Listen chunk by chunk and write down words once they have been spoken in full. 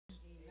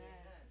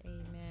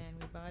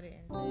about it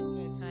and enter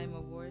into a time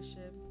of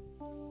worship.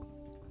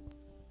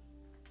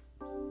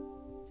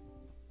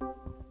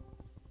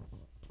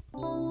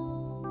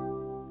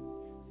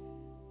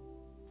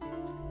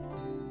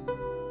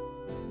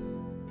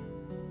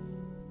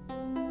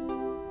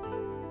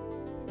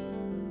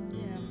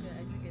 Yeah, I'm good.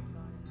 I think it's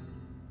on now.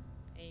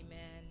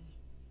 Amen.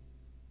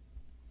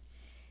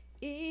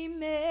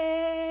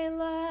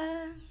 Imela,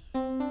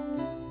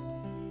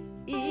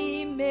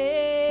 Imela,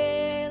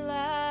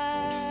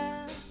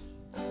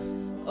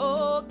 O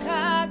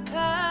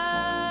Kaka,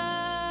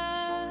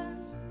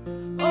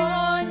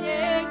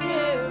 Onyegerua,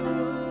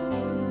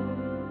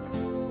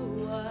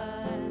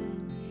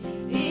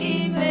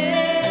 Imela,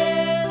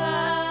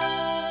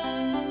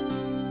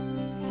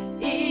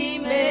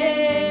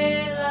 Imela,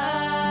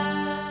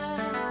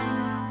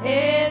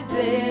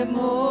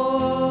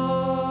 Ezemo.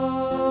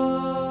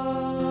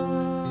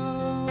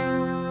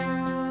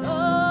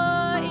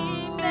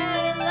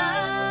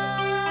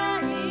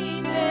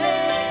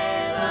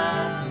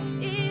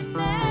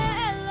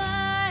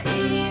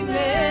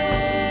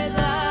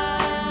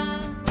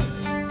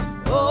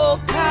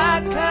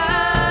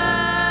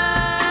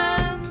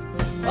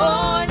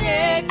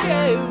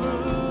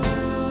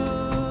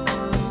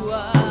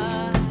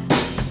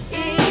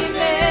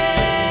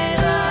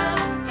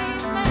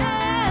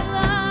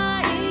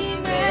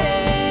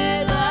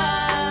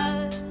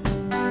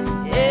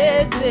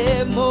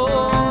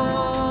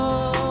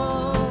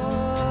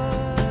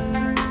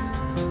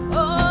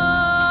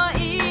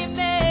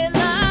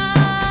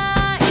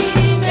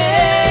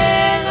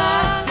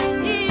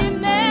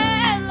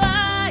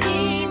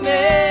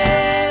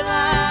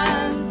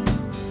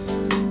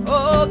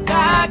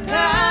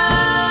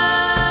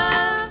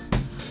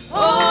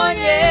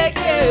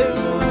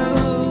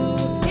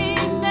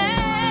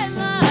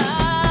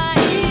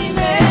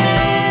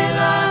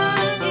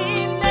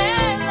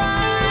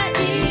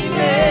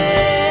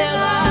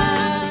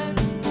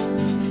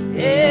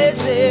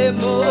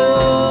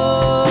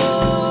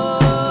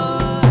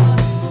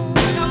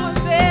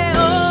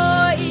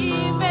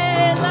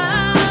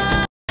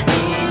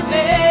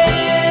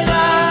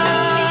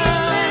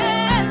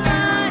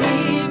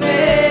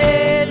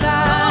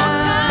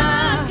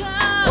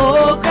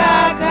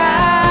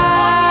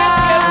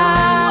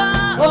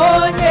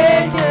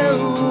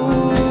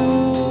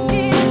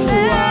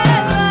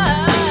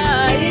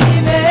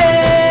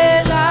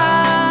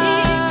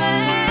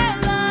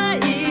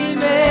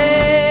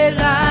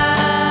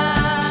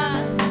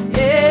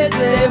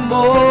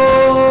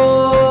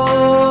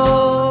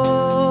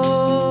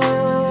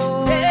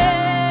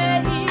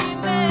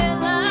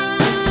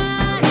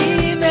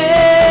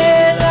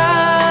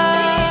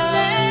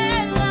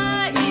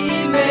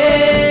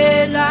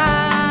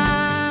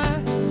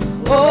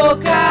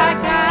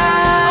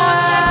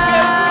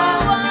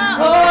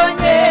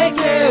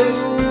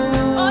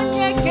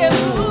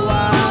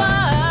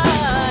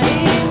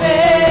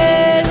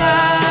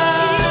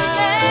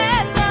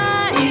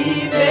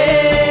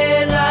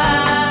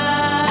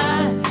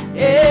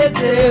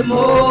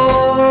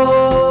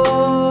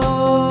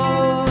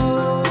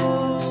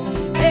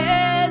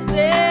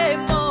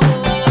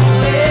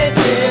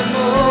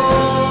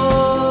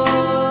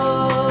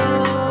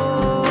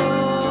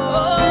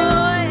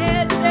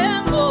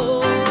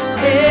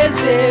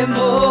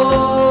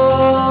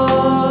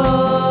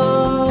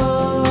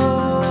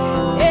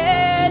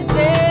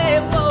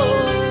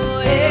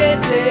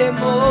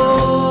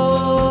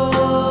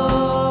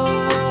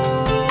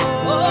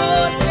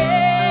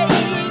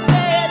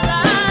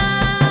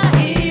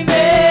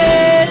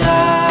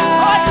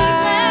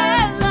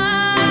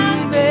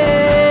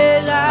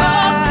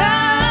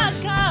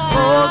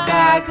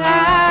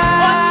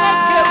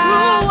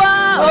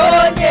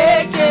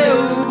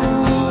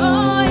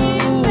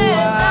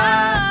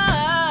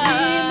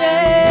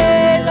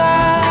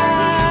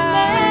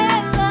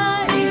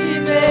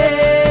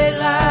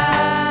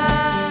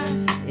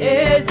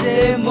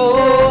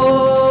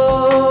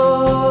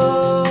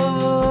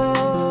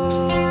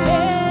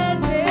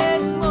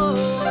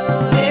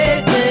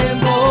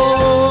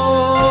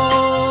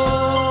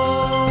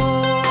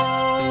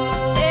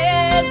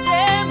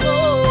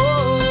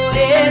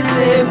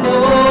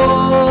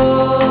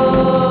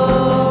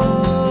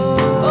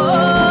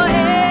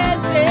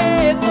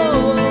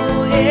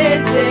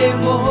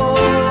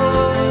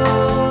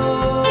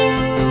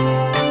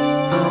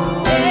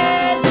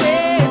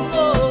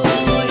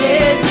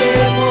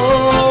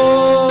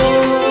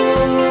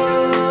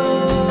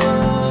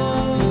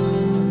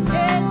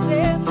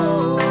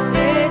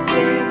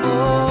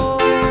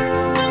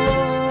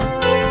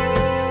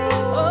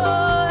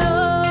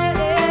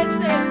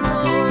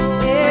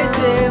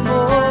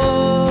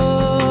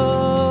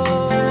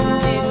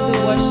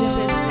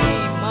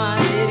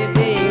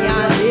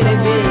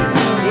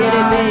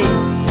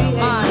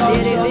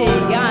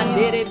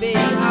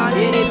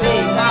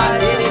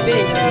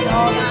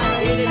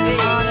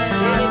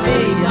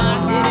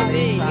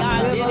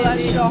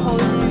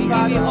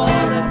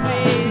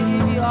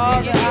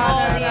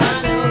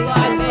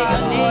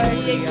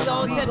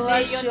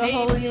 Bless your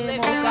holy name,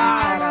 oh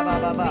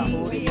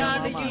God. We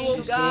honor you,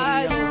 oh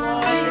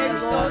God.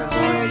 exalt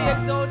you, we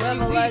exalt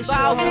you, we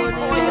bow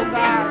before your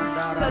name.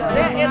 Because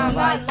there is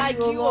none like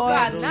you, O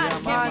God, none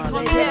can be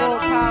compared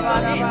unto your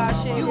name.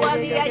 You are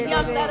the I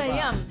am that I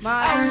am.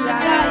 El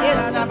Shaddai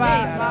is your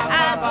name.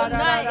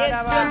 Adonai is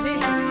your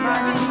name.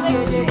 We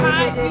lift you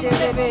high, we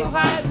lift you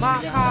high,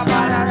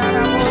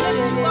 we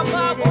lift you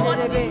above all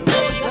things, O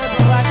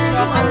God. You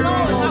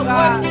alone are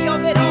worthy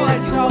of it all.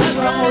 You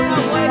alone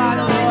are worthy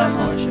of it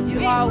all.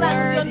 We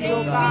bless your name,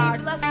 we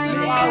bless your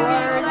name, we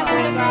bless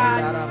your name,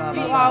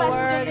 we bless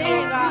your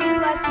name, we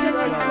bless your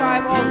name,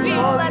 we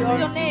bless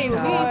your name,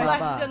 we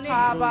bless your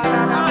name.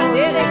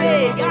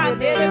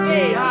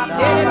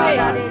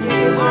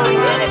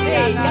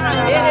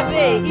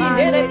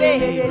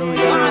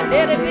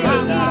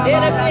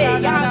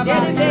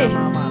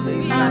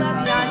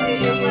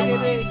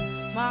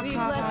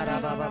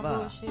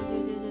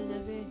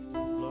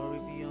 Glory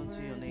be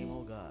unto your name,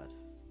 O God.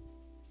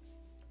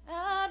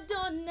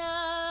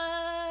 Adonai,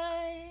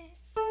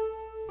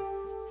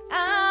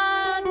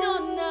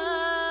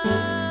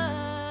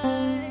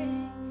 Adonai,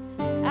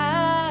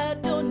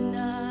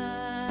 Adonai,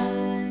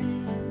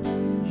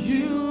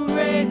 you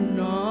reign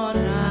on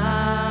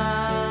high.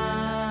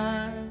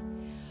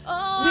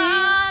 Oh,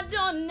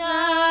 Adonai,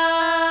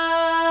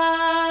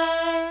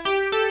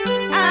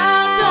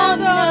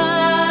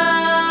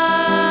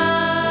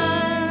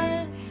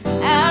 Adonai,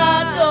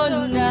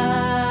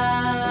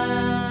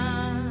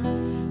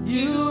 Adonai,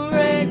 you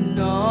reign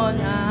on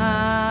high.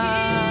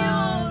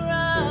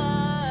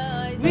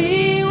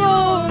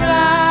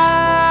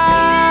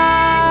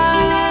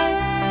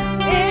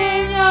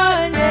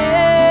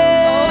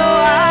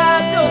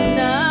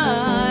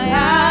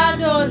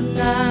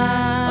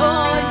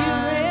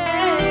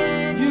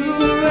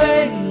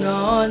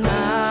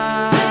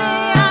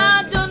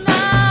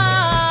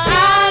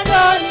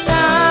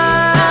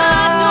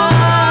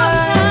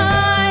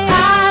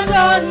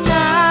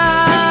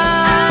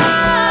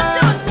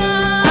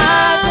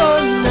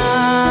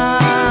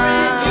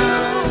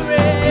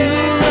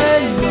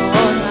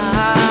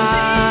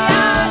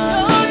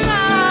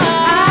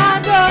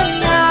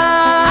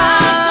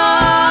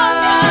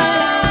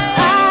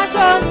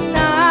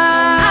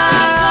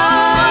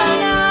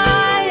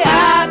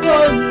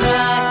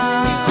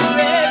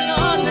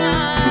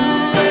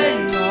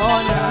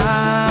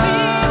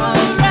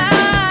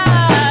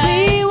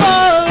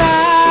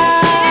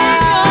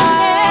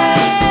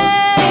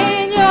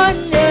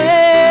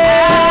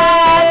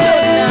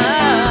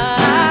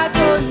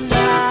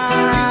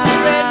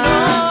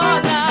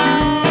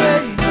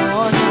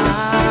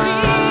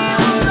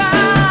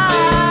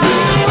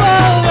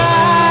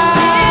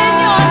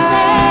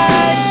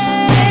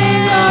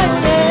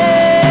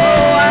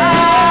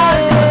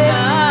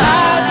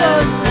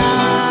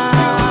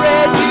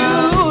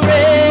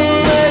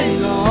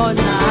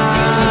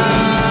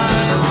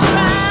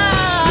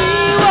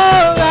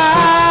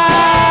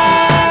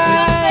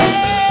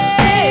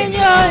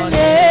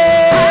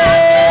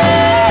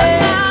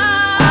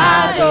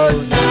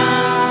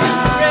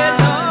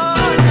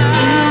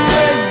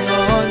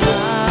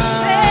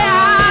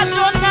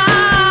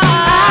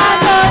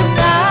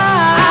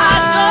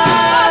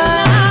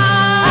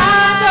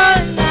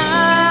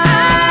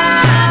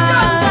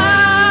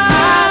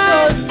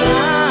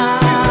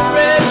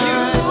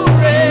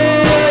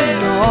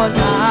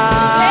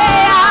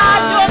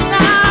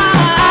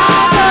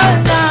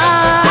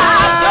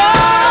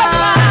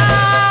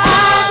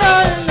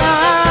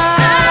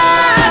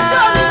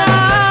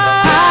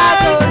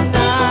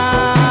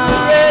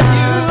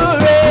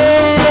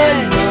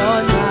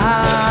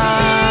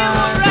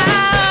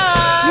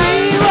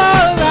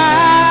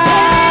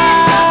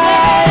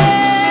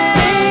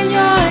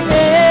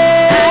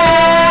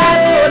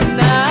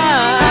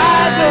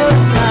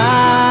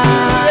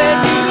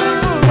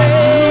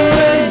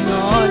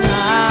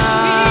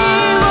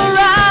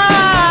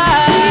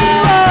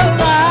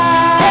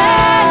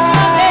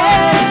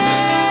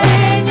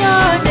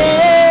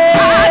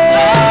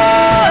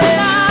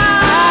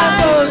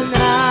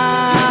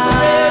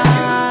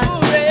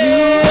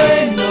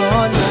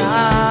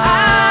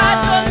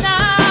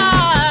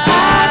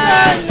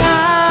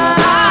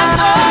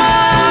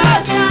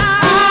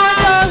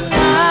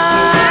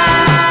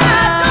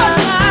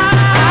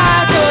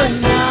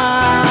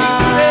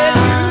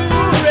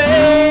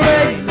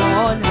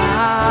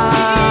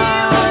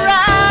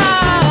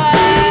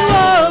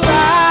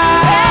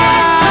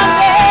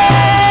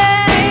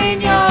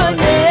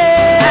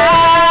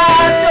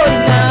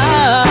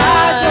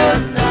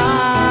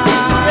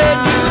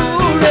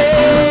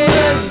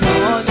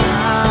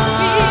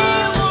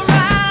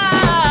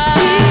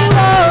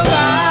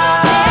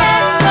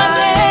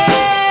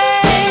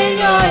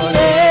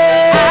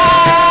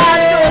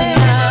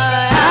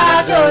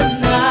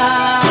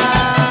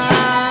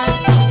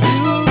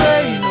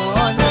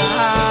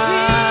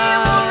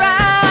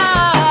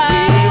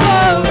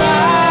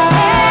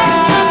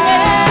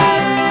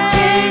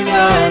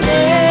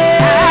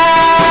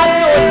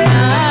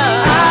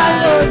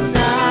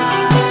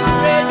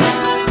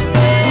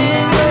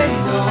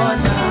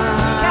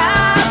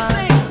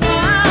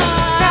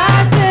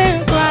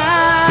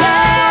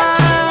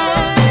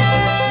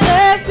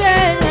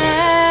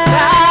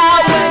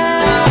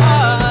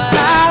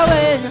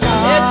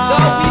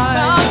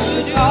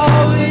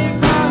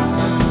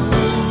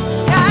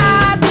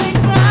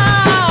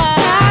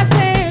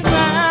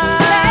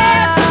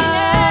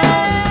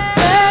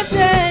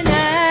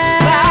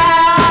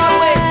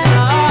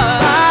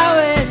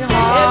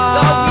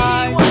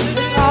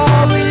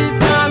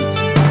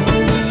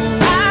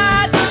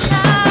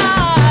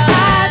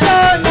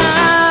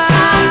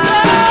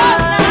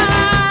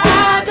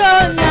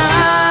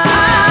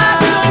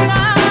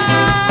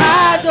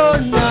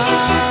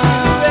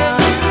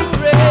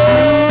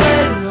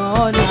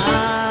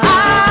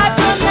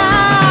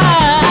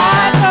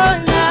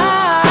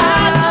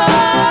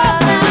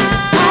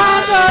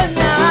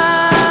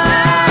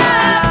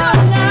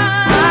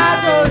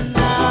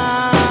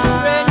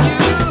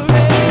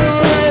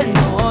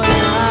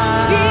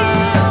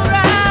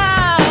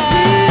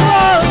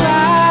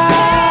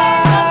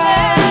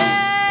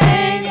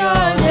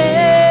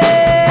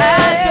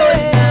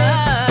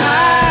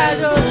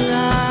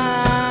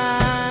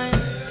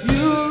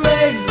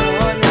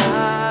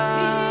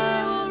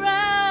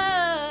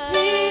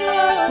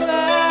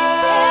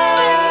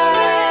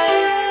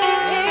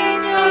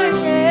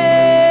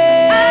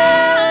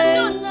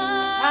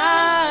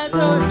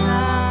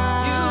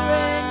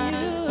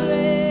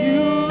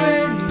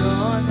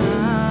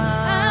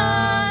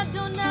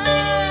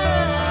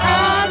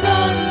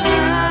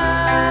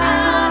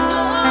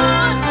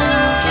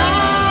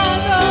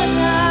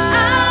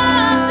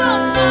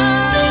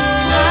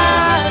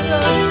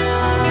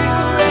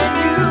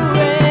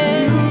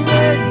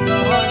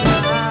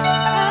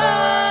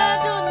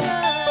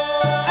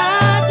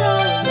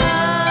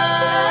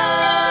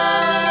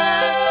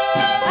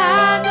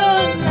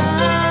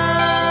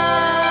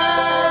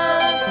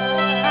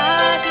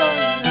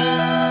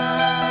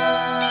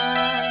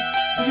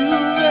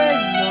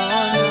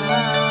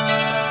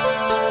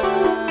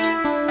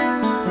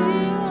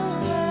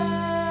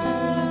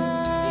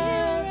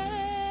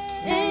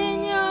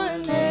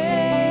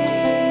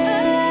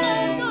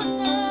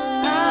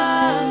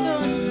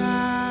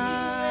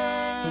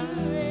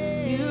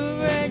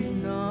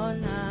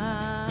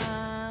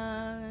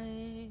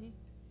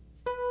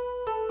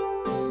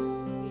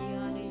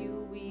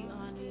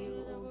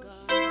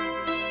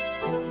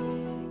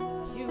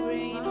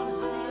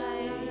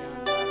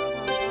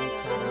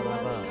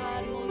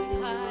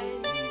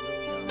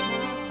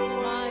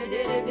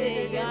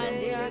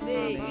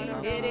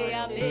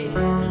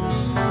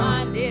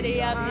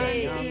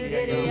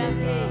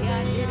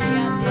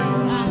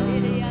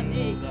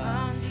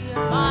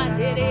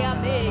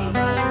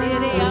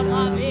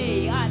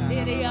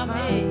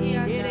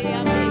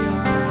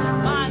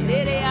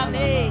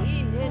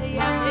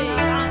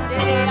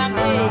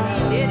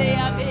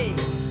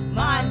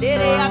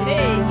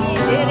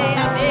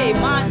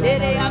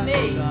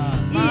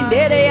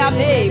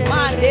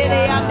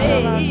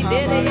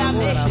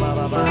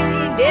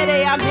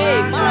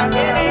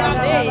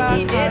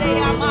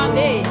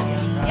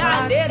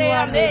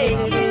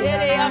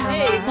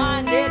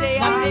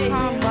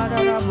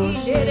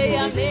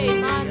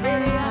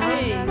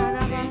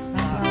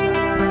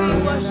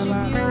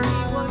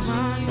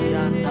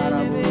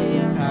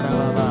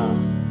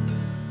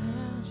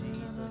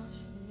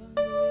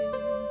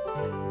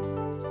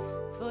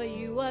 For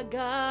you are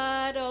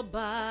God all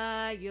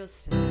by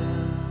yourself.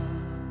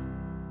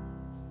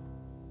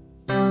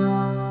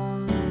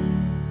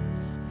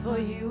 For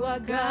you are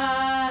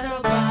God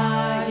all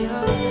by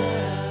yourself.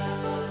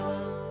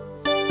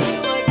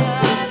 You are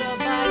God all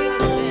by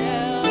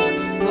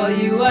yourself. For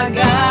you are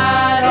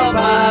God all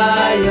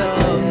by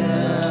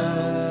yourself.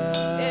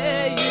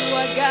 Yeah, you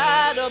are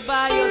God all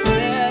by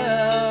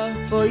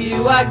yourself. For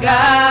you are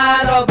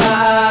God all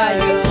by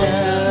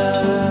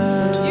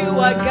yourself. You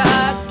are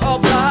God all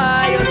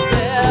by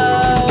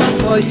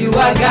yourself. For you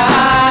are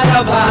God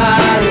all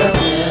by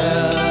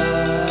yourself.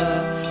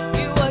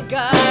 You are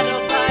God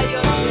all by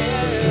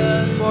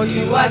yourself. For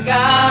you are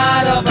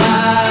God all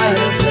by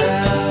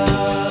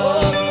yourself.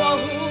 Oh, for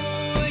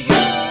who you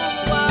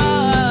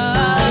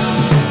are.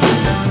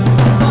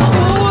 For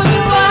who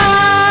you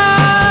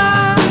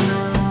are.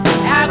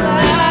 I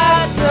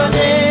bless your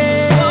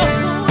name. For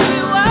who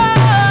you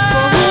are.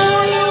 For who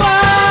you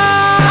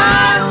are.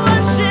 I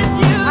worship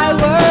you. I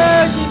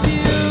worship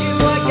you. You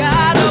are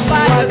God all by yourself.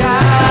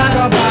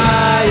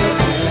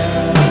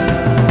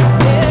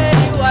 Yeah,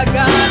 you are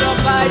God all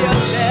by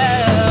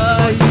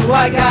yourself. You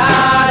are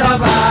God all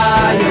by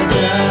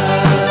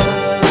yourself.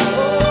 Oh,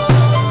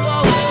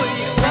 for who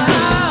you are.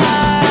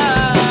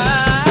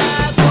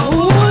 For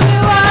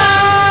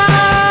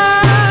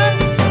who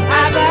you are. I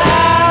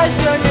bless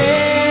your name. For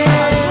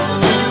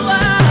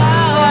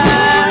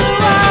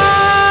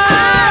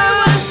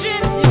who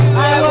you are.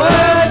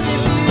 I worship you. I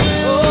worship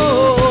you.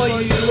 Oh,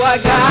 you are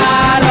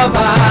God all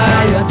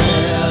by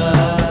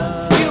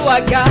yourself. You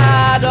are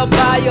God all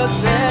by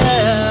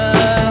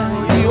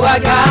yourself. You are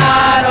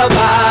God all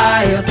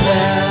by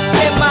yourself.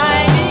 Say,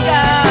 mighty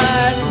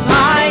God,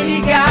 mighty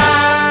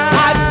God. I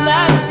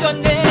bless your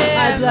name. I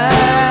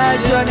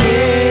bless your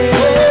name.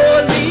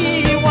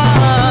 Holy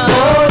One,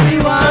 Holy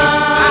One. I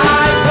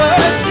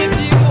worship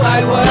you. I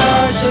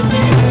worship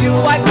you. You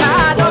are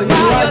God all by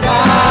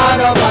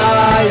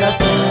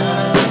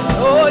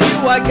yourself. Oh,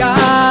 you are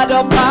God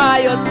all by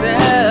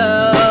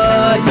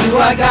yourself. You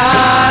are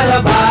God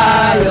all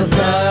by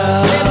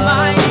yourself. Say,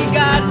 mighty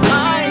God,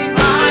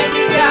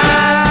 mighty God. I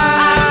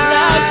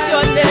bless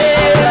your name. I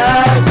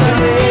bless your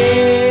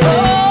name.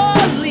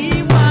 Holy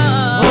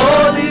One,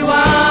 Holy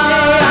One.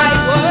 Yeah, I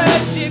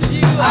worship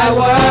you. I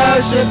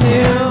worship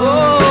you.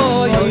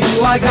 Oh,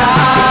 you are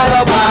God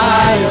all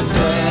by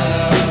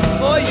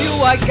yourself. Oh, you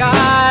are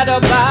God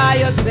all by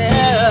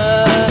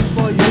yourself.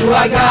 Oh, you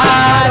are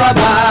God all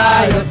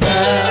by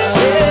yourself.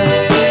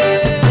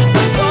 Yeah.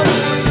 For who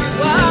you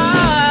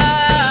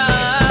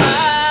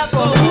are.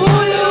 For who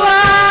you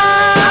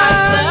are. I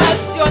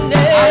bless your name. I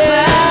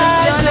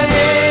bless your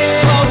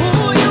name. For who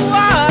you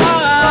are.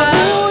 For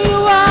who you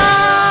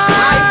are.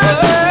 I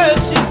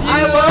worship you. I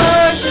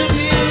worship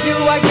you. You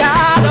are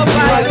God all by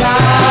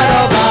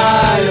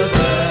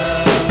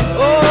yourself.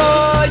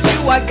 Oh, you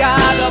are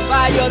God all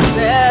by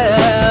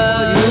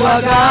yourself. You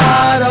are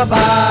God all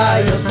by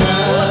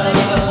yourself. Oh,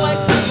 lift your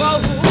voice for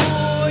who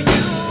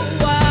you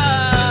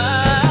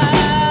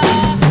are.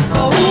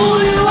 For who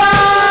you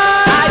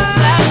are. I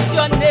bless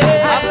your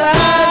name. I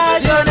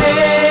bless your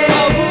name.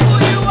 For who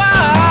you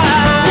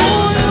are. Who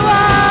you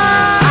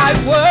are. I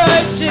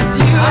worship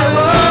you. I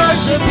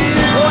worship you.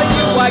 Oh,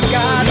 you are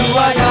God. You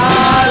are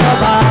God all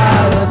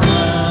by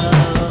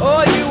yourself.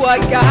 Oh, you are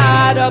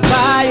God all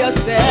by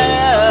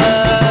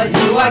yourself.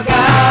 You are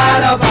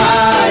God all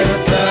by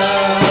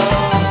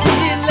yourself. We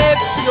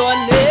lift your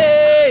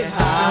name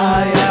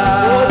higher.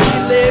 Oh, we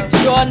lift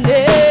your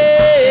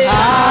name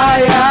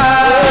higher.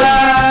 Oh,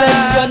 we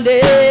lift your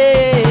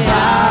name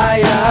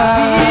higher.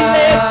 We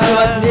lift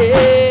your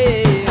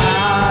name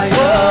higher. Oh,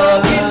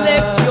 we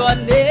lift your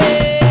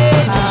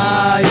name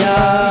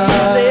higher. We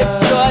lift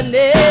your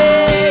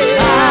name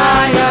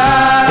higher.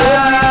 Oh,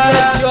 we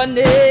lift your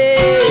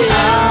name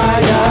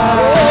higher.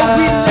 Oh,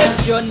 we lift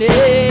your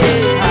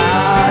name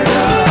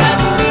higher.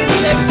 We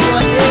lift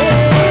your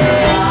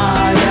name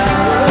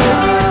higher. Oh,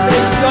 we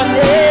lift your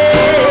name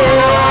higher.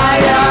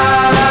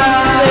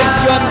 We lift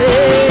your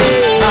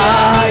name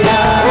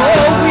higher.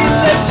 Oh, we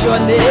lift your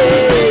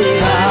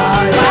name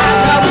higher.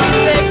 Father, we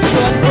lift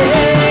your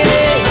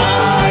name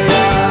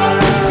higher.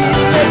 We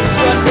lift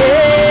your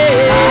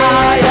name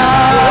higher.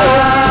 Oh,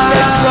 we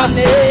lift your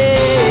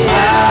name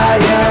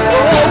higher.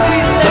 Oh, we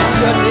lift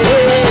your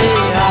name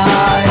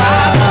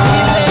higher.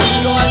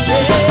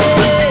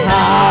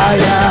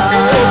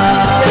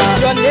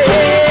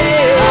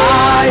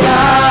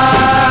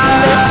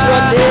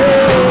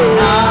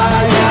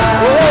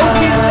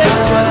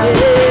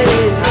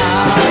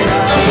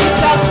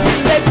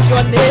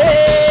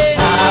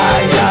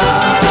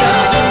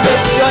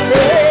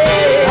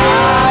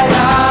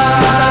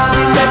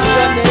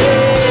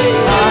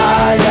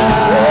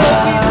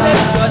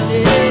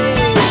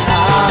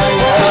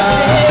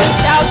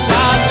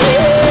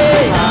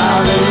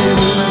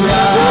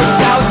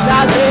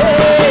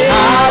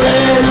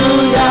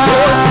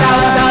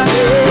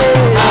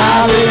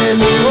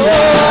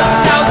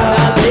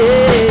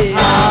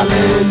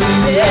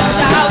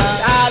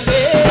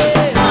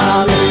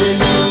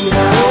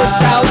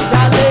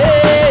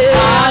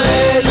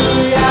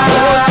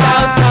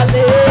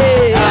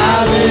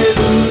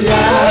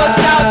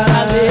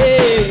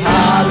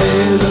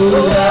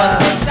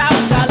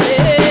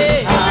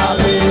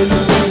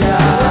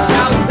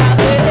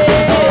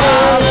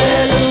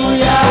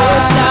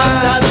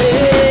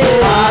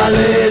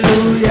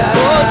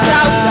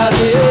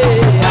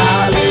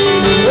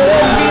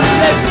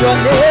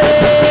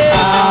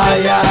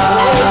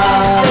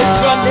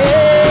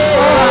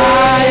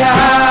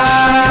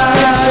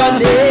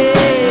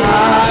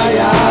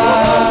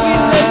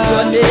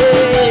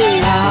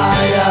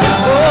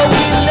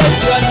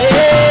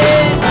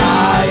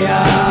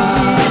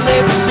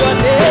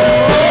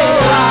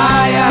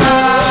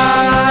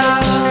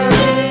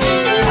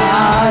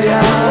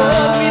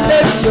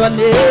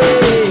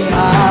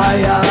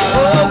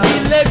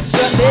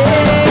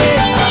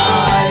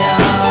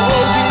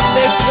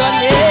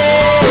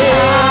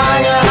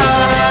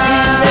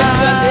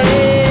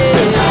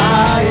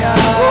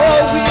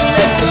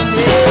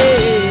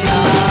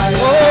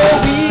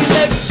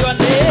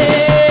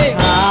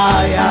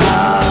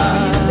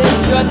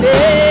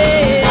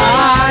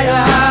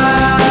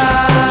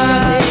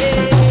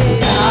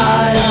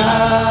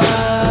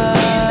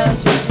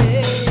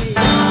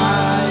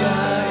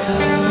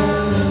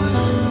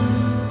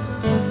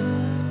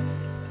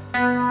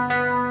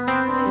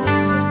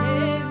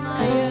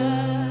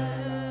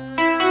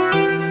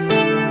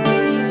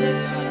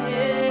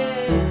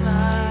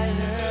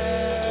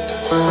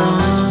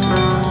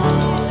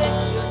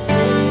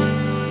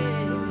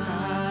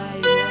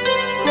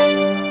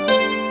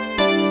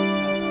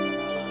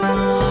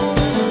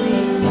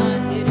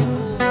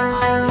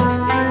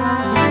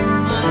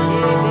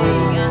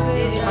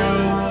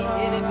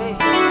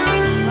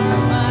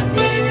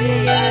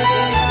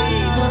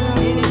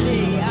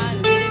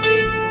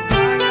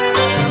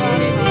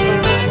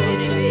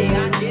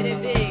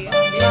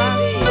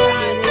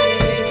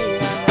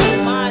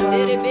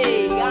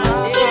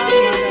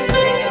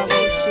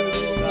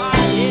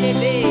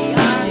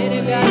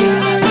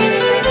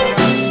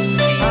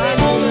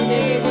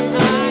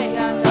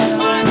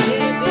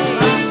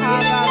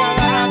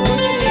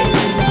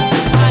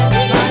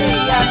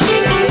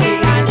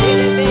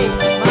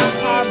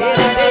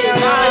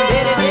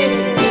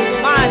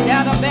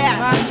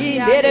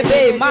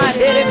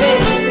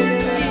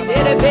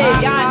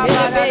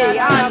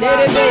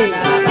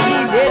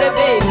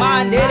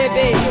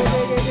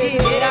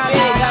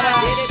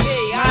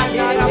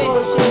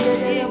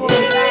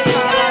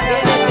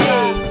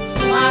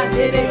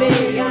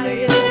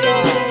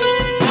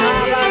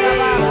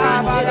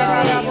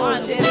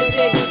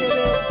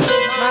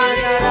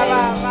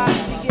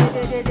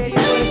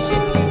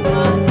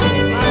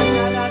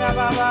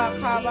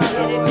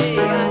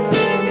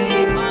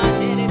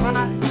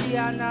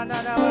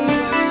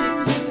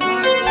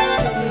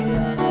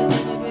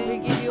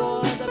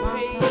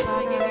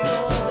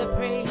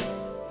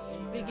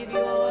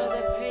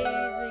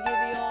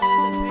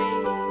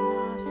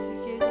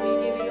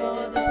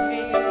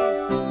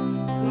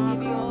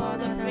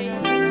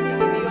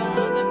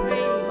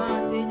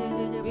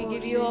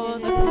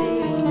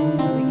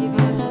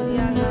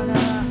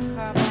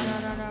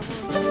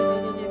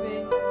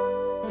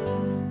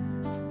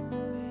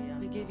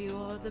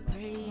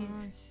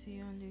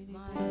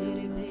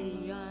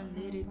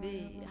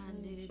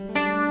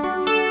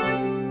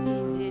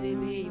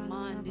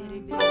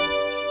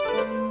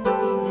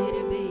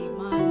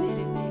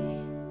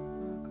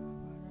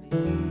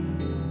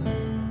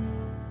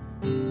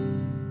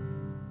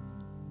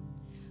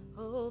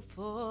 Oh,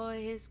 for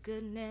his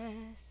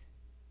goodness,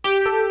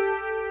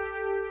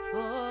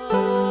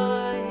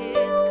 for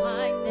his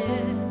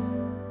kindness,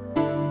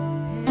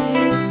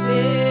 his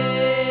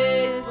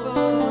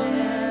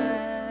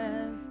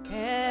faithfulness,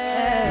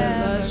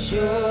 ever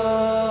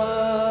sure.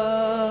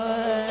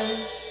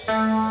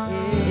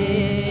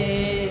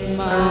 In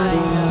my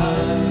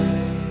heart,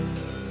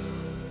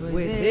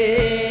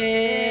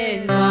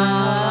 within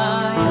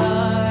my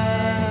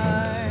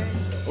heart,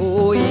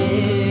 oh,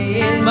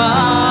 in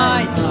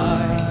my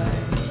heart,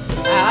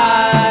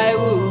 I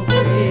will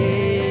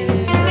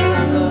praise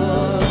the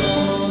Lord.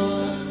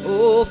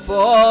 Oh,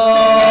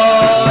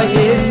 for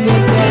his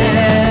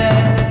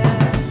goodness,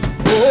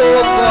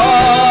 oh,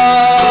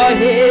 for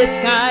his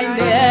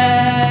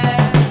kindness,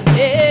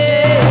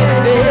 his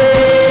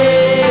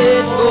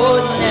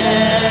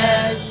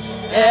faithfulness,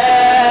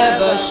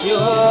 ever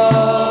sure.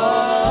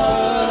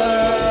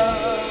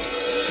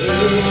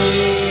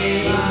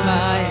 In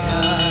my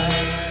heart,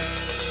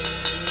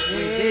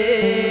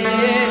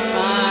 within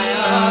my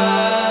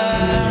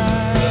heart,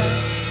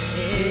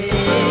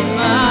 in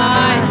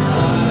my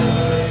heart,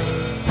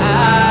 I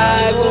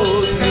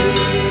will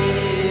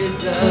praise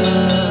the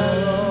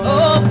Lord.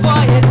 Oh,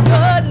 for his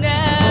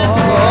goodness,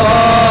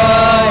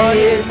 for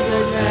his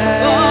goodness,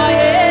 for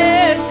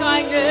his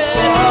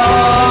kindness,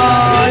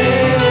 for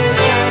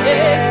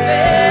his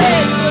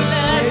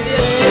faithfulness,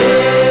 his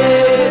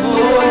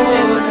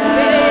faithfulness,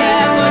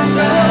 ever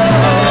sure.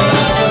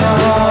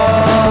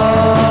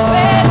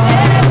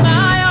 Within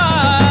my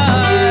heart,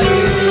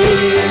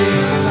 within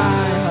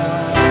my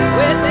heart,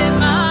 within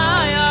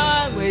my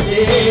heart,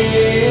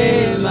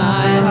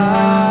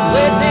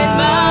 within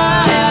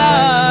my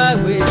heart,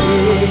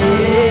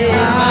 within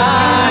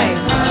my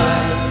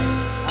heart,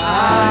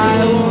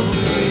 I will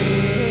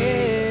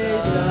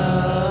praise the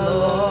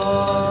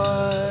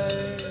Lord.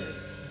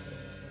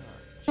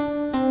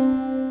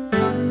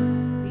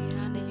 We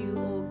honor you,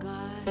 O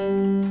God.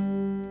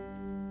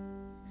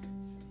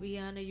 We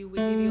honor you. We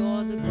give you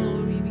all the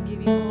glory. We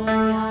give you all the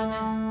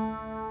honor.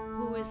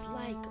 Who is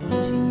like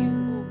unto you,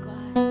 O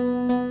God?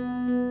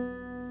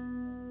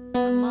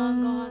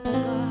 Among all the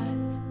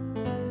gods,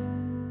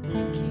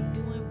 you keep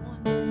doing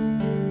wonders.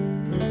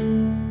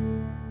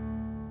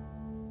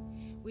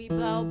 We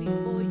bow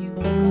before you,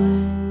 O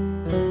God.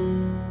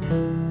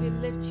 We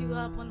lift you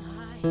up on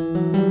high.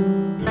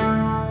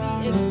 We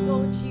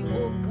exalt you,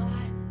 O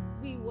God.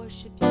 We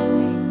worship your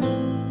name.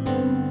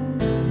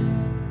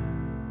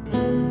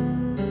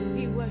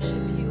 We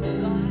worship you, O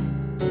God.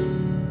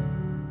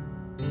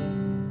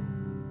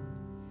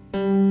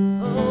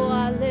 Oh,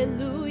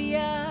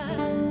 hallelujah.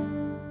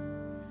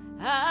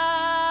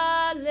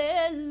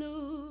 Hallelujah.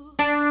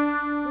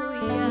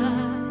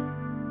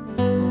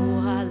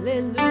 Oh,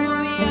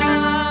 hallelujah.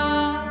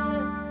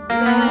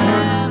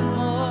 Lamb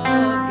of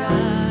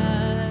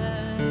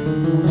God.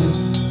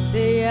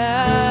 Say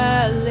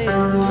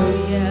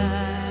hallelujah.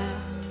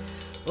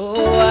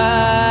 Oh,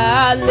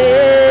 hallelujah.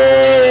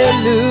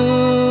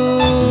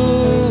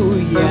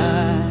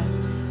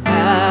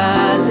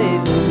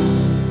 Hallelujah.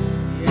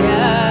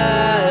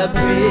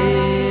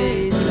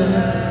 Praise the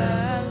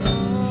Lord.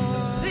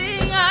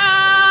 Sing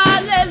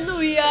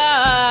hallelujah.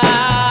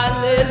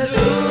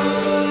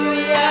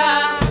 Hallelujah.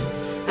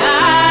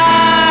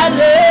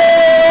 Hallelujah.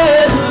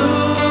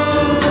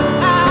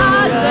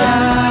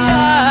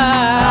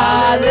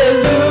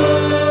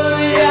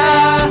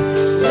 Hallelujah.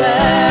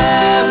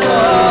 Lamb of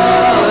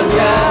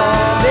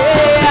God.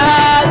 Say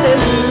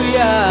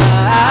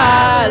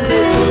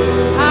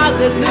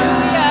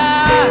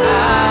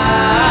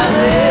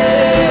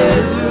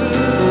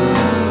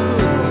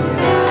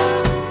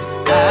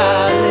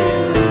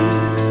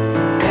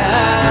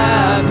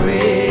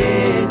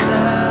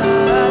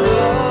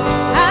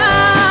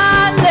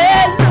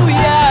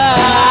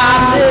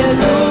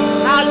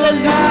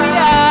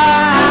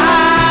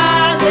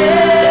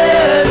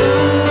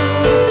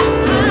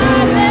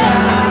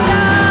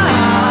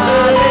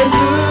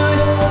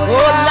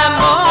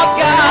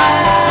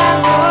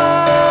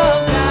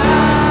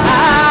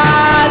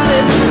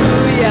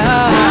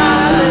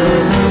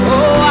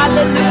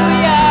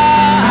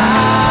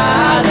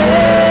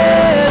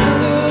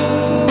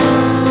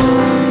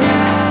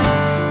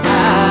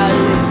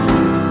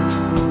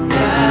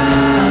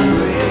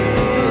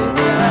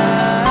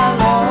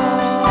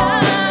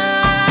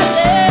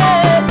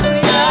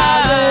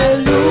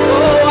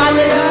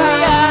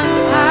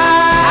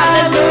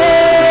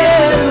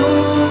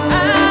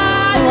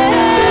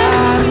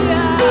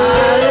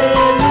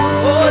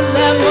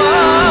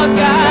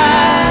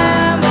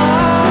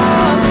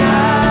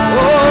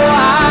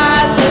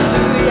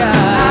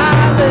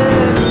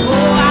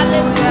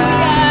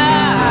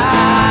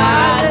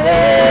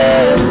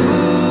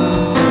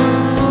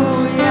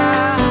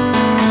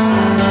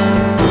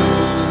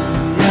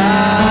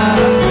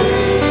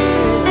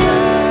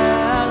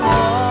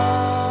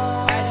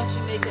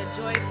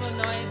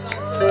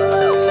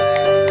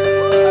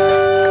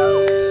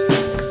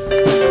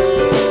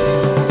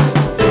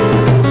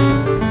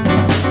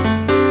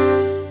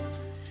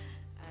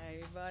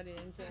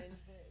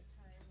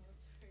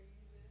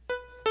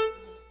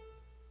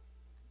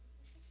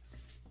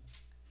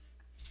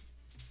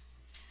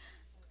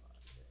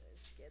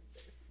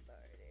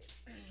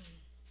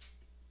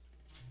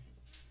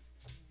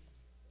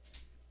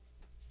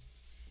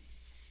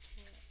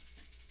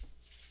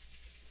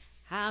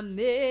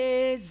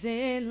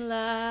Amazing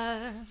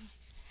love,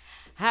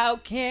 how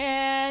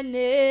can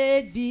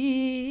it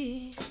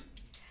be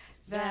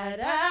that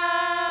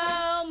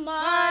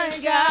my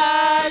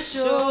God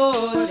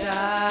should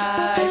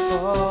die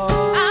for?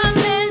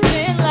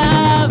 Amazing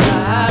love,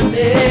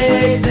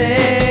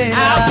 Amazing.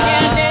 how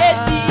can it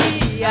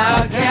be?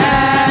 How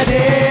can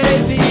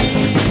it be?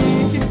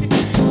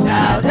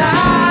 Now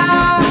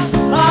that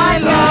my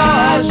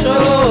Lord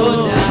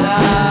should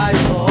die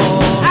for.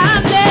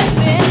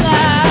 Amazing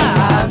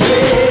love,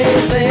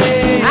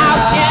 Amazing. how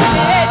can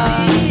it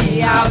be?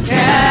 How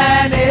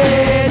can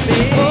it be?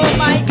 Oh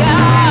my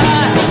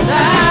God,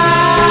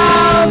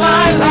 Now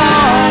my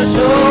Lord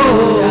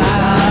should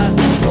die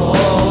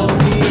for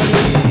me.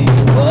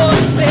 oh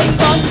sing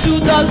unto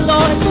the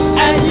Lord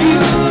and you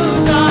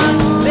son,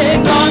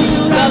 sing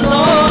unto the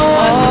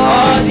Lord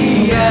all the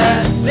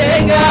earth,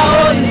 sing a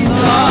holy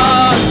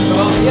song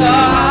from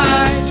your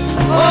heart.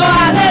 Oh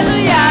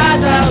hallelujah,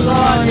 the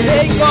Lord,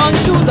 sing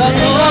unto the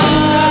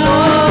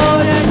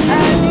Lord,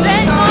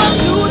 sing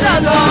unto the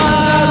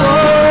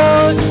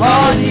Lord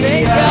all the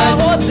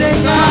earth,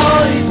 sing a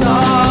holy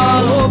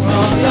song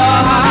from your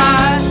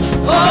heart.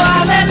 Oh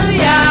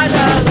hallelujah,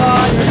 the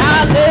Lord,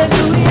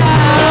 hallelujah,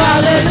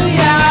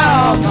 hallelujah,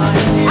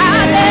 Almighty,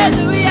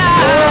 hallelujah,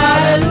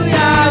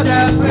 hallelujah, the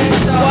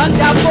praise of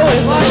wonderful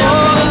is the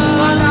Lord,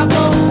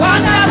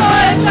 wonderful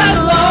is the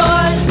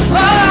Lord.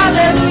 Oh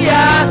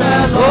hallelujah, the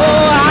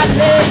Lord,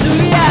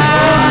 hallelujah,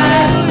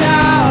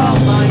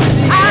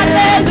 Almighty.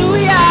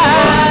 hallelujah,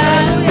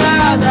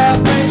 Hallelujah, the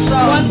praise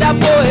of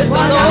wonderful is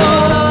the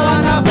Lord.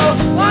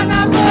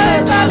 Wonderful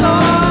is the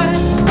Lord.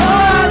 Oh,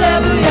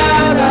 hallelujah,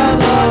 the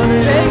Lord.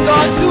 Sing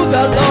unto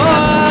the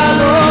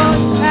Lord,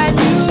 and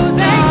you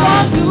sing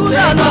unto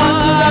the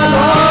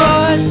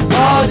Lord.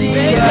 All the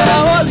Sing the earth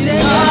holy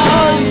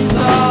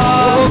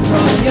song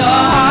from your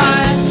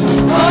heart.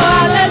 Oh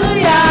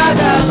hallelujah,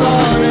 the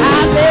Lord,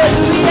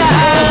 hallelujah,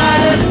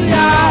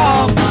 hallelujah,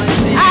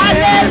 Almighty.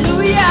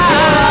 hallelujah,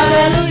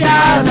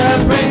 Hallelujah, the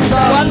praise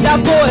of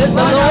wonderful is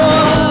the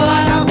Lord,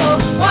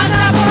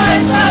 wonderful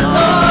is the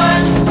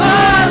Lord. Oh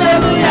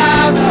hallelujah,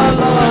 the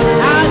Lord,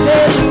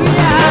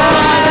 hallelujah,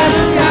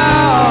 Hallelujah,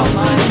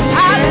 Almighty.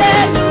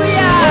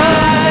 hallelujah,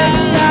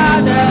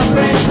 The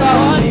praise of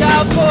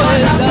wonderful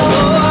is the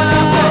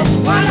Lord,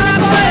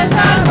 wonderful is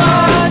the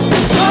Lord.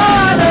 Oh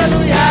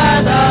hallelujah,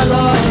 the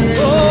Lord.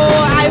 Oh,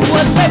 I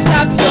will lift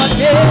up your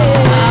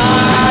name.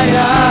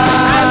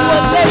 I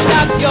will lift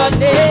up your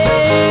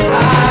name.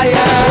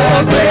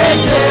 Oh, great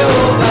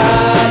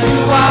Jehovah,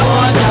 you are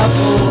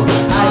wonderful.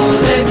 I will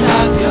lift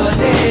up your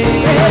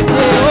name. Great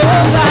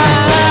Jehovah,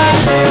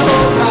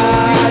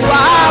 you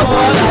are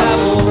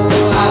wonderful.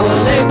 I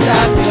will lift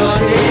up your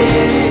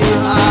name.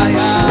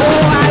 Oh,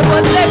 I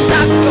will lift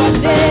up your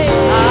name.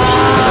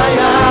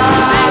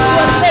 I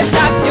will lift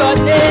up your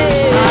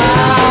name.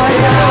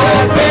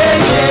 Oh,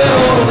 great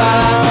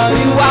Jehovah,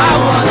 you are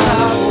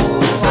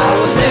wonderful. I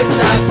will lift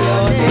up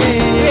your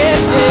name.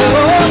 Great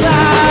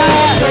Jehovah,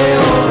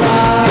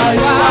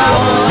 you are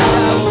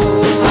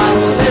wonderful. I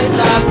will lift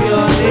up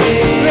your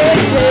name.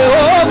 Great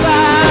Jehovah,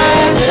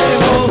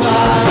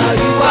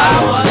 you are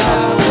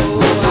wonderful.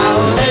 I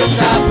will lift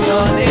up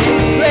your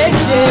name. Great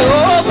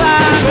Jehovah,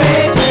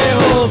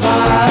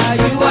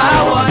 you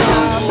are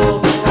wonderful.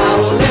 I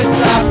will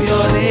lift up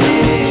your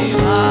name.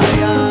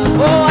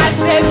 Oh, I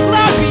say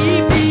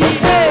glory be,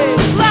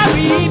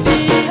 glory be,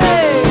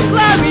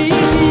 glory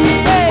be,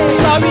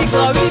 glory,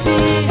 glory be,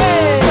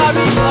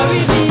 glory,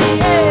 glory be,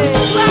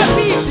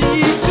 glory be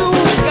to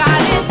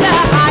God in the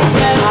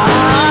highest.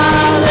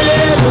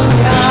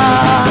 Hallelujah.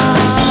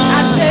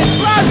 I say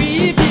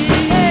glory be,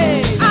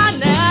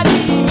 honor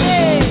be,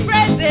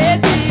 praise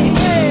be,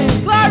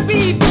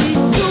 glory be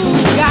to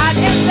God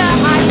in the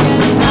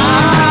highest.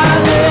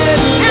 Hallelujah.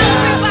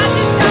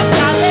 Everybody shout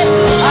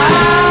hallelujah.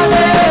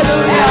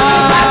 Hallelujah.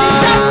 Everybody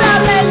shout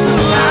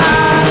hallelujah.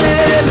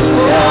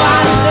 Hallelujah. Oh,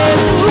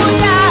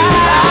 hallelujah.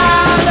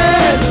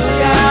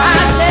 Hallelujah.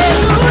 Hallelujah.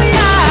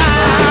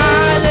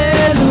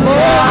 Hallelujah.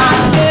 Oh,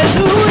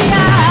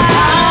 hallelujah.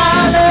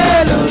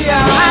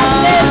 Hallelujah. Hallelujah.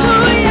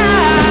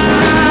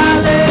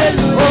 Hallelujah.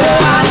 Oh,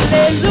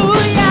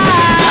 hallelujah.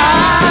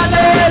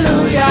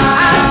 Hallelujah.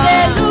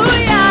 Hallelujah.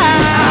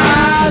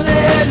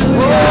 Hallelujah.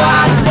 Oh,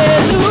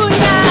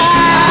 hallelujah.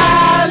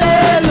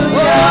 Hallelujah.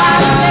 Oh,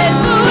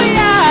 hallelujah.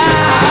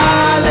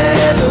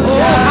 Hallelujah.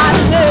 Oh,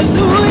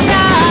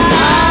 hallelujah.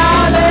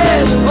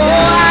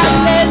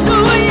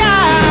 Hallelujah.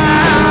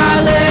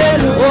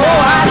 Oh,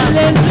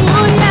 hallelujah.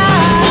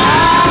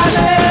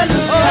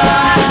 Hallelujah. Oh,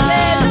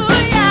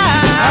 hallelujah.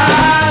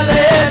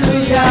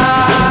 Hallelujah.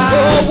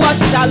 Oh, what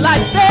shall I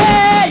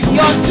say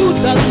unto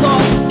the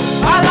Lord?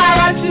 All I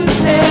have to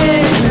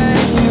say,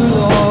 thank you,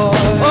 Lord.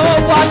 Oh,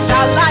 what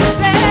shall I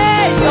say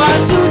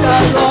unto the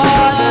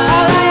Lord?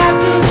 All I have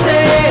to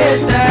say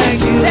is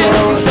thank you,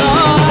 Lord.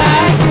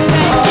 Thank you,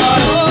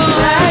 Lord.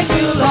 Thank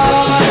you,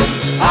 Lord.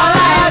 All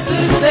I have to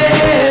say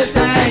is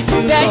thank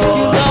you, Lord. Thank you,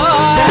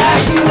 Lord.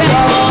 Thank you,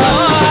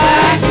 Lord.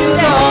 Thank you,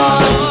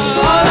 Lord.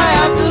 All I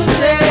have to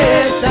say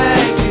is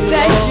thank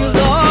you,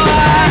 Lord.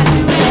 Thank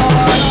you, Lord.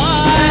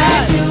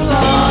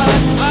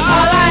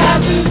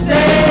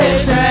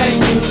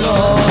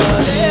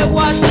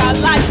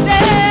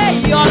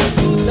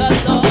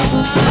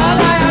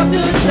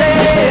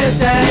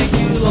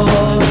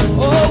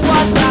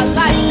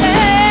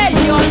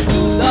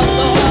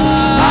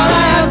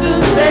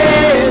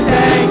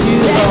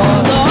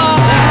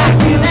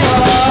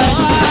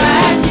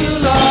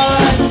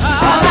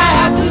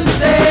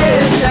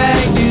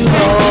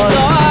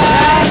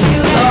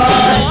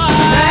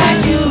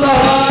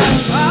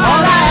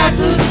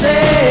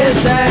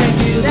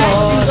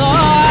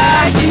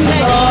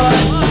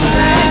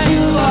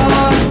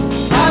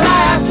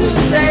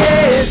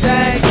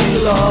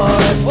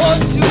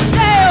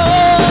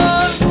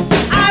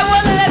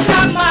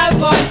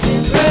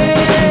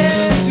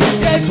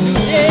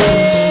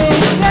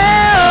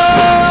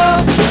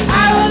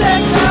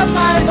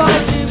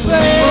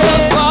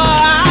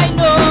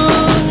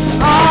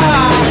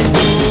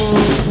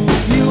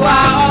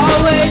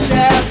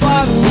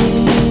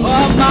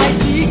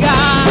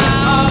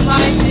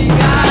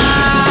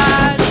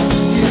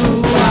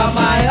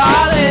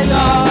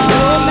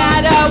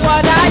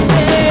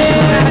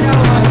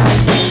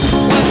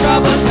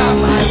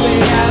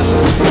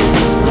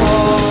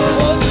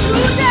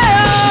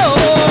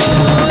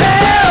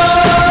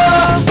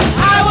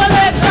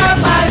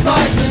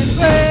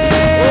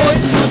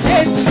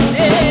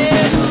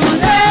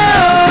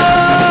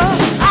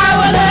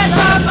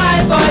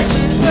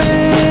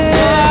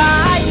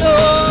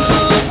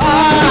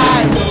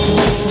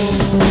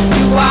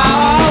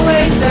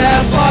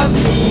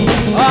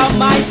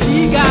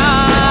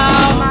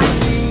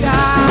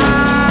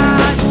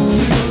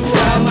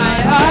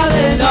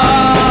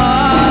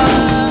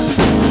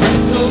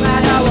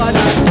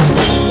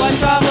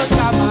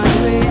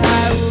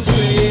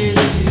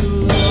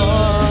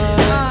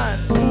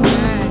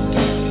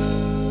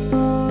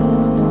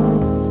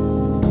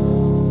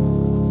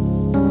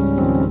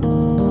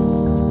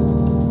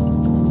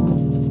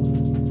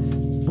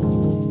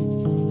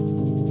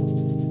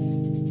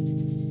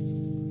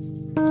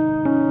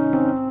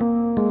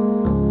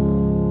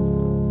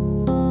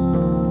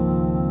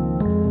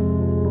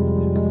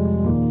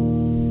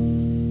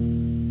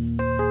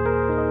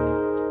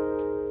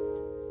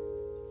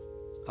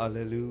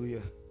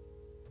 Hallelujah.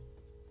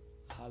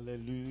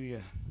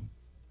 Hallelujah.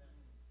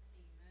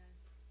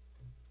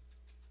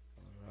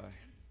 All right.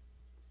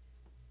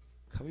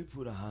 Can we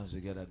put our hands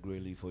together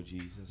greatly for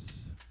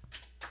Jesus?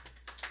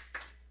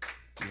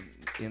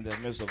 In the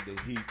midst of the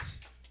heat.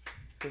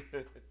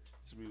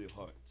 It's really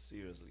hot,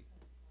 seriously.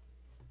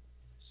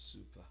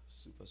 Super,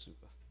 super,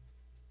 super.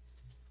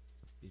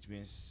 It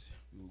means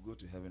we will go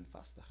to heaven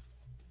faster.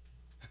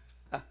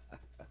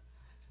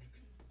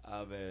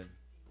 Amen.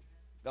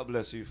 God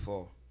bless you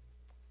for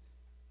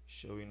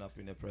showing up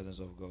in the presence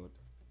of God.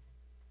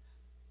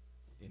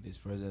 In His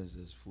presence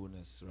there's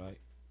fullness, right?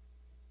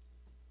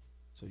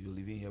 So you're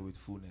living here with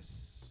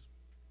fullness.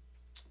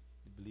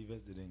 The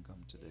believers didn't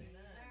come today.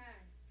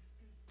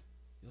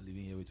 You're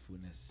living here with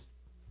fullness.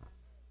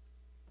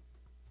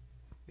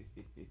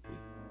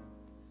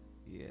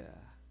 Yeah.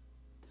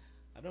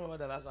 I don't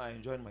remember the last time I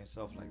enjoyed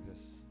myself like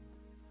this.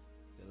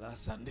 The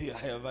last Sunday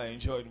I ever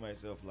enjoyed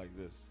myself like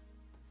this.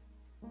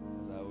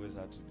 Because I always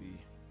had to be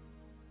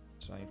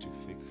trying to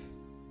fake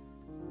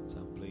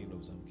some playing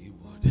of some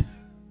keyboard.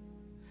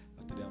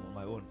 But today I'm on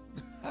my own.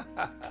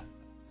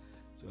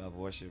 So I've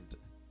worshipped.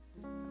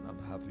 And I'm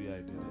happy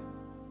I did it.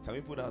 Can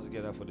we put us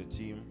together for the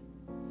team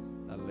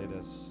that led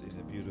us in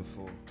a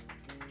beautiful...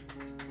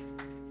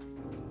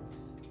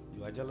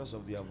 You are jealous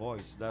of their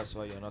voice. That's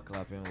why you're not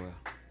clapping well.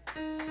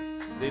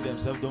 They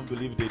themselves don't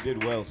believe they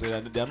did well. So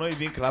they're not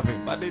even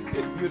clapping. But they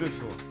did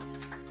beautiful.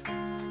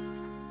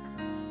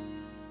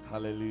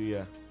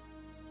 Hallelujah.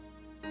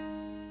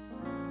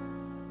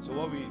 So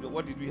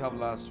what did we have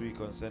last week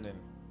concerning?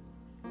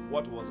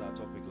 What was our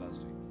topic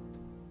last week?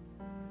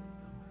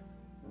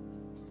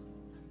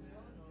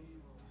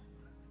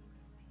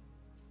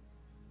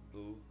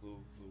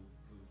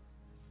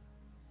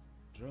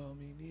 Draw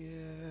me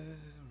nearer,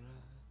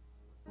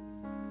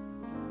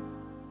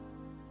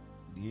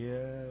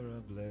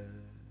 nearer,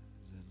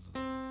 blessed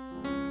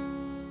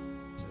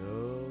Lord,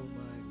 till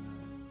my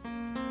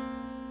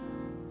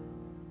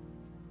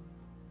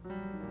life.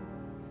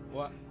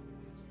 What?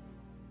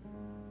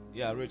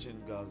 Yeah,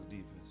 reaching God's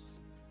deepest.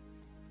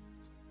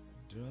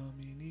 Draw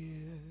me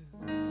near.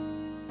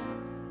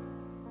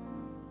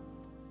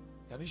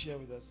 Can you share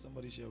with us?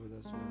 Somebody share with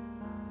us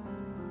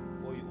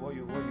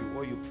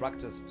what you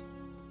practiced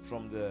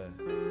from the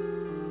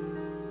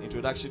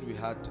introduction we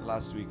had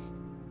last week.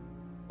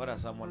 What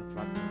has someone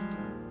practiced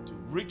to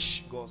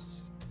reach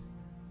God's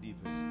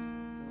deepest?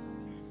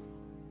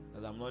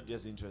 Because I'm not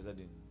just interested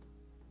in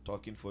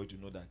talking for you to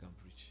know that I can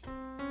preach.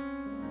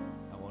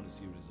 I want to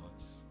see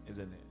results,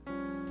 isn't it? Yeah.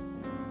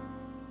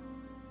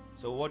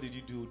 So what did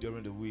you do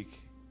during the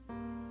week?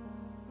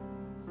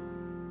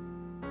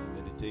 You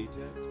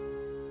meditated.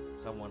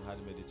 Someone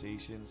had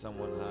meditation.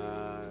 Someone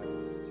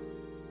had...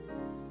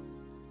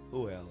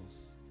 Who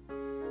else?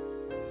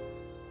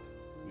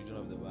 Reading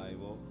of the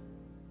Bible.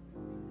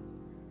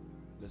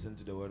 Listen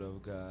to the Word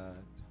of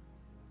God.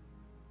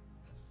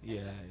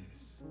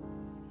 Yes.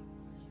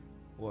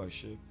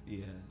 Worship.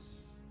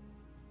 Yes.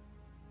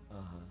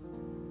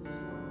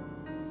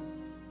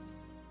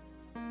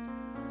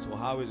 So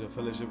how is your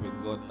fellowship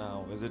with God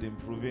now? Is it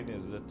improving?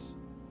 Is it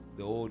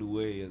the old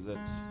way? Is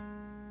it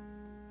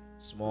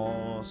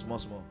small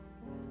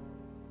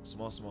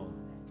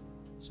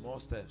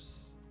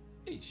steps?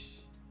 Ish.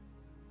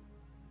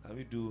 Can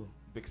we do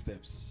big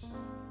steps?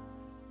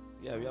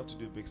 Yeah, we have to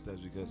do big steps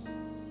because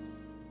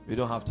we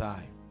don't have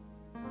time.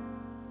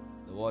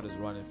 The world is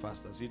running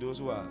faster. See, those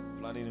who are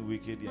planning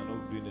wicked, they are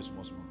not doing it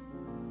small.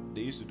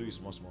 They used to do it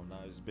small.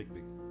 Now it's big.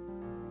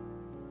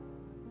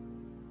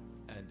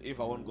 And if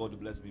I want God to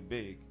bless me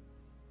big,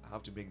 I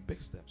have to make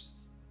big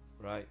steps.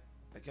 Right?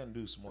 I can't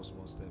do small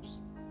steps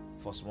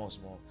for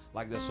small.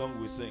 Like the song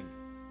we sing,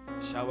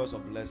 showers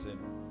of blessing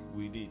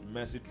we need.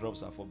 Mercy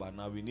drops are for, but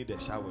now we need the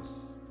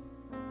showers.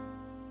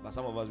 But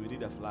some of us, we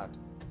need a flood.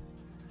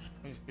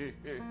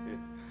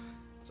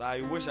 So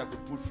I wish I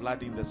could put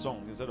flood in the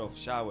song instead of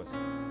showers.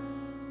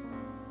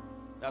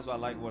 That's why I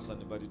like what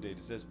Sunday Body did. It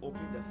says,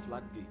 open the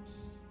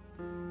floodgates.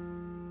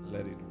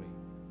 Let it rain.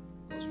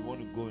 Because we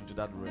want to go into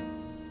that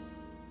realm.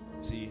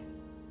 See,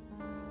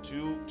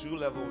 two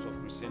levels of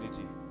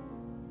Christianity.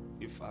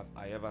 If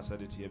I ever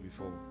said it here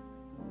before.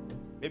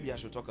 Maybe I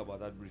should talk about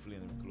that briefly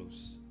and then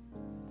close.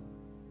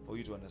 For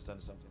you to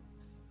understand something.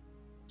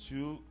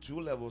 Two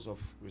levels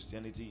of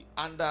Christianity.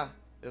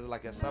 There's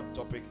like a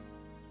subtopic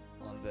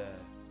on the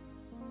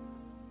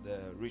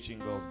reaching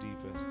God's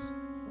deepest.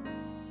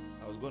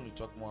 I was going to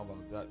talk more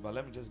about that, but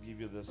let me just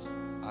give you this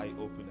eye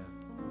opener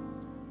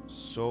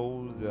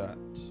so that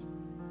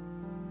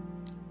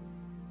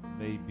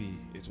maybe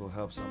it will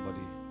help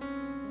somebody.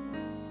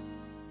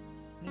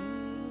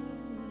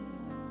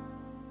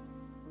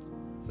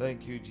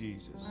 Thank you,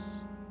 Jesus.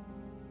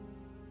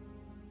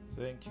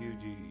 Thank you,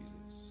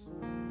 Jesus.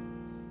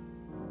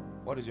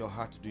 What is your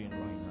heart doing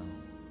right now?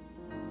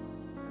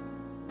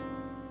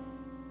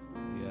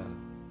 Yeah.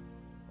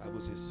 Bible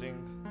says,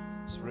 sing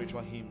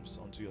spiritual hymns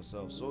unto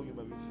yourself, so you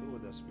may be filled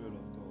with the Spirit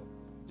of God.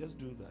 Just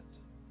do that.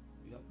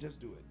 Just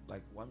do it.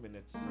 Like 1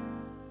 minute.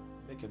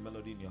 Make a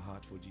melody in your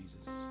heart for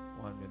Jesus.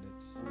 1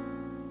 minute.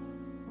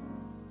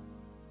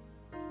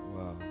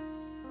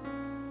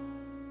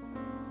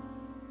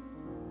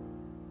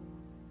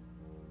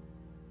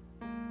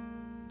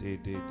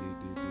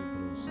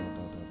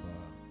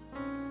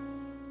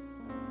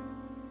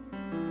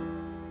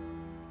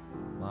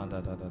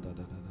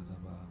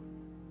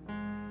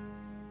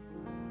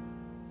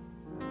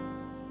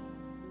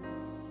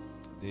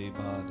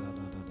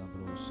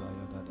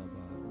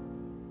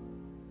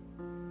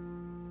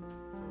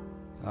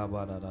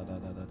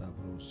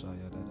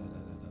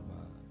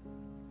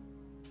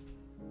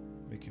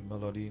 Make a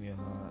melody in your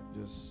heart.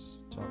 Just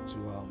talk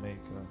to our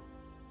Maker.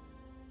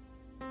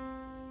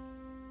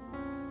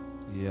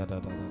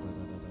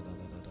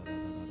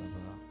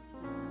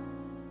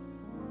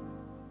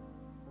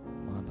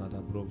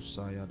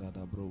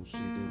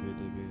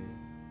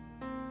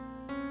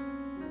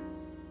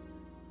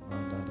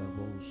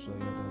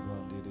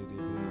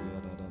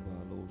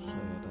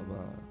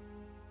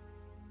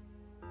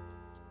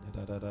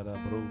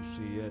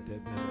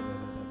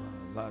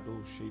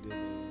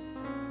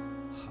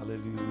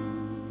 Hallelujah.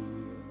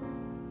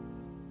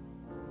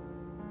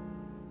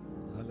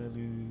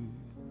 Hallelujah.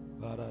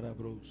 Barara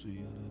brosi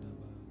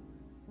yanaba.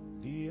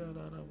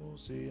 Diana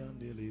mose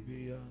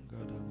andelibi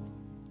angadamo.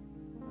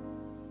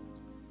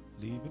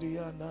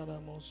 Libria nana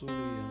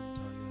mosoli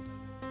antayadana.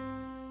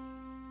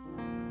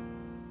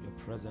 Your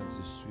presence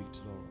is sweet,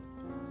 Lord.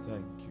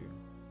 Thank you.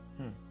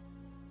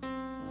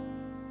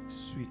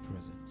 Sweet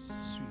presence.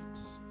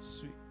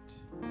 Sweet.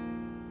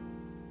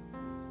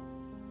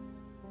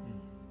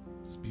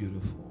 It's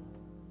beautiful.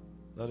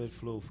 Let it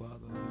flow,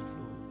 Father. Let it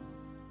flow.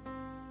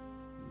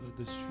 Let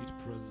the sweet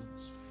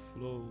presence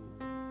flow.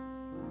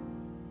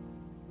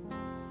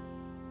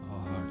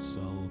 Our hearts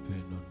are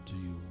open unto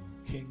you,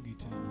 King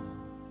eternal.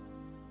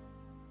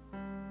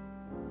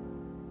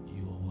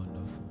 You are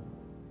wonderful.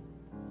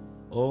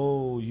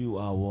 Oh, you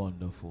are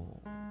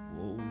wonderful.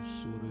 Oh,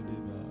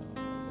 Surideba,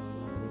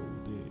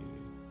 Lalabrode.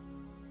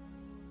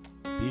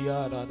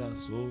 Diarada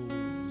so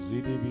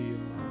Zidibia.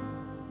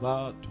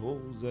 Vato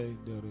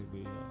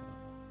Zenderebia.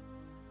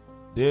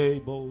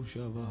 Debo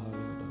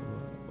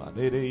Shavahayadava.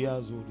 Badede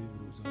Yazodi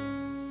Bruza.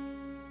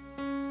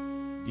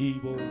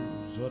 Ibo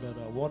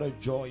Zodada. What a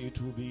joy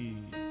it will be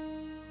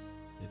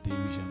the day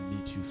we shall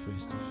meet you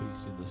face to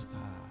face in the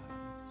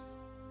skies.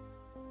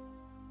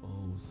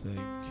 Oh,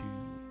 thank you,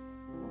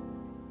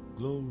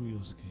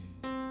 glorious King.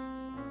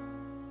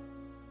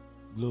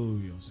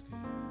 Glorious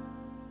King.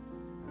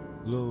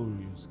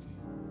 Glorious King.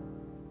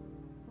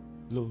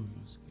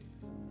 Glorious King.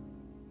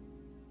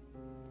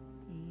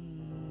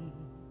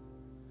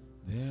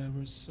 There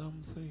is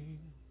something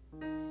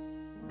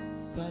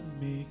that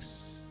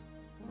makes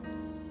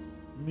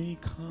me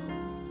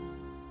come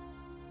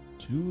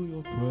to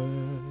your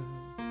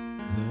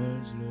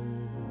presence,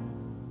 Lord,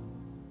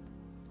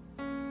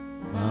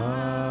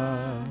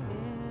 my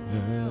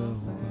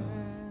helper.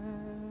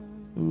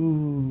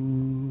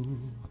 Ooh,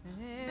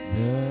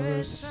 there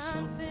is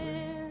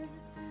something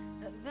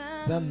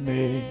that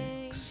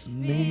makes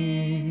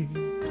me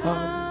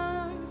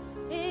come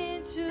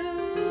into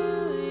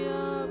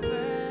your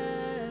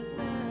presence.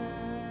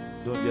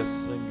 Don't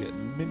just sing it,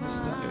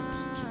 minister it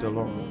to the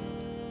Lord.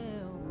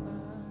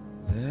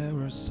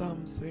 There is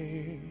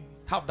something.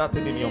 Have that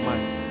thing in your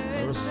mind.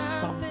 There is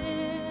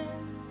something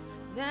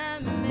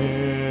that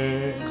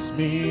makes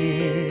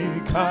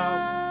me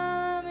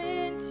come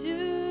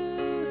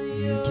into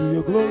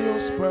your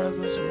glorious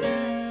presence.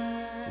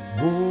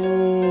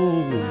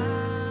 Oh,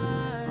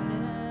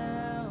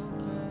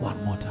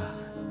 one more time.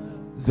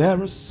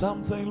 There is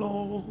something,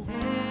 Lord.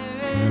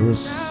 There is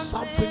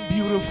something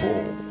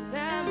beautiful.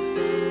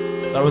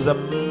 There is a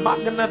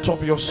magnet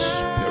of your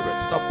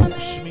spirit that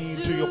pulls me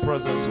into your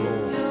presence,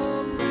 Lord.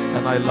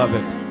 And I love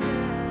it.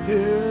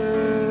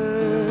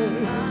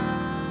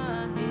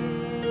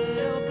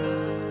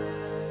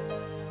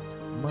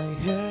 My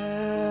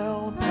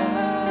helper.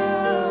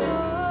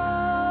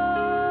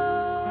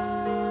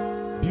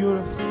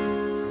 Beautiful.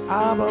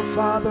 Abba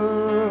Father.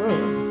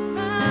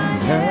 My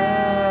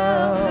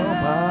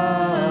helper.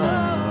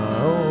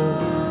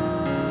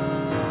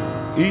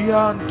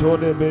 Ian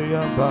Todebe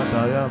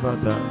Yabada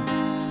Yabada.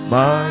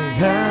 My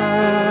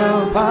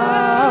helper.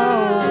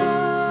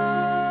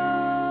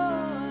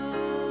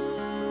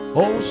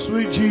 Oh,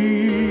 sweet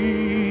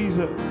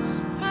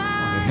Jesus,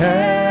 my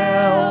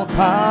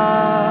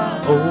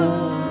helper. Oh,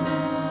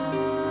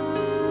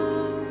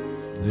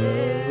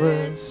 there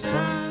is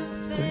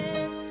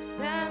something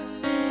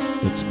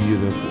that's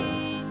beautiful.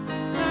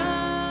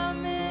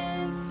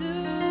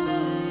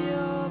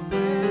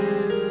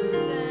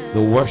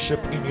 The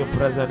worship in your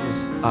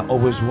presence, I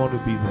always want to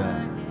be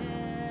there.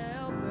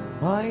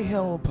 My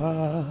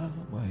helper,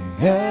 my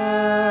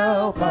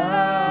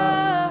helper.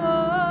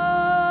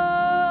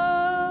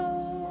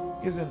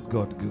 Isn't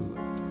God good?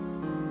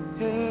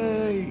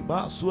 Hey,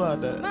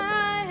 Maswada,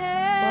 my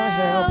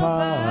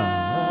helper.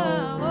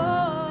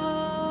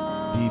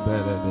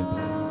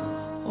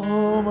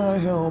 Oh, my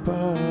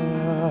helper,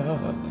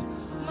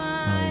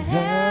 my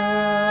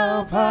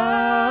helper.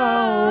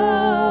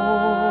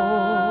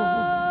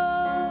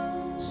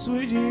 Oh,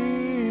 sweet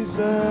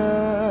Jesus,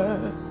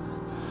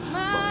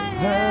 my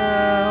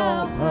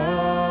helper.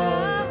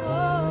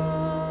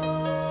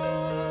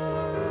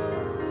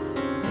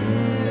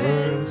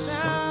 There is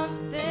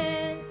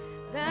something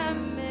that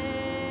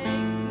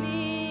makes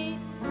me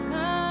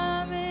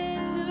come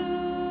into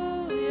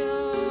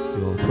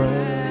your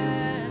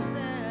presence.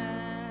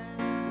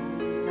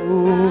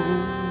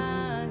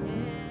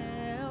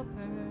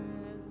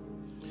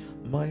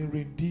 My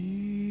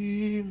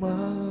Redeemer,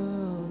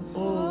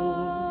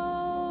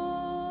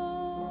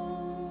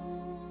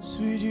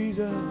 sweet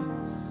Jesus,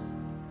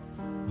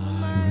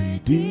 my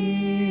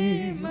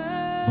Redeemer,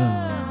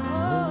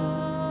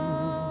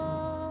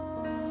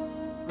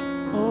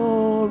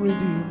 oh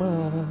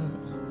Redeemer,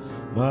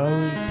 my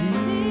Redeemer.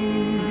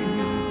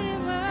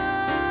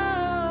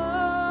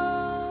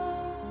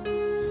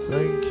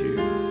 Thank you,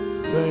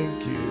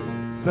 thank you,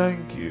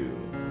 thank you.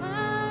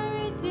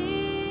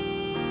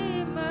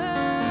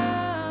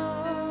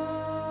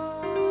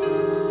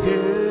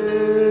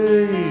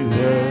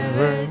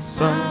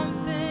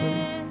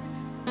 Something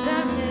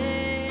that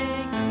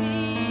makes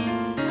me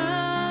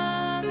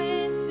come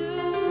into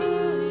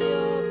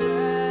your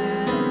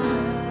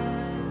presence,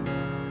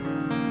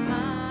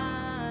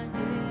 my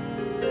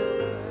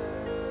helper.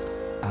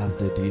 As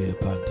the deer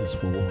panted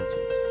for waters,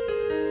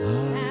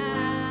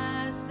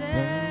 as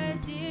the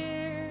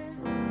deer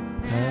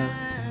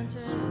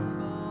panted for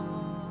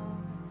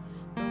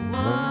the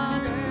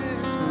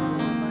waters of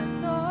my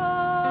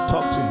soul.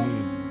 Talk to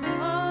him.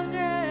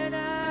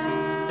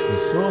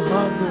 So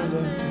hungry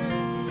unto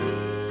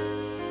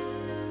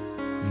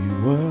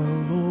you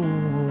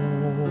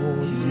alone,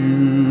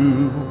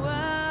 you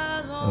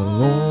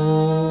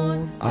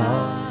alone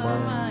are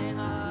my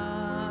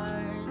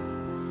heart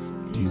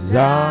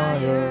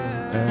desire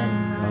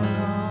and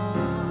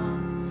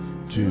long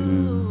to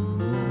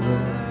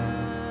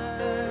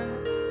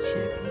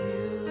worship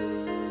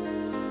you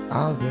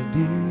as the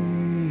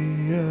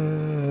deer.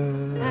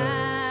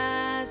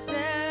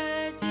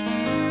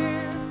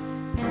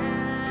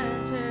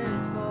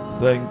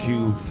 Thank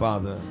you,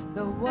 Father.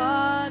 The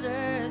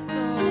waters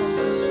don't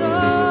so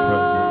your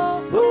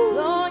presence.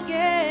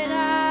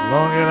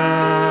 Long and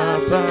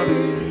after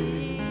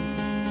thee,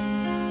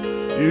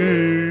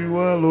 you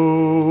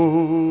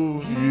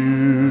alone,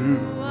 you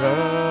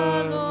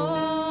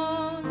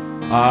alone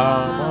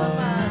are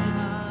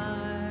my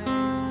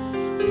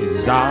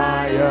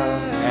desire,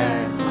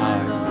 and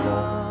I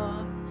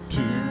long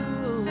to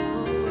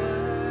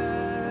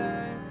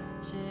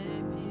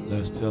worship you.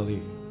 Let's tell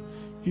you.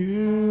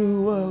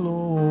 You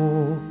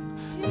alone,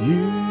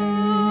 you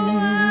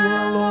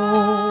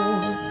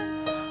alone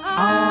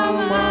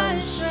are my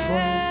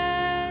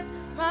strength,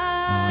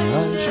 my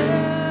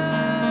strength.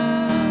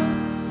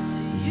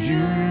 To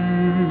you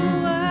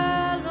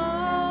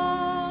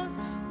alone,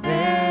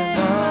 and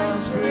my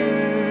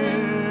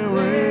spirit.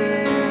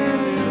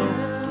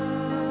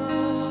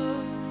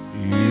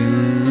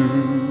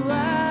 You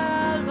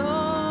alone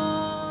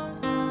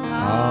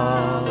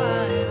are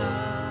my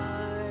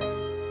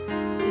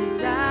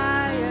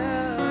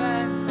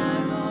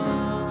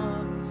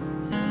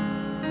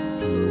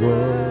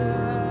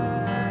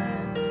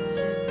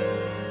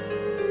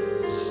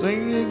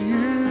singing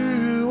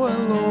you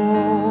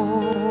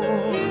alone.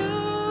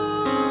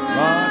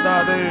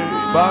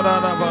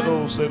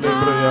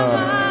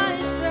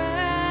 My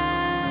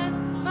strength,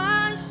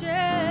 my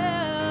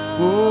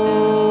shield.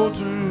 Oh,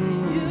 to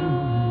you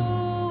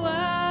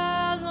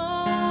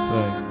alone.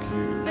 Thank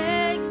you.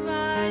 Makes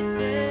my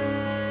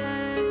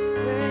spirit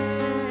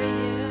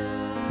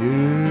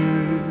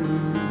you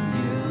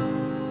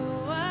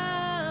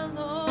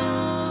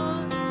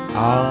alone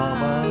are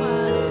my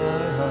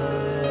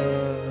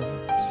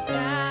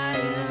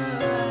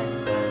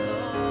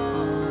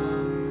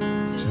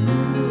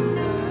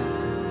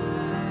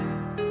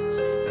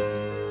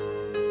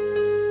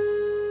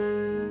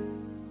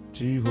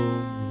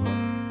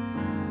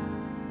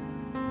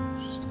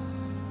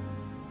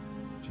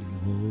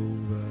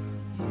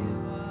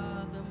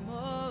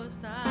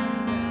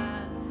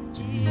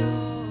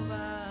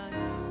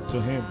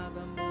to him,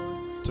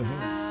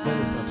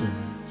 minister to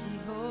him.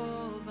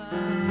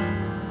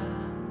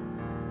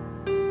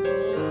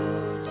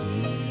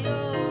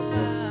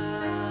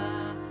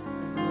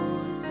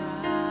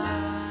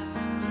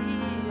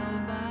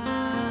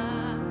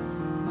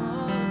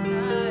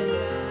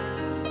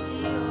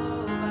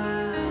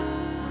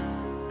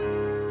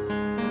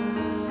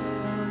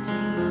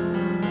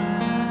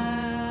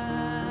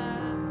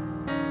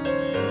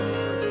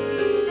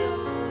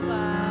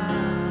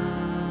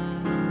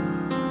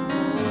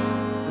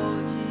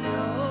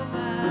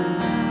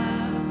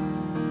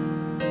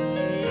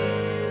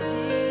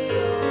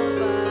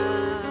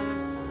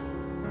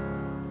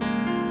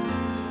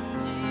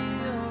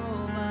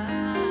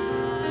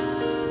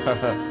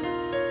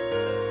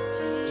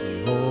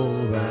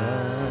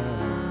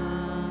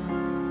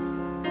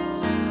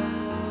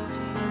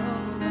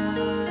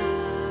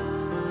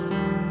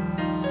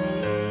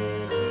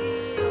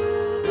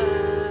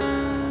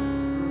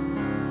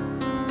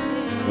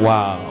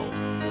 Wow.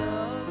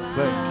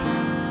 Thank you.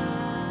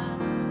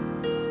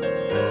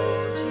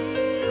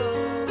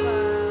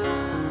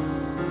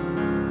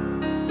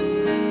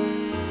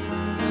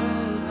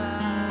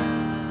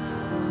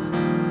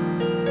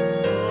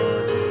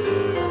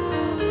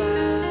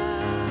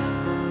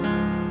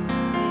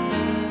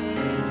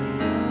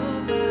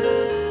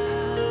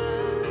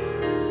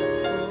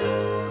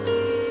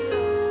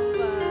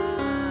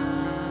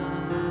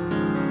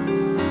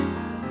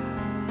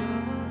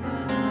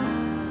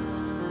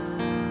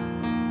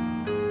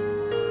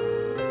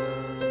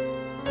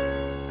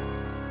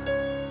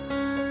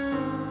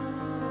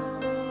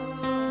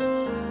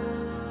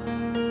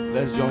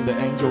 Let's join the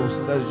angels.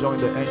 Let's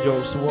join the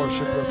angels to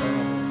worship your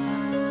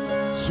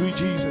Father. Sweet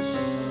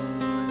Jesus.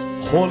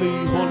 Holy,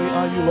 holy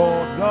are you,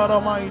 Lord God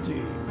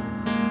Almighty,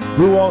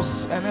 who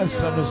was and is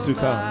to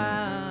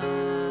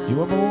come. You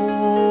are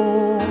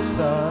most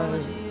high.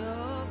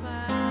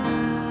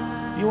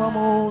 You are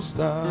most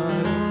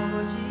high.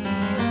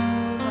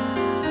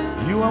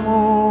 You are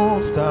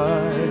most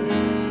high.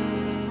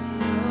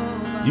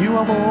 You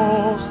are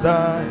most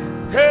high.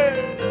 Hey!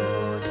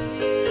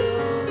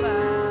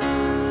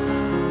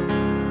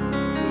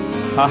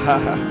 Ha ha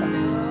ha.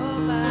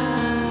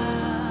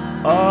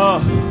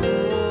 Ah.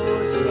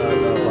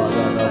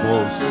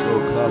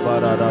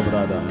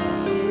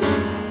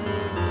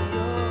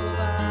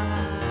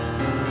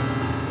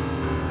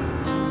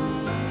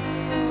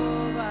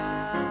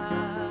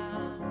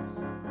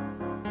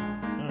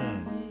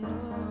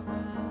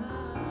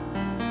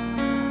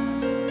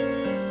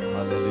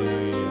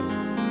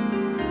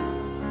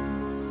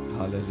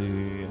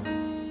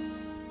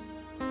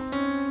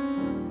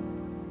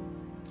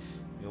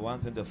 One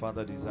thing the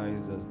Father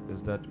desires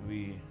is that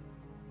we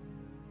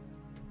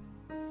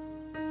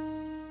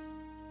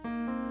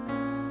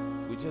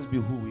just be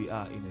who we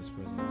are in His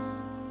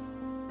presence.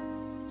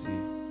 See,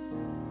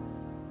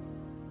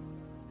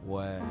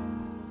 where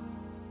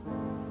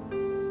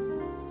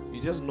you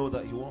just know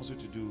that He wants you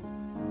to do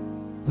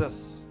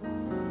this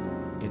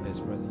in His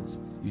presence,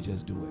 you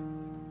just do it.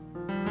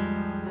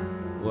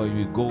 Where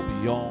you go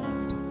beyond.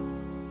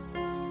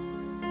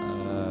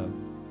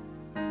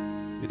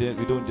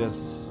 We don't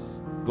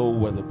just go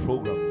with the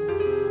program,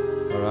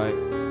 all right?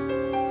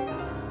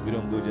 We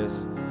don't go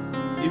just,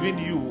 even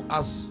you,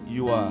 as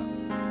you are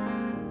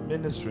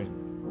ministering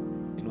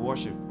in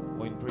worship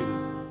or in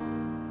praises,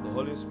 the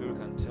Holy Spirit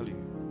can tell you,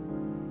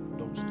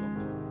 don't stop.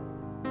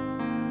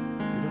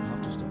 You don't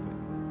have to stop it.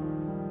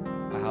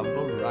 I have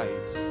no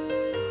right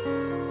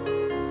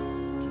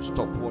to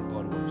stop what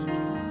God wants to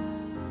do.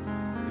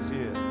 You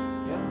see it?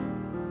 Yeah.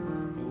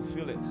 You will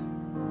feel it.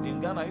 In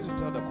Ghana, I used to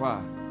tell the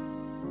choir,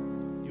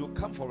 you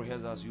come for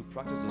rehearsals, you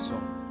practice a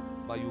song,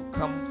 but you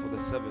come for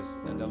the service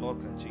and the Lord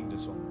can change the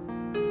song.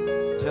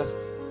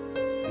 Just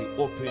be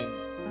open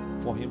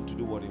for Him to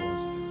do what He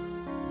wants to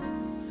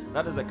do.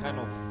 That is the kind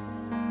of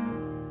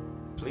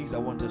place I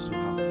want us to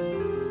have.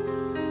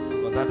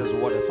 But that is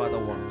what the Father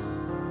wants.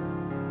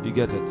 You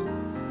get it?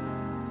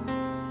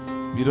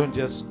 We don't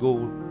just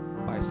go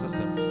by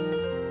systems,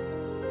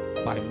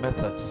 by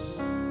methods.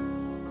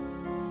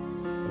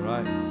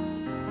 Alright?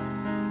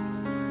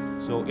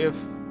 So if,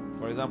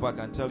 for example, I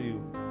can tell you,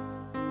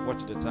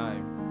 watch the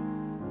time,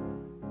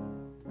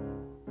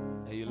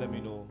 and you let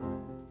me know,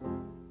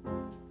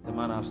 the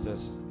man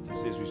upstairs, he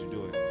says we should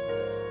do it.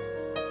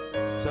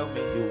 Tell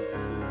me, he'll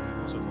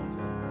also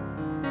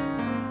confirm.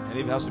 And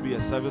if it has to be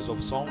a service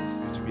of songs,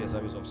 it should be a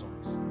service of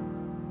songs.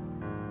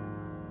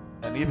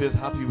 And if he's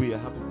happy, we are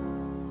happy.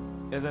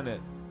 Isn't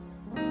it?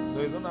 So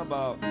it's not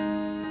about,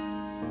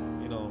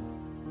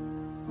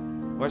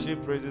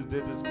 worship, praises,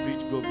 this,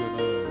 preach, go.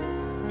 No.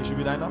 It should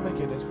be dynamic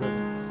in His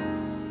presence.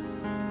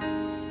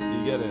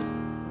 You get it?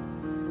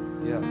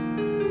 Yeah.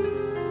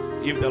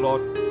 If the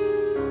Lord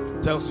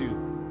tells you,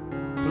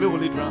 play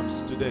holy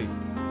drums today,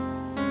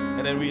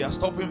 and then we are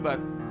stopping, but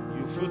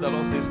you feel the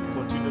Lord says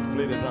continue to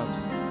play the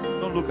drums,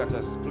 don't look at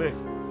us, play.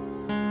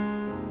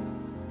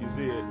 You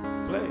see it?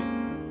 Play.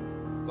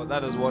 Because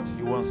that is what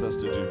He wants us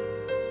to do.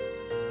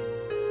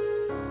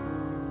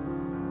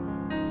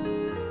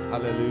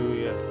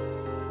 Hallelujah.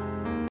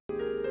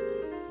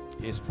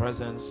 His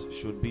presence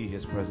should be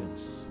His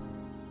presence.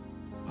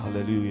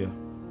 Hallelujah.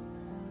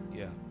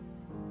 Yeah.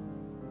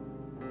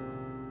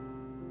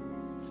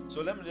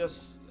 So let me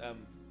just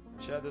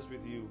share this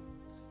with you,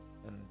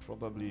 and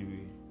probably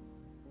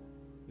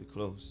we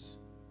close.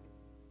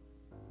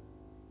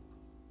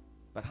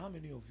 But how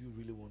many of you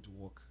really want to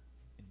walk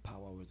in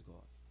power with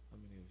God? How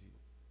many of you?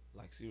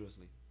 Like,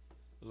 seriously.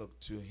 Look,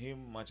 to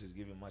Him much is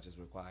given, much is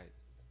required.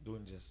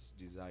 Don't just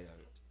desire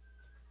it.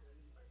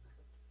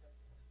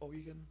 Or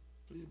you can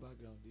play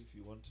background if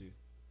you want to.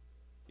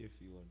 If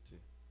you want to.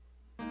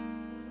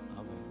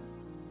 Amen.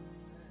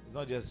 It's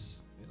not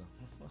just,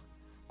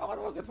 I want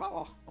to work with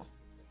power.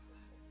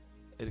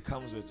 It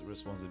comes with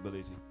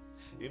responsibility.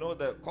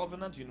 The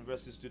Covenant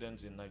University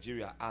students in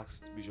Nigeria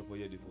asked Bishop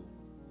Oyedepo.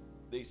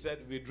 They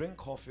said, we drink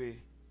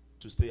coffee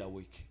to stay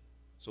awake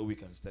so we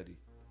can study.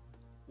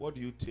 What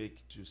do you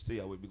take to stay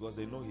awake? Because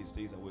they know he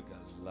stays awake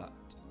a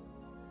lot.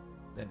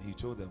 Then he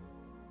told them,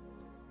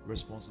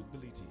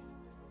 responsibility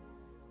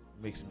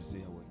makes me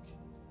stay awake.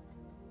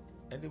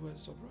 And they were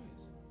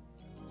surprised.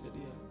 He said,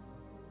 yeah.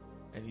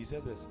 And he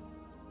said this,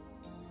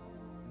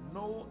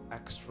 no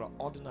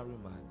extraordinary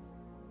man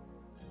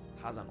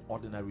has an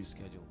ordinary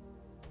schedule.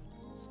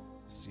 It's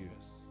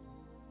serious.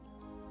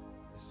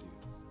 It's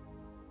serious.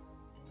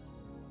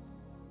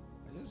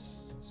 I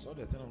just saw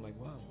that thing, I'm like,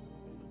 wow.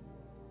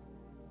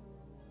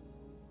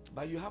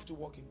 But you have to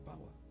walk in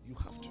power. You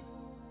have to.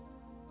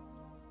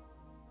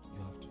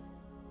 You have to.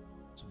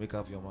 So make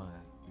up your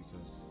mind,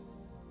 because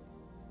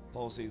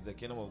Paul says the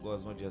kingdom of God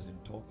is not just in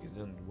talk, it's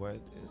in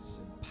word, it's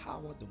in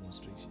power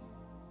demonstration.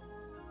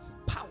 It's in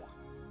power.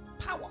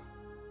 Power.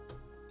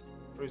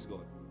 Praise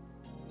God.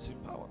 It's in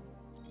power.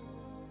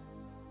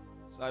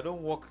 So I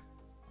don't walk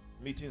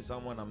meeting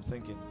someone, I'm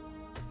thinking,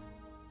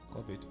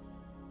 COVID.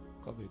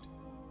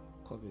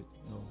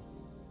 No.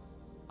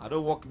 I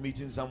don't walk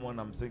meeting someone,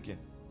 I'm thinking,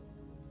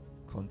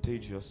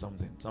 contagious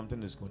something.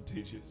 Something is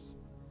contagious.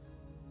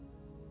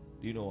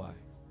 Do you know why?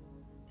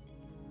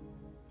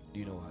 Do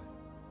you know why?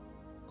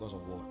 Because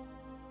of what?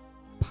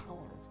 Power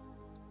of God.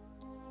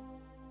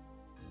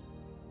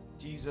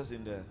 Jesus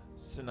in the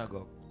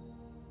synagogue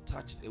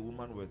touched a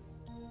woman with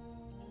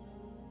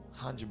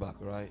hunchback,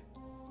 right?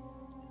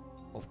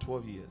 Of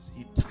 12 years.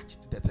 He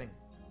touched the thing.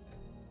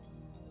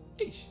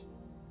 Ish.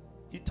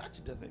 He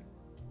touched the thing.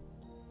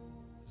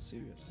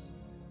 Serious.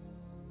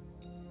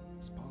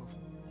 It's powerful.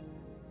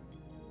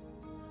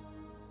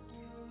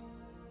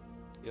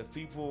 If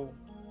people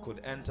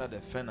could enter the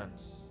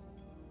furnace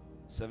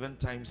 7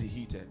 times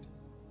heated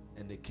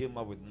and they came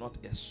up with not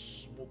a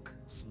smoke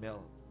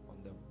smell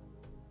on them.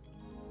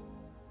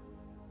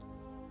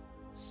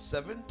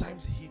 7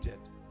 times heated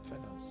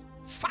furnace.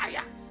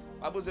 Fire.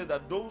 Bible says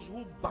that those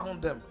who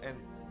bound them and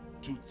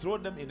to throw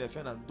them in the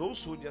furnace, those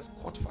soldiers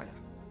caught fire.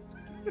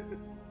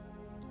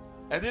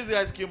 And these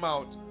guys came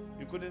out,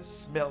 you couldn't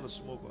smell the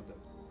smoke on them.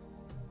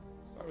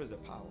 Where is the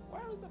power?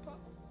 Where is the power?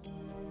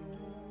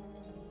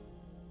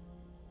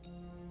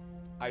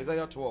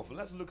 Isaiah 12.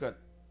 Let's look at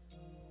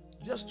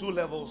just 2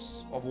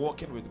 levels of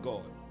walking with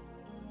God.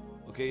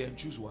 Okay, and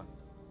choose one.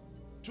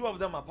 2 of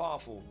them are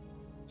powerful.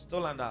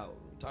 Still under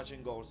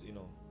touching God's,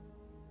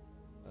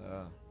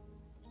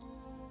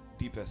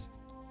 deepest.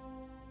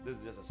 This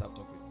is just a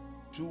subtopic.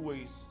 2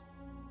 ways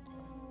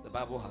the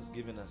Bible has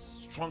given us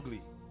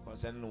strongly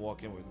concerning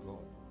walking with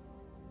God.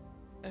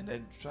 And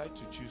then try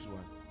to choose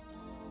one.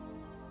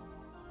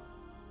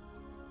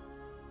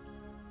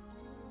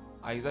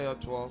 Isaiah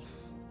 12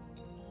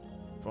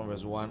 from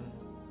verse 1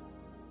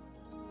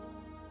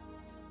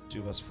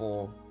 to verse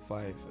 4,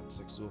 5, and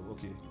 6. So,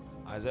 okay.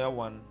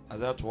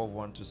 Isaiah 12,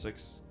 1 to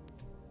 6.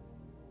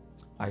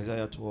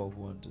 Isaiah 12,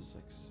 1 to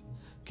 6.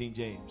 King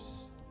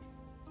James.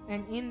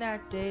 And in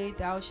that day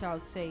thou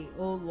shalt say,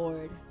 O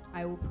Lord,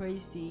 I will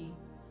praise thee.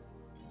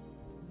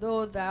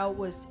 Though thou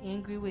wast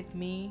angry with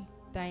me,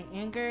 thine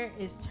anger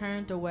is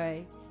turned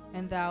away,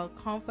 and thou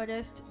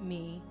comfortest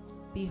me.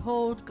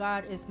 Behold,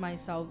 God is my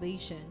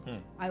salvation.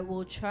 I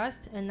will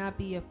trust and not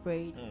be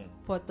afraid.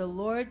 For the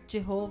Lord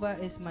Jehovah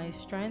is my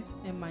strength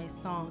and my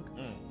song.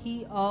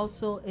 He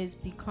also is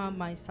become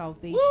my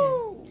salvation.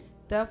 Woo!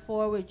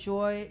 Therefore with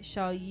joy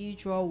shall ye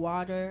draw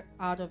water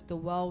out of the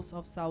wells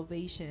of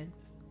salvation.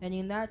 And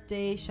in that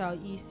day shall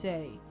ye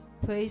say,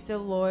 Praise the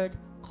Lord,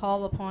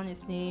 call upon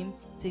his name,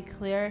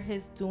 declare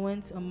his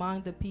doings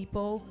among the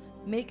people,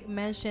 make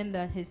mention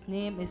that his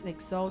name is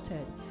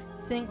exalted.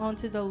 Sing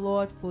unto the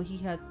Lord, for he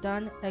hath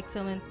done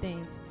excellent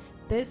things.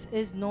 This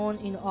is known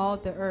in all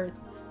the earth.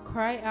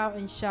 Cry out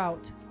and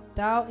shout,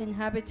 thou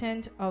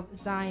inhabitant of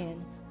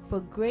Zion, for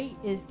great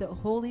is the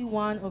Holy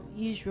One of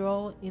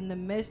Israel in the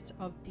midst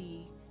of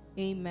thee.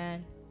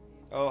 Amen.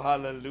 Oh,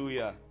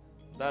 hallelujah.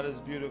 That is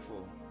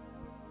beautiful.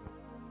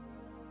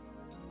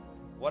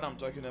 What I'm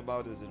talking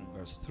about is in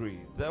verse 3.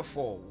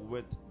 Therefore,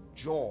 with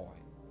joy,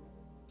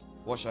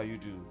 what shall you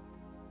do?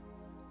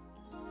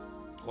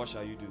 What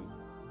shall you do?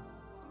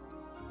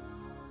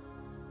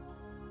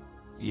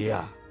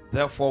 Yeah.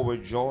 Therefore,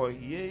 with joy,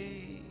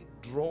 yea,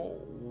 draw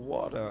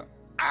water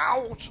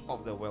out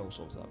of the wells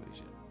of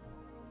salvation.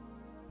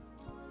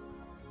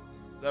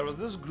 There is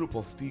this group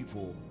of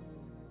people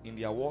in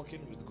their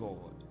walking with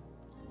God.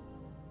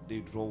 They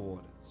draw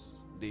waters.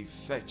 They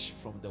fetch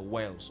from the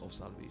wells of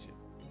salvation.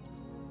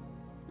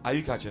 Are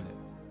you catching it?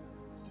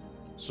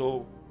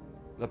 So,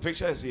 the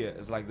picture is here.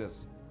 It's like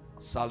this.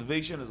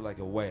 Salvation is like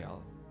a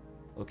well.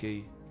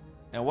 Okay?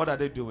 And what are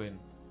they doing?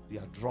 They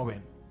are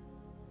drawing.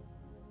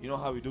 You know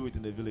how we do it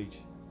in the village?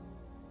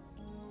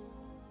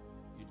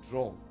 You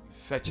draw, you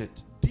fetch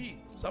it deep.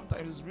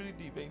 Sometimes it's really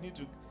deep and you need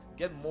to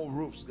get more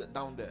ropes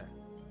down there.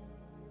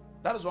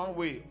 That is one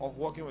way of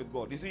walking with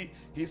God. You see,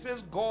 he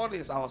says God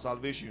is our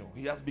salvation.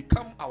 He has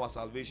become our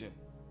salvation.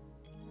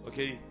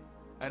 Okay?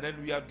 And then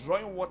we are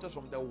drawing water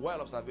from the well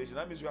of salvation.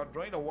 That means we are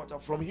drawing the water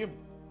from him.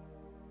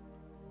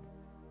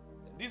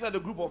 These are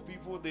the group of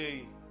people,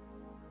 they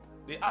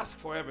ask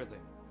for everything.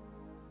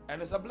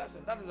 And it's a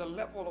blessing. That is a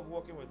level of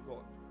walking with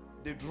God.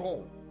 They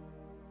draw.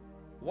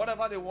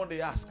 Whatever they want, they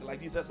ask.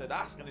 Like Jesus said,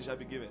 ask and it shall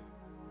be given.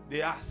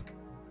 They ask.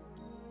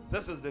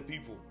 This is the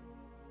people.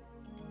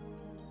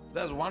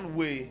 That's one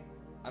way,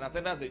 and I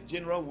think that's a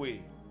general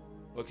way.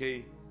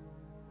 Okay?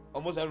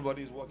 Almost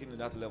everybody is walking in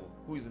that level.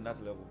 Who is in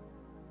that level?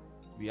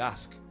 We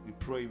ask, we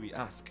pray, we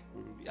ask,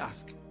 we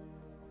ask.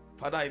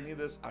 Father, I need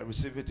this, I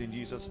receive it in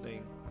Jesus'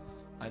 name.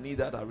 I need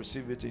that, I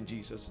receive it in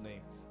Jesus'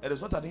 name. It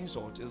is not an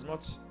insult,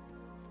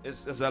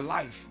 it's a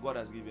life God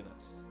has given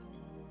us.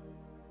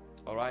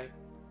 Alright?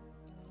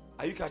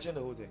 Are you catching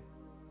the whole thing?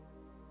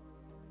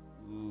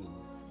 Ooh.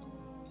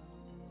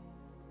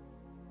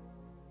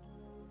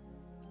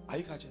 Are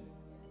you catching it?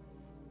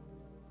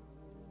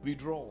 We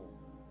draw.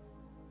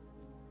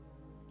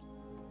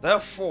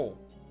 Therefore,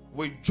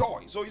 With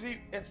joy. So you see,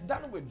 it's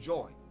done with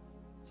joy.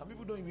 Some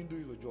people don't even do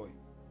it with joy.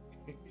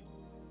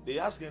 They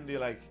ask and they're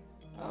like,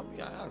 I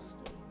ask.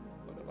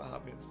 Whatever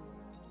happens.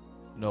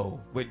 No,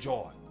 with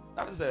joy.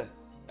 That is a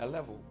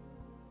level.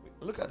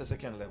 Look at the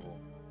second level.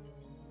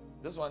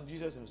 This one,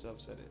 Jesus himself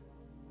said it.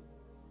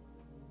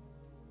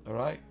 All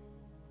right?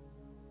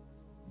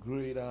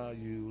 Great are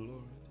you,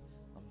 Lord.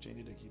 I'm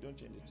changing the key. Don't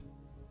change it.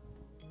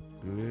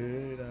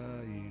 Great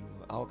are you.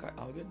 I'll get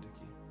the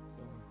key.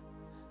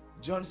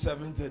 John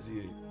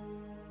 7:38.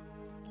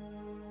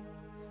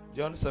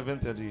 John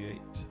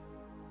 7:38.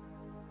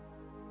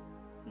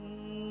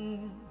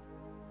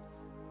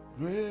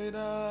 Great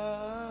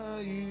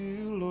are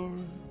you,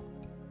 Lord.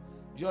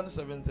 John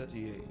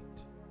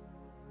 7:38.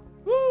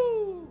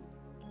 Woo!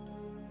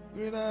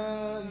 Great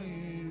are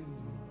you,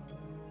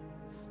 Lord.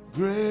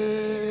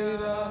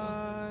 Great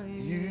are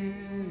you,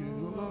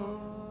 Lord.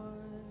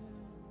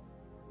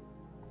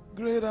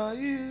 Great are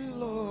you,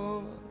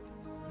 Lord.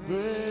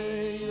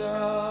 Great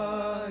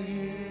are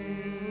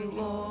you,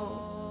 Lord.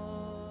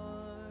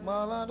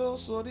 Malado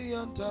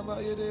sodianta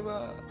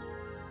bayedeba.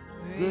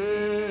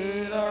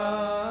 Great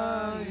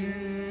are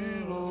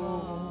you,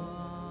 Lord.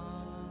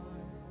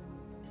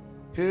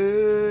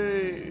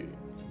 Hey.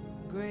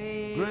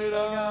 Great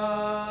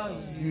are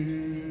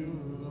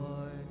you,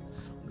 Lord.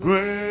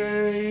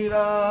 Great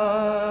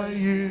are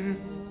you,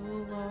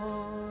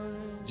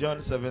 Lord. John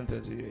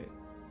 7:38.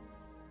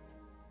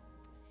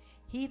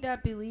 He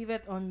that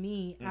believeth on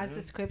me, as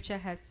the scripture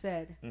has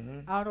said,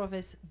 out of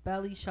his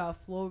belly shall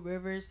flow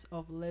rivers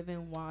of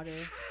living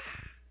water.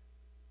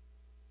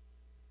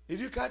 Did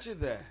you catch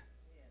it there?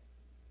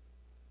 Yes.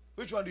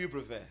 Which one do you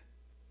prefer?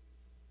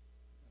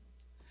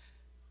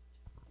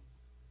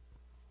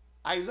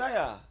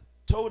 Isaiah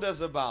told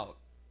us about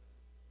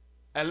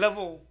a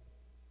level,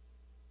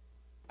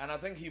 and I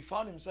think he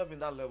found himself in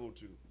that level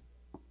too.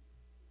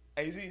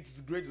 And you see, it's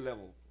a great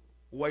level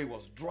where he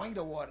was drawing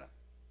the water.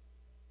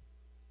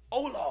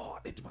 Oh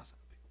Lord, it must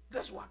happen.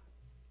 This one.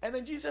 And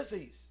then Jesus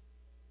says,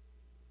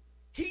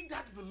 he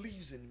that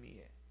believes in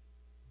me.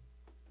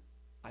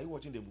 Are you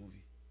watching the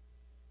movie?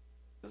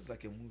 This is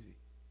like a movie.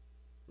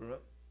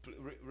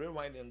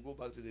 Rewind and go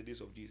back to the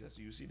days of Jesus.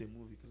 You see the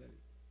movie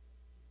clearly.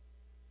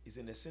 It's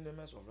in the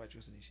cinemas of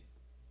Righteous Nation.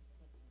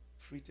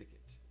 Free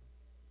ticket.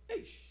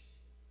 Eish.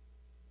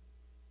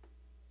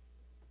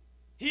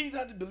 He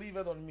that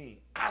believeth on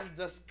me, as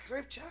the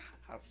scripture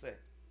has said,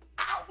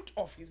 out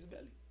of his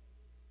belly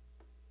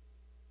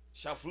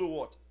shall flow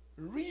what?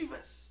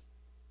 Rivers.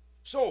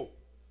 So,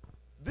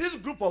 this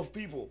group of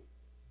people,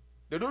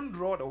 they don't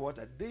draw the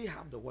water. They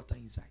have the water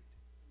inside.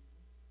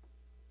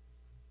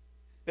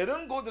 They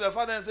don't go to the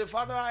Father and say,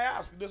 Father, I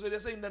ask. They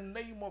say, in the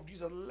name of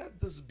Jesus, let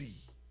this be.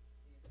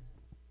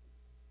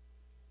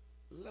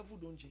 Level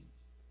don't change.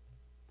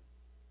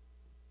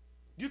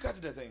 Do you catch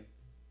the thing?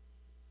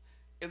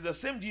 It's the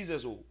same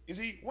Jesus. Oh, you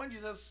see, when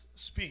Jesus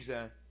speaks,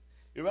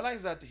 you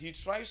realize that he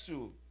tries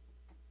to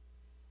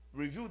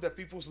reveal the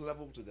people's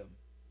level to them.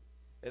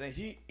 And then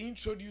he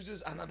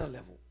introduces another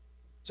level.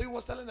 So he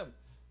was telling them,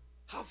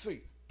 have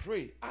faith,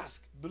 pray,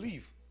 ask,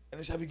 believe,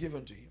 and it shall be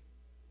given to you.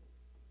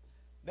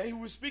 Then he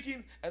was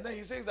speaking, and then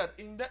he says that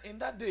in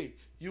that day,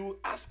 you will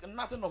ask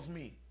nothing of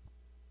me.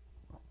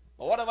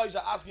 But whatever you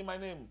shall ask in my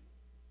name,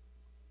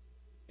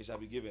 it shall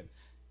be given.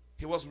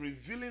 He was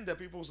revealing the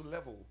people's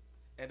level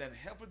and then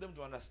helping them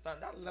to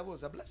understand that level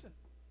is a blessing.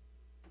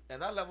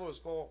 And that level is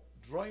called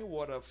drawing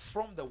water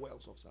from the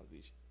wells of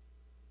salvation.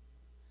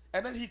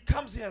 And then he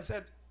comes here and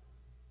said,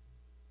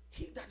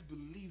 he that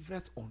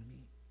believeth on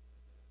me,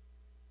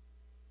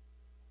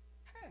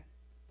 hey,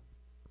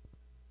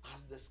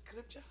 as the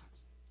scripture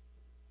has,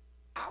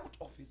 out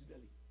of his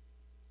belly.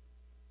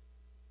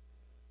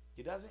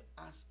 He doesn't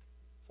ask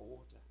for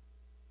water.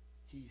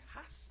 He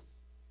has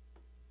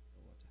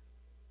the water.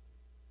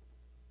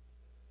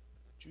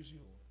 Choose you.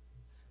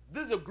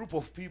 This is a group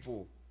of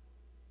people.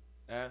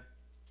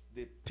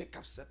 They pick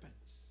up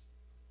serpents.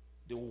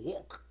 They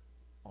walk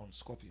on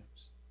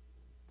scorpions.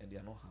 And they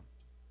are not harmed.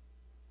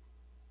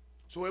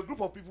 So a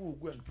group of people will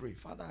go and pray.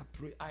 Father, I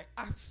pray. I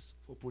ask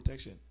for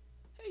protection.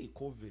 Hey,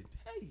 COVID.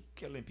 Hey,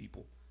 killing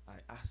people. I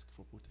ask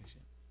for protection.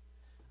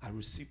 I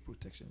receive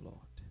protection, Lord.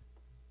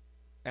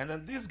 And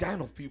then these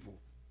kind of people,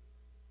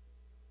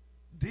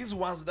 these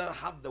ones that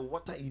have the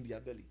water in their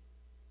belly,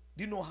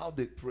 do you know how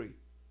they pray?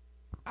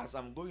 As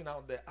I'm going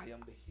out there, I am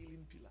the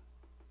healing pillar.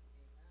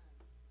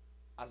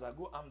 As I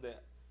go, I'm there.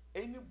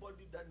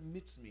 Anybody that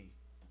meets me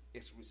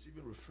is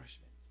receiving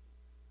refreshment.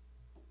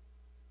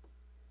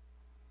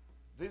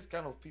 These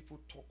kind of people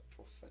talk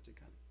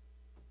prophetically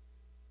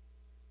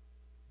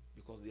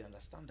because they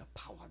understand the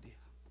power they have.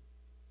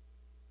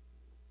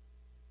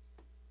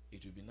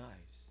 It would be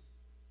nice.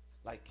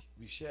 Like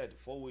we shared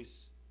 4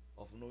 ways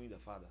of knowing the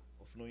Father,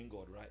 of knowing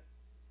God, right?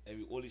 And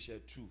we only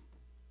shared 2.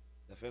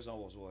 The first one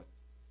was what?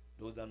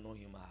 Those that know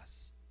him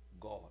as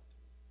God.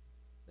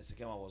 The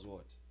second one was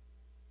what?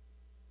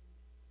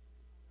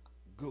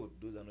 Good.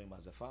 Those that know him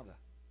as the Father.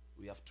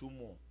 We have 2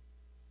 more.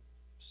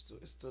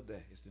 It's still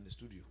there. It's in the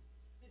studio.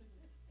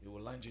 We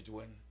will launch it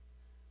when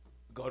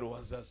God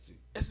wants us to.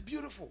 It's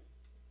beautiful.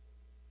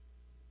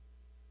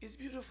 It's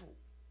beautiful.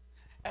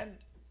 And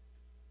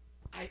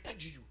I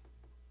urge you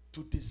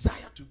to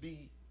desire to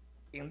be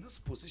in this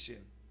position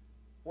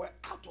where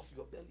out of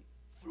your belly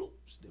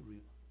flows the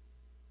river.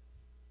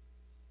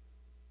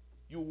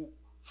 You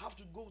have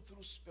to go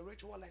through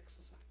spiritual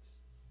exercise.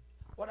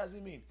 What does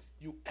it mean?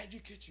 You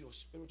educate your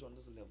spirit on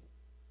this level.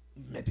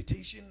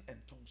 Meditation and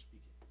tongue speaking.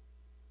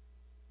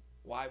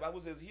 Why? The Bible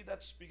says, he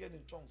that speaketh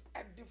in tongues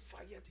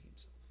edifieth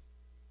himself.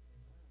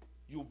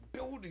 You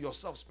build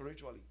yourself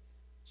spiritually.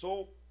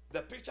 So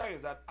the picture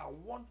is that I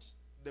want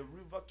the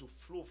river to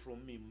flow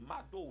from me.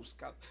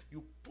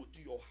 You put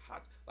your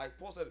heart, like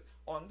Paul said,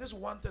 on this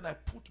one thing I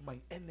put my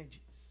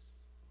energies.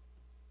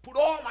 Put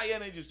all my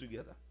energies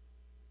together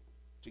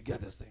to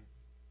get this thing.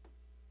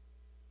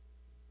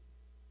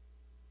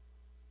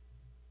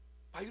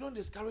 But you don't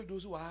discourage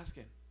those who are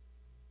asking.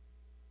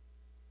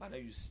 But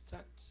then you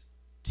start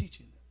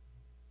teaching them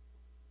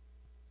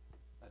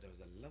that there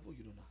is a level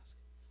you don't ask.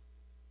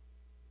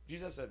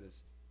 Jesus said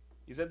this.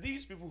 He said,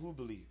 these people who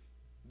believe,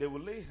 they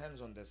will lay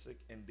hands on the sick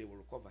and they will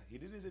recover. He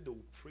didn't say they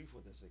will pray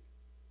for the sick.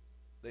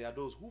 They are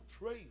those who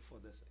pray for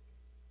the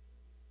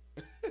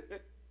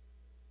sick.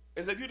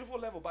 It's a beautiful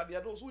level, but there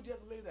are those who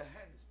just lay their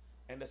hands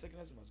and the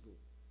sickness must go.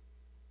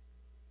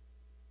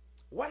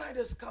 When I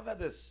discovered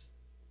this,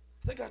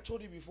 I think I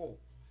told you before,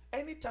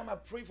 anytime I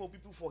pray for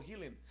people for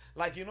healing,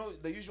 like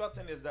the usual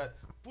thing is that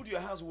put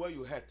your hands where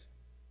you hurt,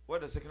 where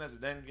the sickness is,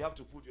 then you have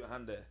to put your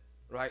hand there,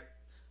 right?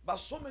 But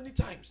so many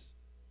times,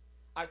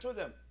 I told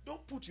them,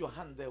 don't put your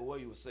hand there where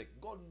you're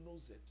sick. God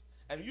knows it.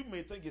 And you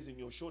may think it's in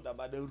your shoulder,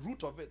 but the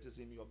root of it is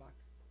in your back.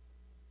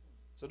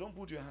 So don't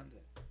put your hand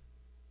there.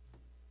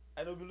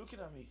 And they'll be looking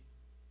at me.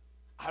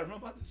 I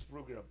remember this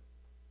program.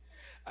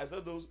 I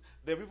said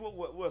the people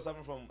who were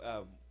suffering from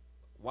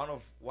one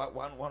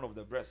of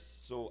the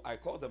breasts. So I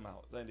called them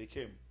out. Then they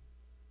came.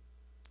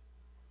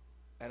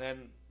 And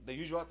then the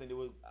usual thing,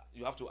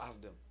 you have to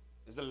ask them,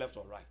 is it left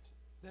or right?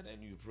 Then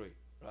you pray,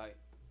 right?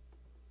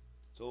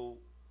 So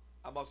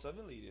about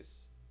 7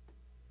 ladies.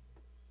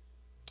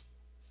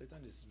 Satan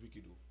is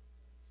wicked.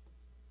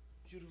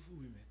 Beautiful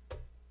women.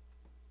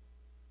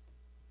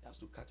 He has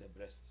to cut a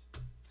breast.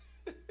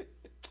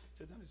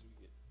 Satan is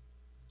wicked.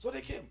 So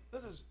they came.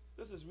 This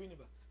is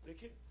Winneba. They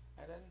came.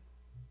 And then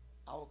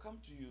I will come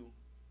to you.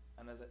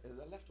 And as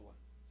a left one,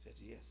 said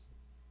yes.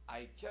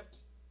 I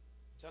kept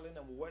telling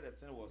them where the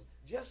thing was,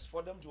 just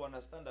for them to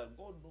understand that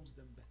God knows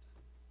them better.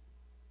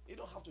 You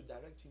don't have to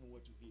direct him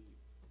where to heal you.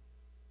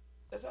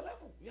 There's a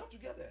level. You have to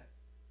get there.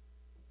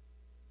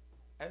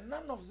 And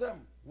none of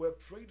them were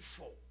prayed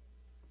for.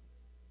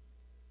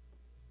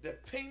 The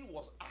pain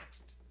was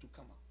asked to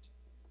come out.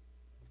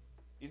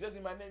 He says,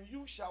 in my name,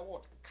 you shall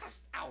what?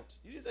 Cast out.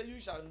 He didn't say you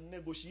shall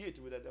negotiate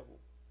with the devil.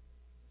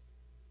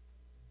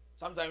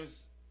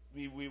 Sometimes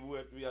we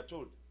are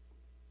told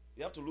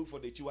you have to look for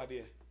the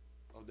chiwadea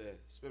of the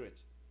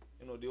spirit.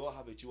 They all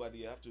have a chiwadea.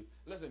 You have to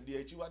listen.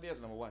 The chiwadea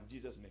is number one.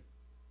 Jesus' name.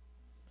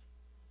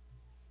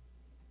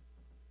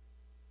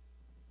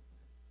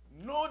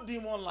 No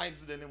demon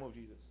likes the name of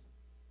Jesus.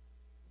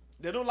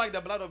 They don't like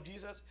the blood of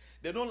Jesus.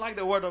 They don't like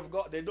the word of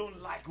God. They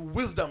don't like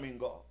wisdom in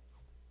God.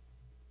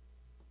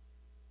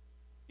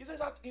 He says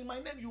that in my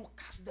name you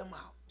cast them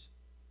out.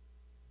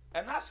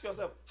 And ask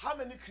yourself, how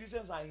many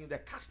Christians are in the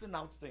casting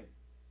out thing?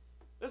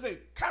 Listen,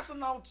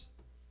 casting out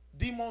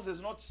demons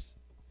is not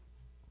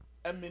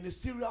a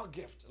ministerial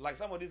gift. Like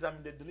somebody says, I'm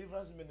in the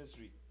deliverance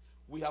ministry.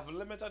 We have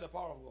limited the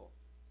power of God.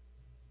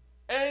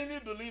 Any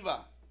believer,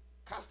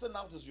 casting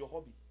out is your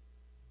hobby.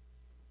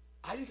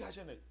 Are you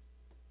catching it?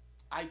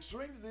 I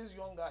trained these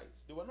young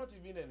guys. They were not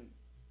even in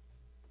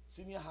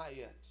senior high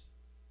yet.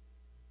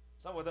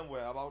 Some of them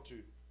were about to.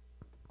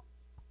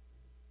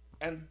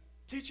 And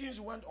teachings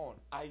went on.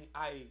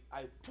 I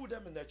put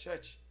them in the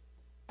church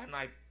and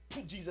I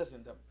put Jesus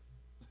in them.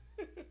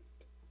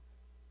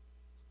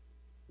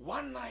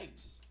 One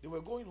night, they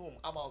were going home,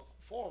 about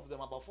four of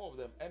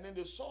them, and then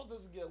they saw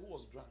this girl who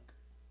was drunk.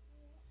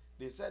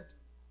 They said,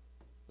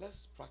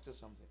 let's practice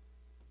something.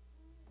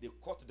 They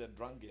caught the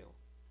drunk girl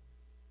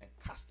and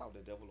cast out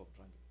the devil of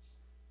drunkenness.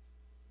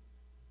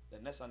 The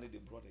next Sunday, they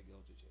brought the girl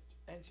to church.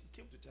 And she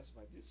came to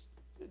testify. This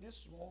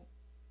small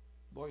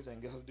boys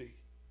and girls day.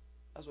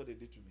 That's what they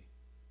did to me.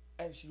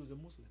 And she was a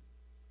Muslim.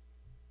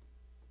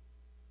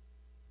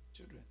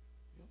 Children,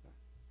 young guys.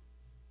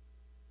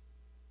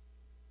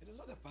 It is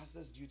not the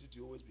pastor's duty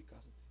to always be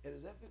casting. It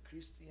is every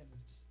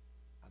Christian's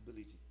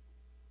ability.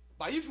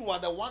 But if you are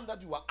the one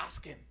that you are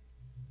asking,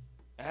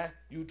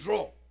 you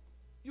draw,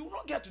 you will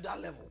not get to that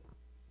level.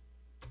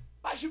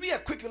 But it should be a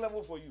quick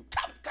level for you.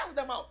 Cast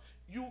them out.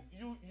 You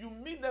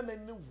meet them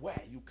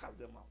anywhere, you cast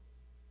them out.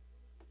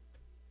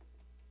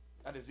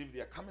 That is if they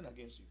are coming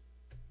against you.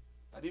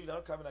 And if they are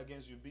not coming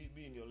against you, be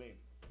in your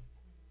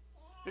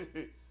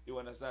lane. You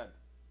understand?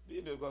 Be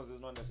in because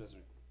it's not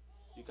necessary.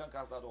 You can't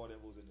cast out all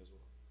devils in this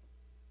world.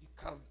 You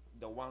cast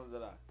the ones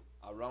that are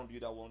around you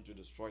that want to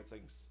destroy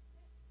things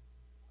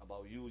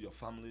about you, your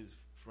families,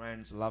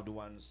 friends, loved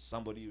ones.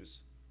 Somebody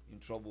is in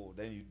trouble,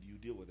 then you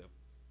deal with them.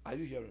 Are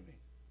you hearing me?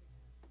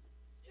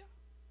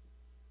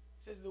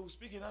 says they will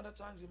speak in other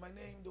tongues in my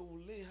name. They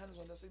will lay hands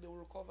on the sick. They will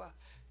recover.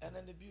 And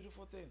then the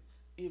beautiful thing,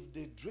 if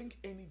they drink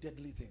any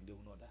deadly thing, they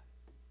will not die.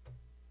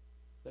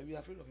 But we are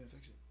afraid of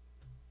infection.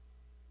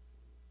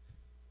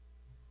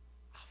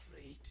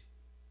 Afraid.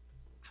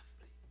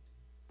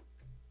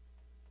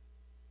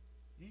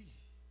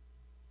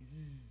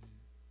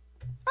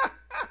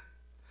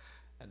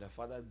 And the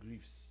father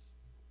grieves.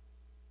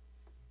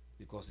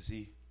 Because you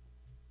see,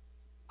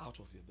 out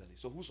of your belly.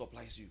 So who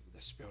supplies you?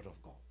 The Spirit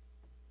of God.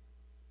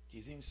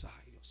 He's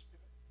inside your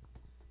spirit.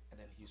 And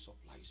then he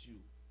supplies you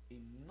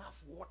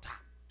enough water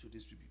to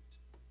distribute.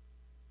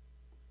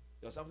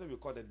 There's something we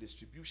call the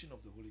distribution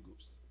of the Holy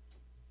Ghost.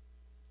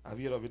 Have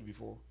you heard of it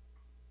before?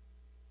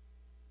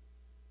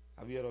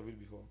 Have you heard of it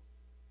before?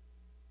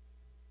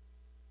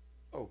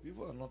 Oh,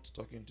 people are not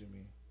talking to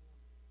me.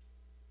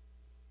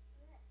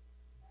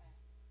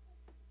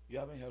 You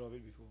haven't heard of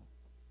it before?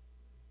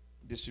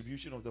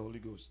 Distribution of the Holy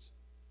Ghost.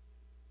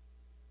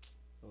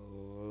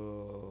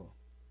 Oh.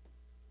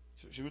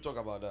 Should we talk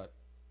about that?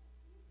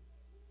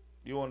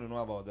 You want to know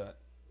about that?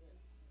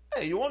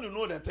 Hey, you want to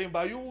know the thing,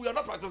 but you are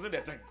not practicing the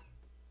thing.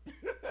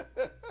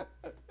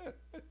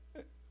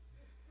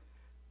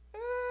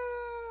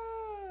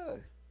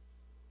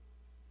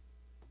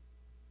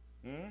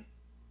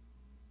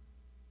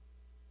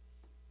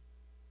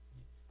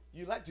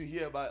 You like to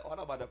hear about what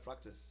about the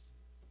practice?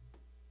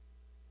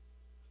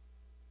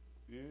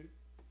 Yeah.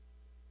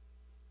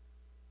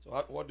 So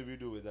what do we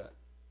do with that?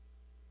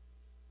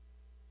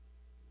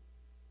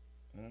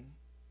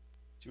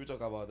 Should we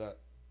talk about that?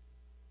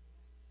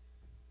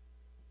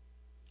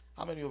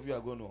 How many of you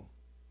are going to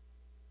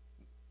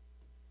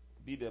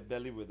be the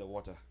belly with the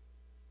water?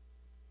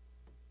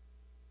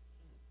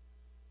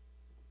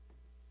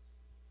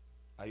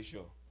 Are you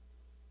sure?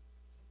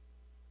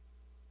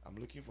 I'm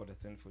looking for the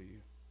thing for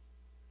you.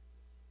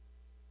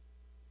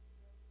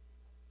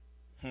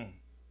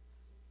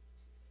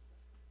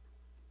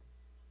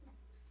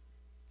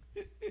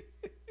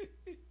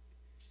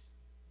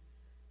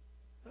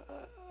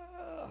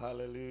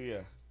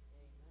 Hallelujah.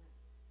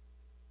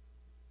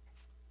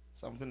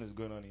 Something is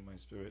going on in my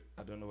spirit.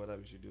 I don't know whether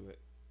we should do it,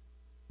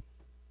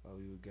 but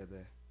we will get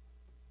there.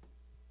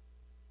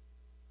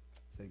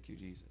 Thank you,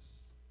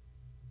 Jesus.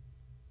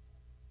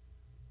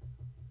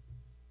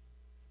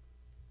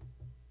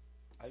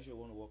 Are you sure you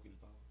want to walk in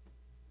power?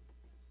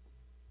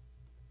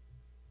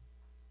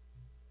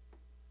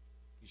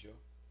 You sure?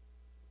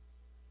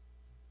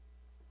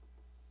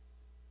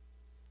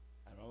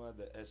 I remember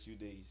the SU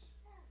days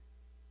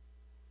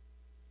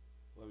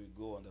where we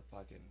go on the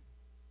park and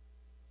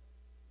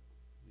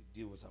we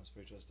deal with some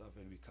spiritual stuff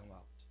and we come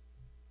out.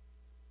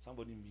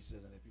 Somebody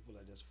misses and the people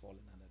are just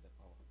falling under the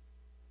power.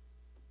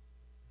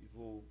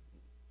 People,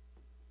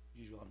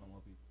 usual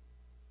normal people.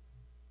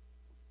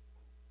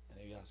 And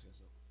then you ask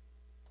yourself,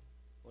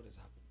 what is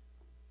happening?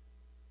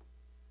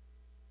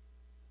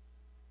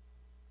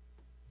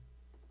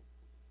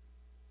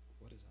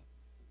 What is happening?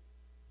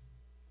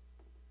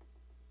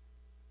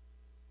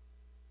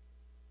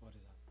 What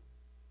is happening?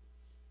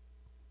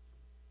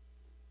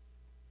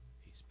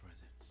 His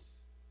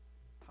presence.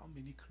 How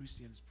many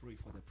Christians pray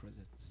for the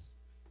presence?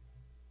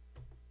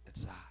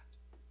 It's sad.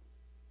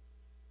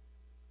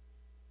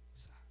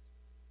 It's sad.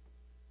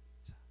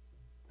 It's sad.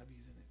 Abby,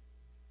 isn't it?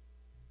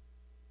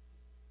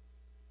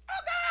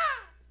 Oh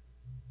God!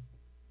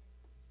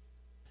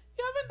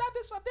 You haven't done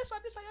this one, you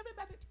haven't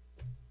done it.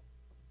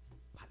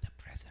 But the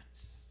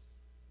presence.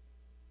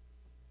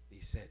 He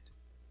said,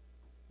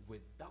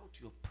 without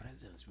your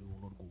presence, we will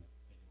not go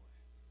anywhere.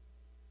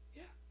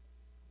 Yeah.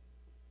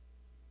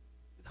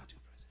 Without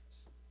your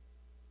presence,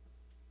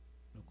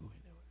 not go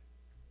anywhere.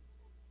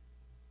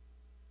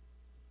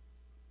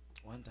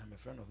 One time, a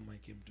friend of mine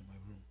came to my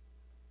room.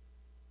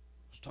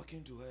 I was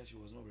talking to her, she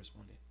was not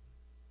responding.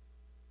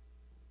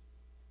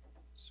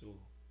 So,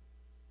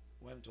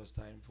 when it was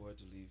time for her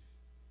to leave,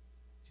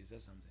 she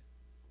said something.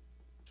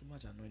 Too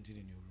much anointing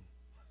in your room.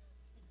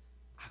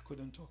 I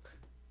couldn't talk.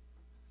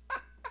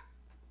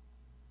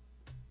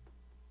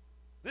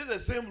 This is the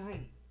same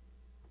room.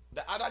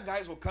 The other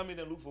guys will come in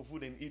and look for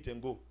food and eat and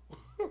go.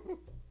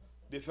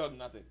 They felt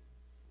nothing.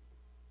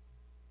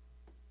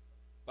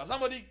 But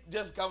somebody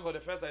just comes for the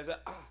first time and says,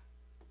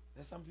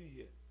 there's something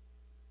here.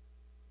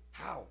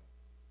 How?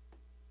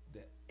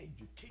 The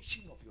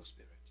education of your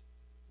spirit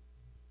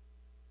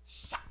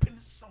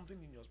sharpens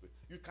something in your spirit.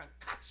 You can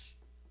catch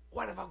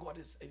whatever God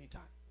is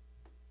anytime.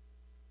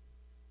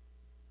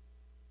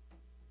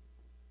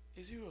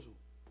 It's serious.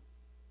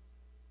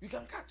 You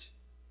can catch.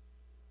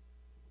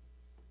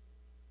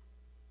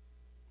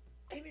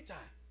 Anytime.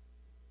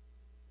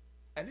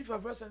 And if you're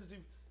very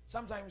sensitive,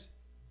 sometimes,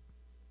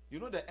 you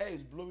know the air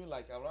is blowing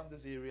like around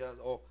this area,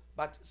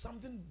 but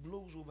something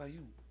blows over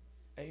you.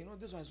 And you know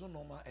this one is not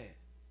normal air.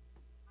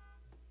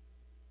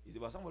 You see,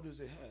 but somebody will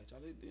say, hey,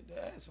 Charlie,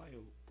 the air is fine.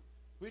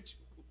 Please,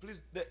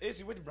 the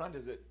AC, which brand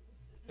is it?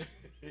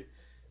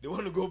 They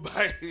want to go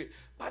buy it.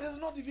 But it's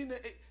not even,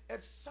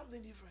 it's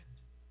something different.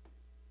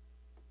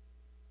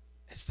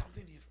 It's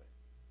something different.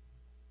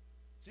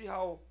 See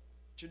how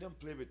children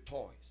play with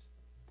toys.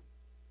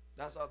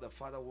 That's how the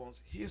Father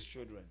wants his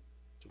children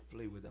to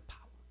play with the power.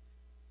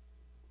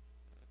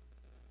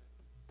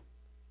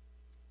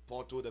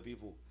 Paul told the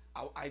people,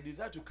 I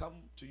desire to come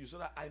to you so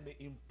that I may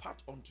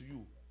impart unto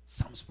you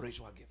some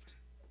spiritual gift.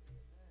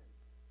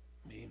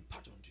 May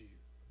impart unto you.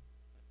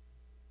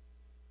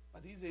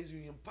 But these days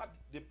you impart,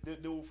 they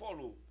will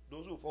follow.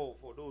 Those who fall,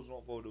 those who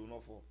don't fall, they will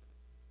not fall.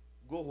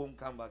 Go home,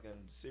 come back,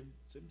 and same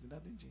thing,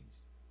 nothing changed.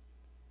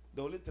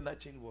 The only thing that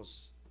changed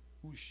was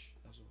whoosh,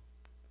 that's all.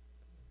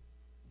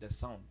 The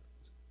sound.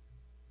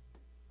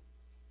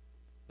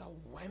 Now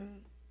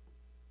when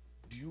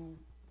do you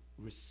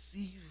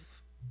receive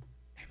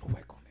and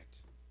work on it?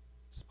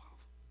 It's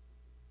powerful.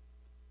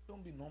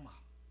 Don't be normal.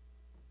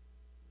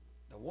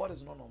 The world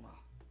is not normal.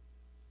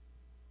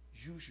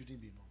 You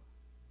shouldn't be normal.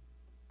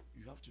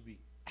 You have to be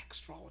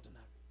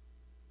extraordinary.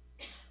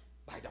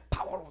 By the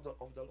power of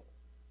the Lord.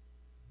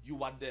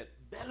 You are the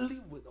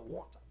belly with the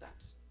water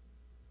that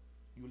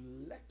you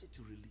let it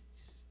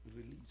release.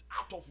 Release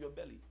out of your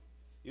belly.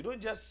 You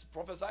don't just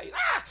prophesy,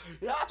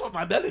 out of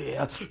my belly,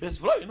 it's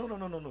flowing.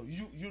 No.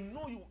 You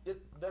know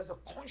there's a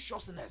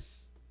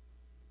consciousness.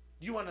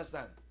 Do you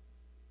understand?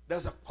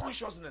 There's a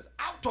consciousness.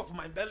 Out of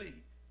my belly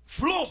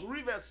flows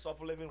rivers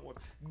of living water,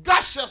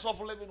 gushes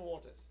of living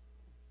waters.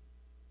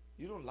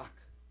 You don't lack.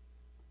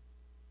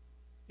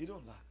 You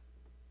don't lack.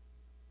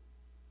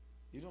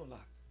 You don't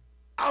lack.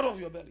 Out of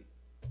your belly.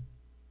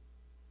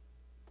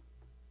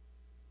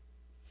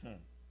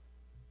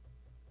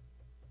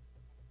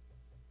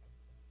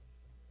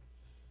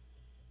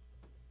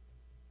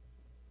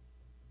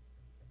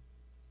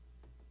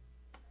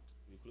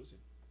 We're closing.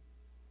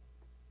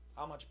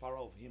 How much power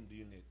of him do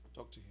you need?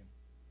 Talk to him.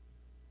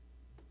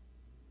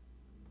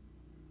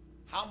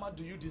 How much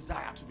do you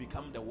desire to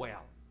become the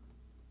well?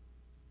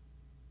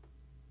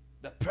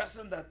 The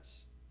person that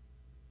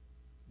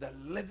the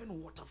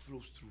living water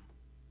flows through.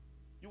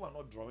 You are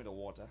not drawing the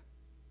water.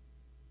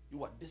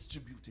 You are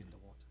distributing the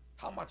water.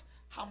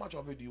 How much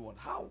of it do you want?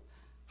 How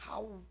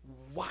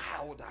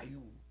wild are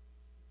you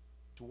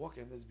to walk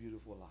in this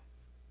beautiful life?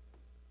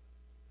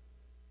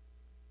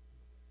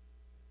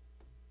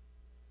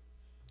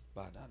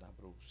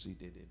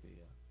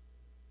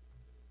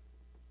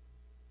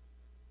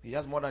 He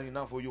has more than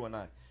enough for you and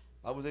I.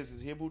 The Bible says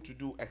he's able to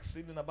do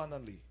exceeding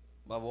abundantly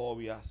above all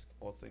we ask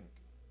or think.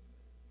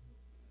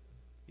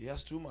 He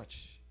has too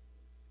much.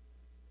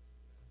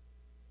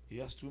 He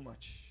has too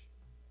much.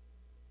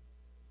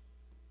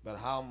 But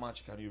how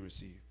much can you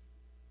receive?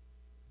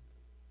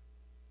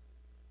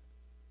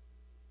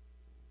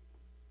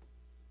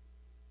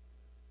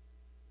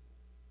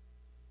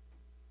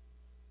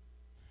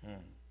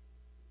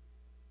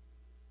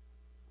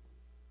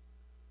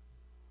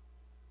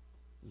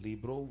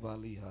 Libro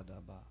vali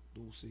hadaba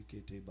dulce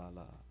kete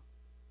bala.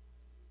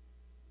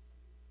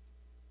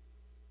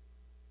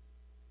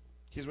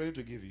 He's ready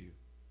to give you.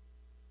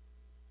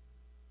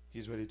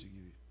 He's ready to give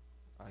you.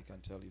 I can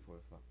tell you for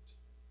a fact.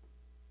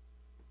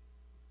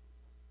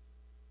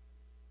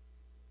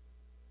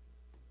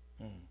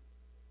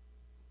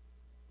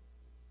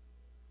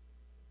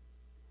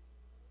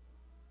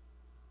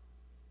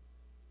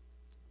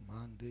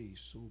 Mande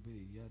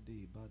sobe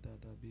yade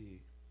badadabe.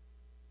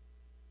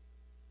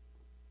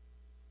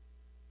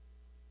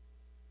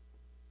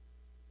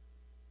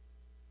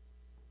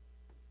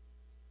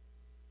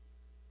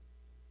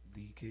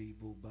 DK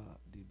boba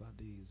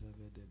dibade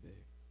zavedebe.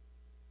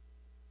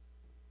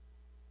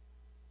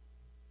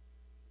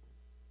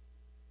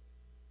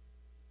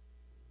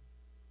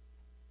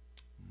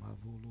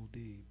 Mavolo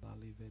de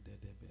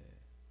balevedebe.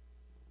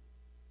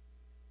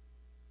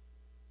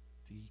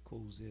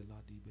 Tiko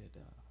zela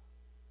dibeda.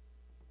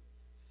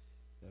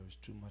 There is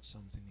too much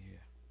something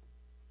here.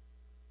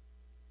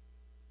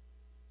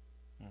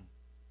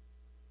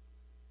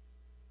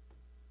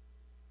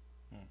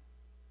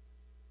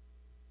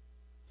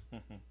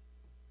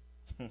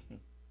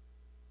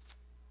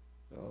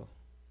 Oh.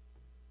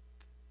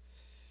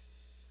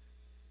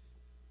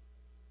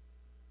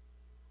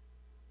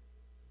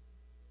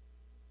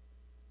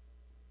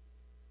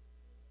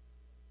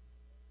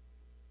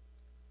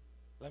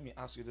 Let me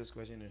ask you this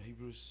question in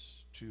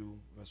Hebrews 2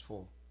 verse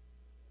 4.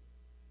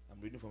 I'm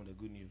reading from the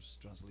Good News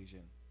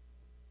translation.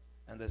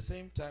 And at the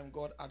same time,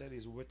 God added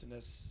his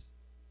witness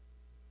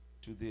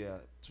to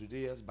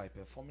theirs by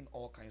performing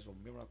all kinds of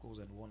miracles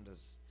and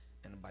wonders,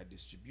 and by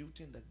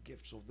distributing the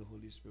gifts of the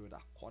Holy Spirit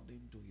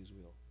according to his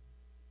will.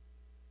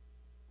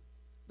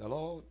 The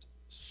Lord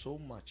so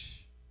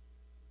much,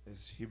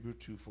 is Hebrew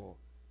 2:4,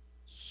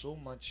 so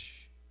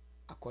much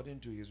according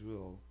to his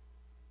will,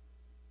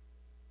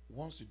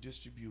 wants to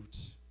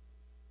distribute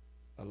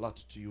a lot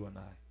to you and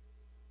I.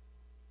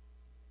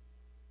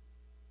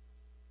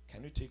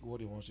 Can you take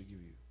what he wants to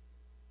give you?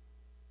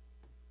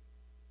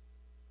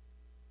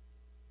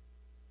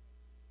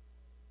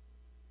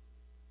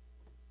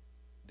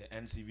 The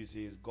NCV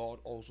says, God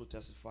also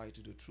testified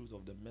to the truth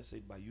of the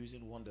message by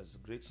using wonders,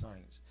 great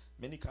signs,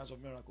 many kinds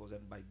of miracles,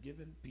 and by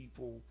giving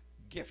people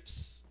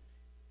gifts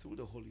through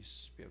the Holy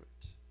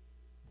Spirit,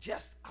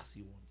 just as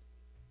he wanted.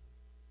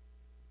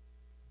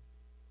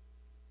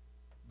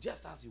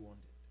 Just as he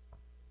wanted.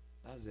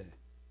 That's the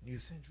New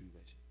Century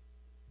Version.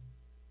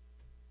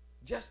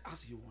 Just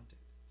as He wanted.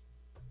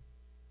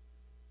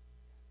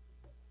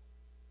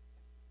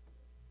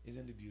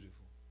 Isn't it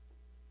beautiful?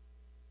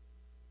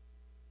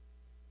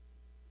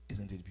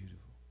 Isn't it beautiful?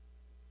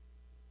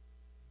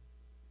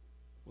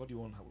 What do you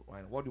want to have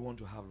right now? What do you want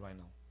to have right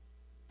now?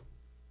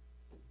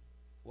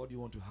 What do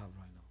you want to have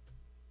right now?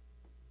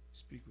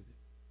 Speak with it.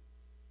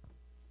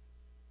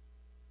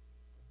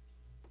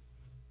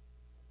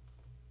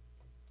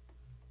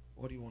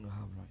 What do you want to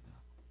have right now?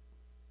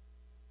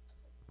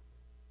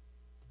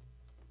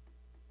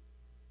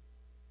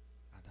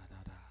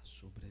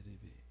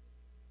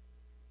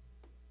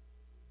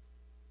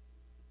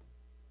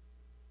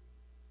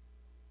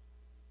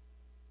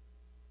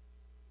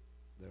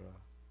 There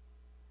are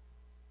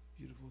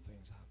beautiful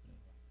things happening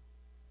right now.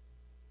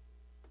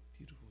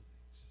 Beautiful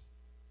things.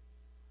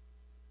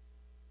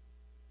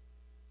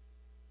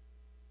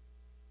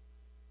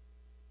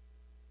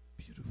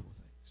 Beautiful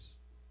things.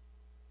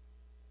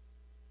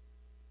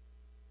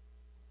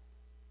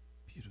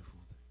 Beautiful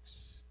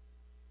things.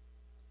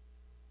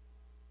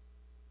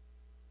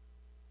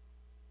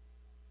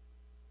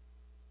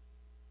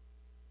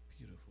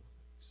 Beautiful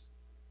things.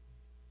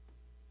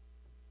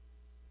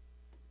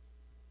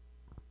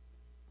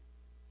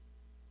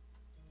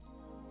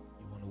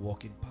 You want to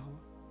walk in power?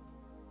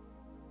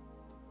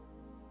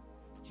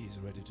 He is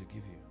ready to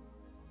give you.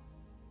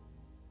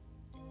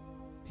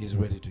 He is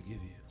ready to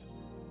give you.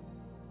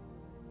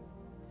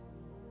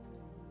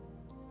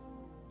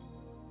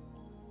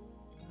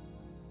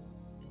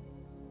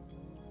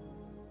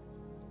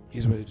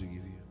 He's ready to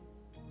give you.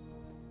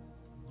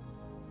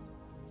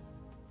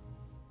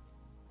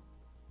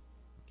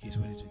 He's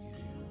ready to give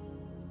you.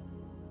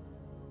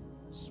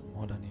 It's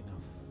more than enough.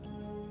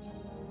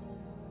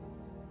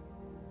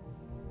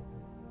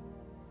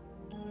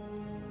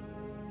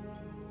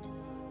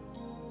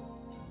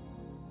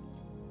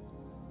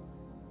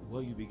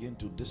 Where you begin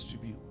to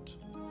distribute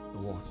the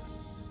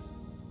waters.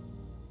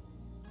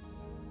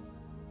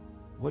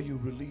 Where you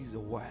release the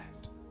word.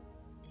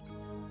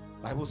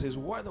 Bible says,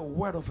 where the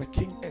word of a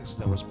king is,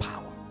 there is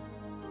power.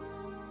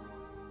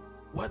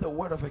 Where the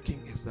word of a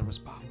king is, there is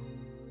power.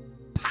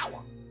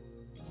 Power.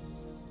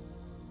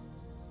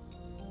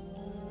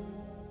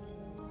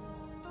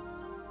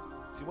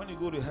 See, when you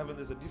go to heaven,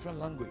 there's a different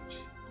language.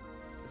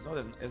 It's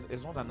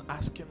not an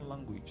asking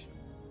language.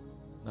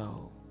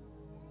 No.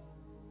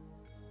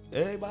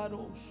 Everybody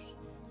knows.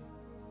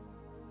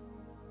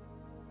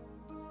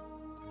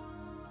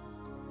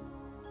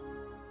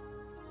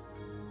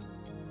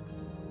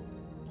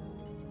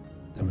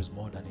 There is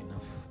more than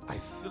enough. I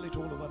feel it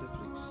all over the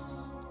place.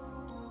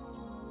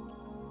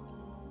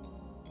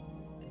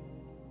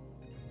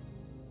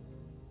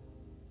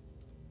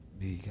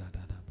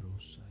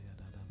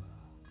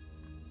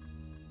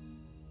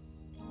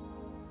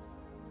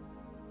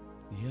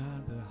 Ya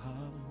the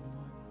hallowed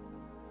one,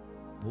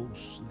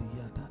 mostly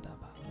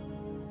Yadadaba.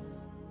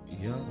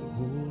 Ya the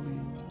holy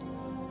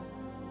one,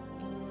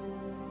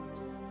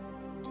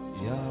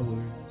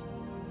 Yahweh.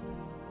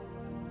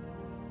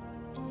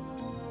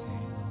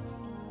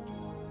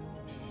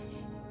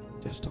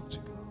 Just talk to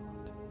God.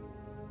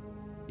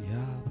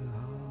 Yeah, the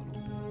hallowed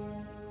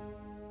one.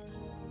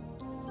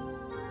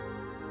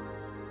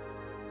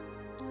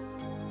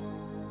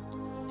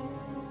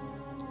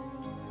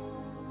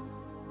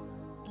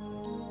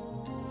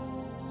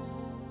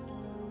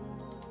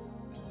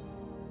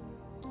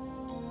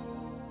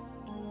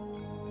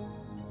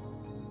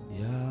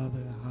 Yeah,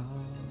 the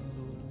hallowed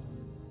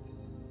one.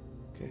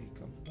 Okay,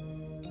 come.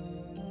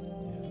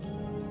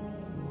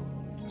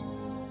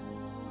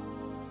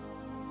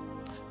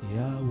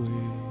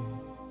 Yahweh,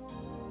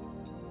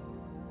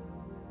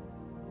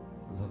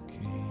 the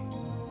King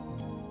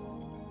of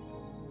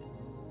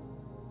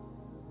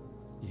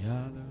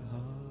Yah the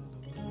hallowed.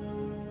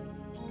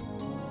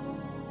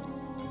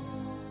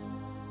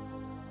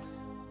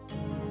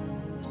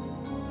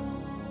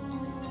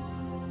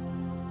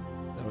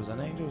 There was an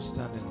angel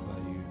standing by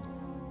you.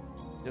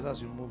 Just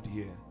as you moved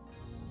here,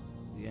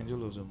 the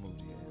angel also moved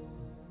here.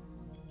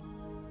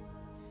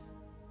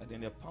 And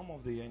in the palm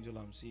of the angel,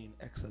 I'm seeing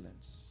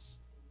excellence.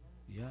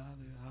 Yeah,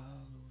 the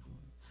hallowed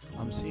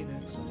one. I'm seeing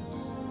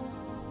excellence.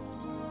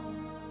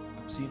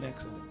 I'm seeing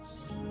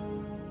excellence. The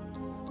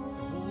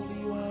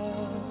Holy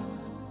One,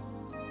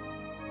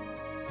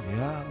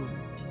 Yahweh.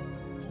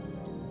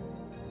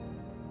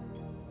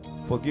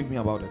 Forgive me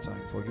about the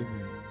time. Forgive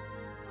me.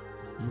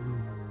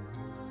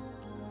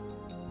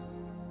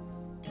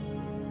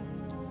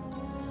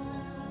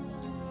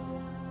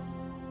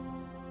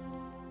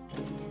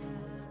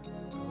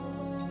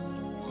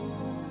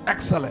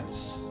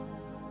 Excellence.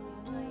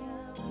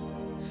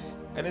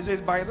 And it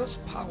says, by this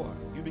power,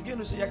 you begin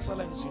to see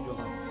excellence in your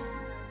life.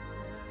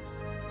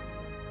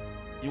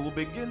 You will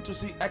begin to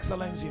see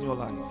excellence in your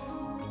life.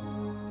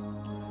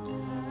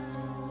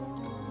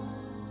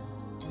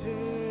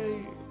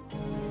 Hey,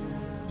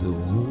 the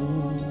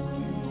Holy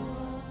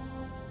One,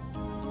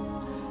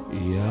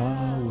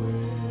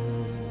 Yahweh,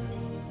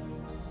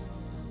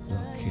 the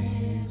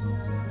King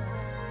of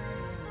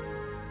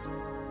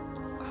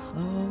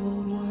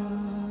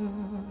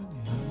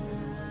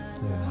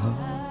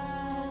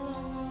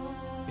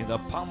In the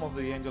palm of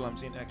the angel, I'm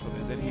seeing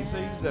excellence. And he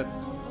says that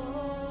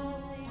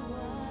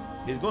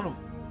he's going to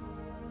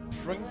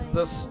print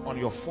this on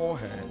your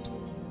forehead,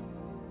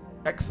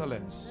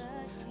 excellence,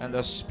 and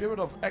the spirit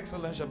of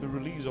excellence shall be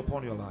released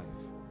upon your life.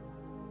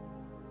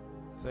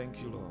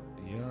 Thank you, Lord.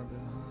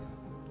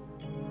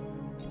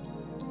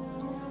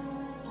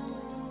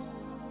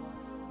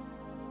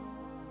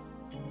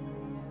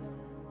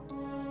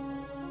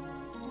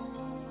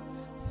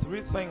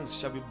 Three things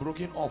shall be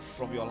broken off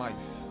from your life.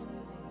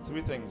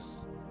 Three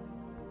things.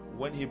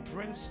 When he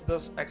prints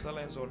this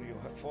excellence on your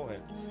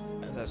forehead,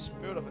 and the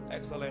spirit of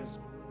excellence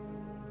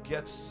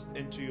gets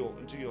into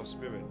your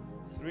spirit,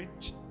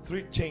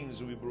 three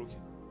chains will be broken.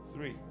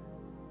 Three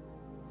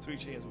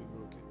chains will be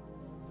broken.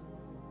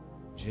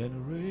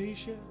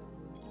 Generation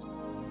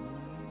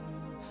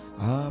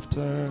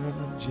after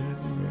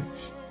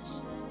generation.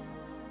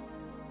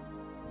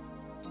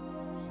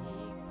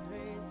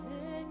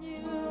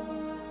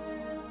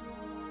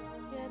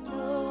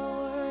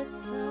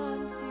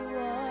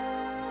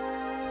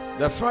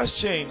 The first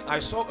chain, I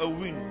saw a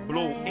wind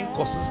blow,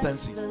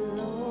 inconsistency.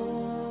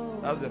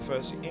 That's the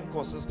first chain,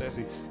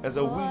 inconsistency. There's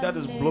a wind that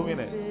is blowing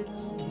it.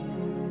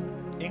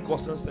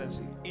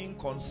 Inconsistency.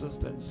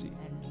 Inconsistency.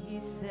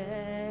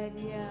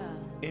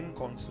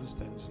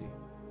 Inconsistency.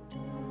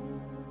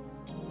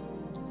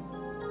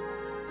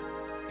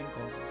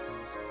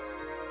 Inconsistency.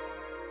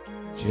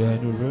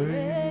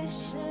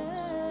 Generations.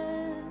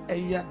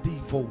 Eya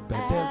divo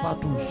bedeva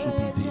du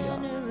subidia.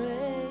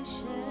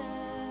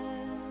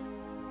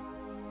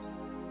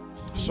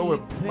 So a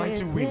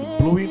mighty wind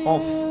blowing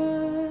off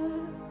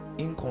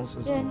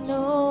inconsistency.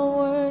 No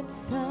word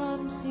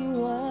sums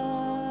you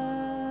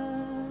up.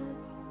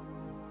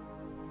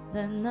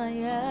 Then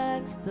I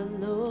asked the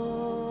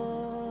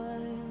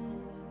Lord,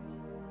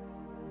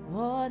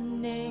 what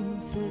name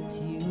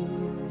fits you?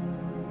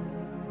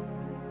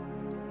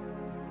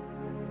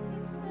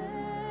 He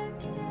said,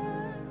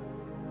 yeah.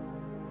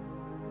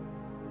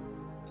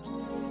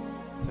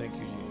 Thank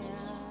you,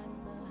 Jesus.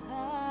 The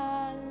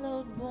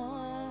hallowed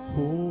one.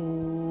 Oh.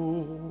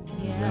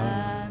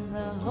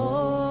 The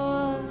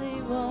Holy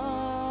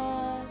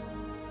One,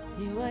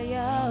 you are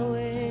Yahweh,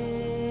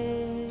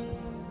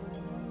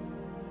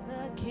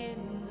 the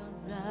King of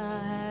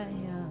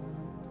Zion,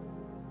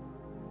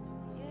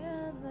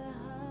 the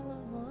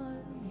Hallowed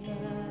One,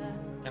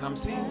 And I'm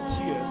seeing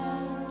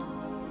tears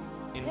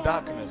in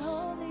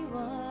darkness.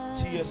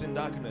 Tears in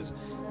darkness.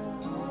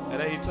 And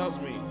then he tells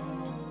me,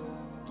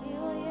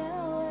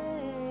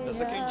 the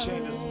second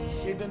chain is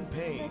hidden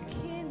pain,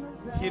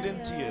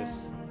 hidden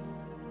tears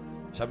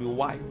shall be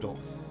wiped off.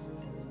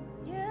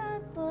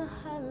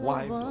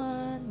 Wiped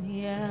off.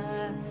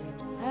 Yeah,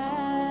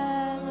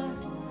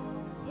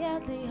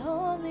 the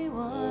Holy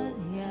One,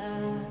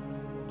 yeah.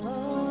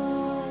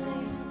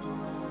 Holy,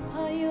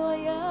 oh, you are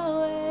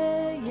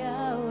Yahweh,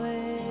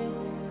 Yahweh,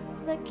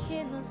 the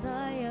King of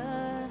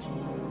Zion.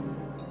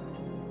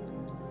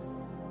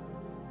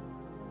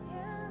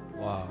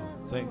 Wow,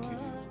 thank you,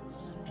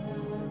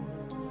 Jesus.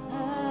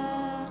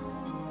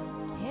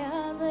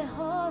 The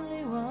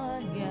Holy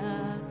One,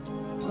 yeah.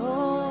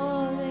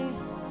 Holy,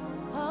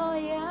 oh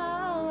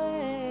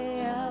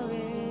Yahweh,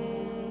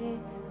 Yahweh,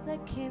 the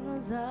King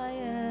of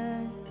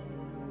Zion.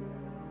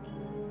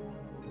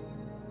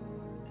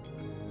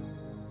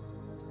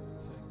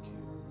 Thank you.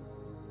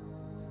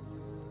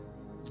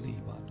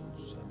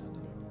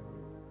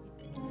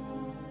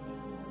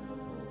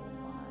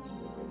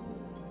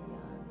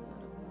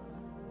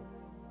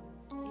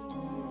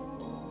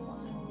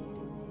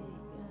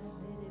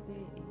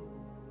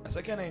 A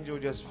second angel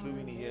just flew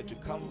in here to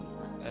come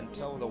and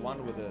tell the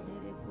one with the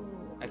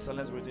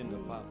excellence written in the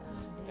palm.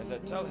 And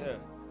said, tell her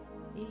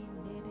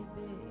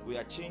we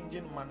are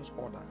changing man's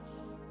order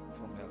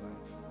from her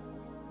life.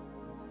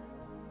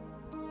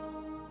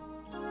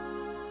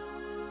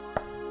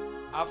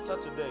 After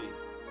today,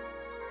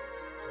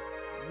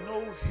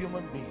 no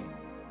human being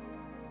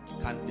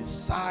can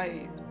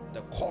decide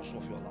the course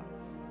of your life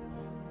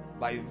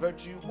by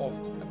virtue of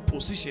a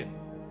position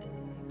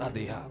that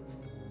they have.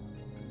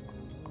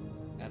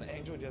 And the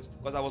angel just,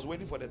 because I was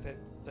waiting for the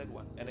third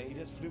one, and then he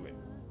just flew in.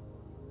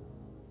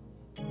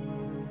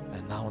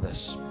 And now the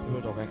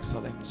spirit of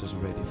excellence is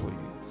ready for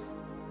you.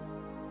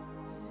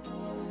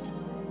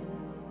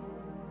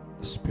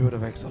 The spirit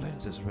of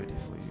excellence is ready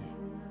for you.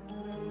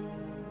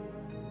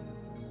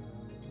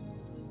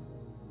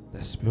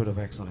 The spirit of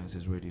excellence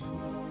is ready for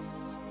you.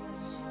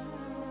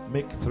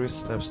 Make 3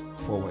 steps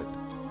forward,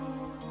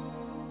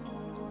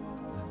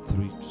 and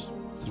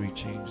three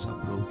chains are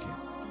broken.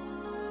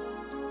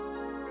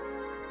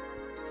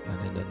 And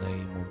in the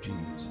name of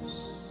Jesus,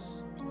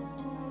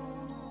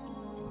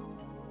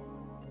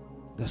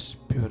 the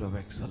spirit of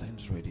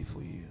excellence ready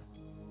for you.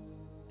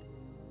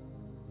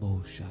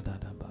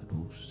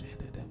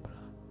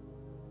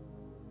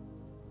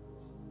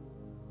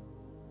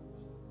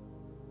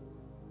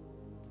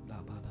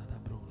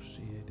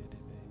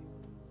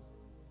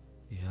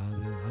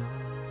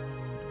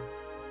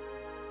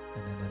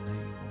 And in the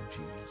name of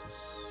Jesus,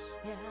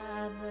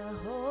 Yeah, the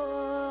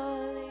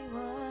Holy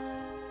One.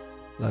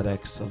 Let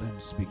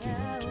excellence be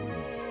given to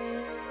you.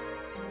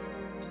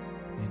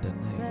 In the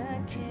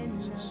name of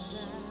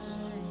Jesus.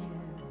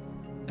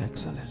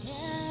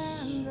 Excellence.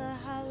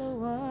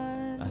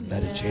 And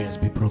let the chains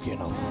be broken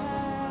off.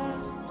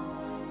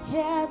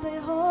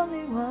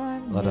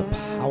 Let the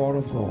power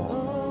of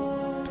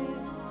God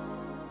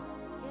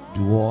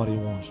do what He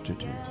wants to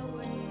do.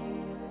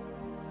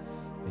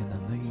 In the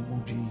name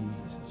of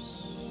Jesus.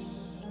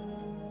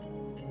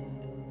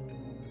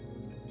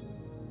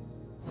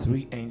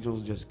 3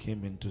 angels just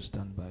came in to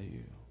stand by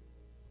you.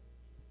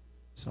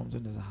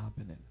 Something is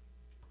happening.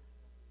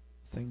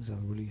 Things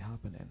are really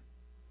happening.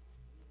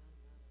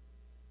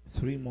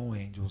 3 more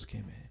angels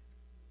came in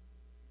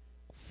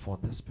for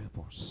this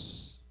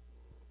purpose.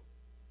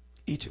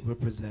 Each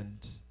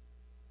represents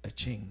a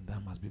chain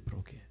that must be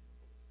broken.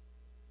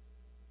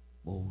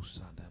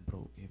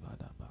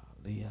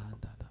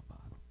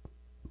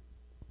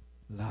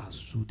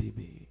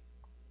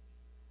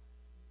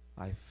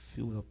 I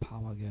feel the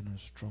power getting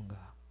stronger.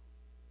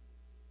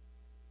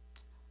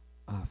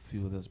 I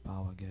feel this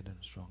power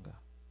getting stronger.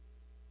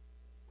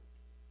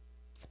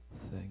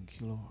 Thank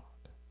you, Lord.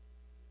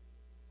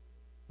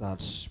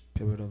 That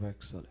spirit of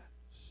excellence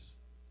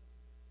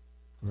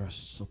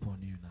rests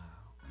upon you now.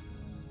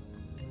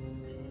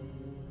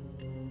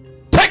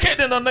 Take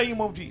it in the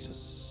name of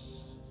Jesus.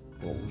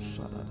 Oh,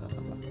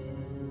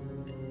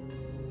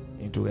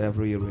 into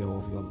every area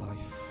of your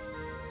life.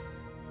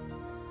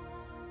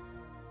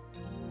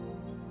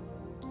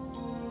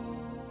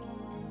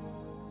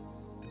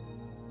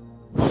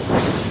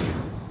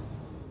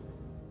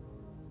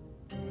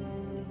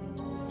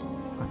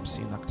 I'm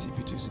seeing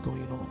activities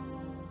going on.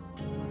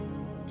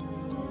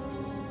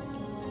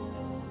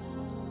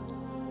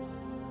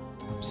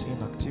 I'm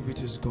seeing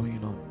activities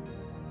going on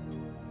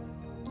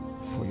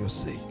for your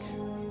sake.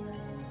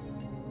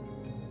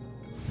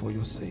 For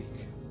your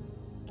sake.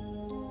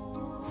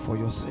 For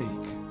your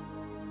sake.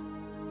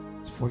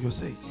 For your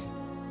sake.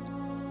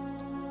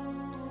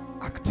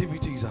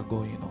 Activities are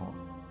going on.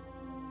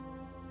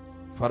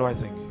 Father, I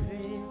thank you.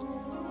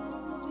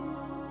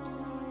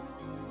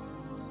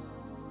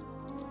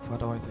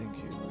 Father, I thank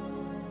you.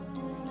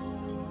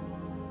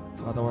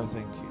 Father, I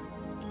thank you.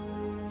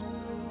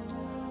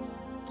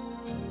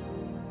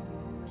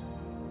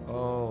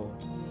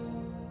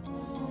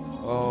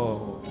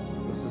 Oh,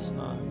 this is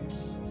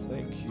nice.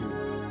 Thank you.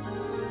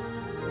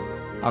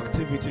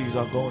 Activities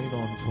are going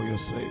on for your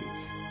sake.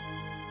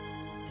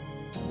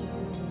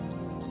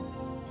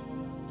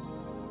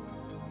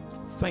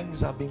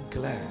 Things have been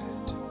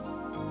cleared.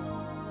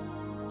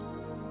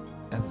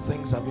 And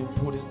things have been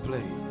put in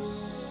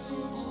place.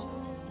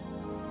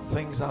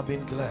 Things have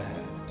been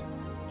cleared.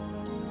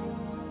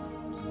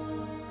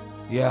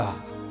 Yeah.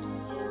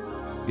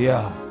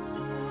 Yeah.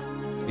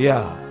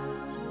 Yeah.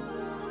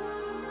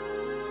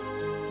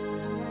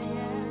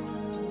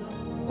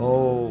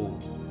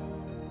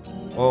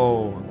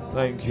 Oh,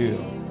 thank you.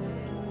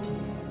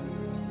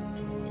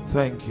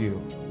 Thank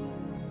you.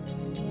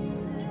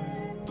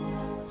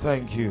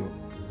 Thank you.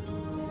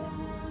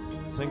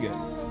 Sing it.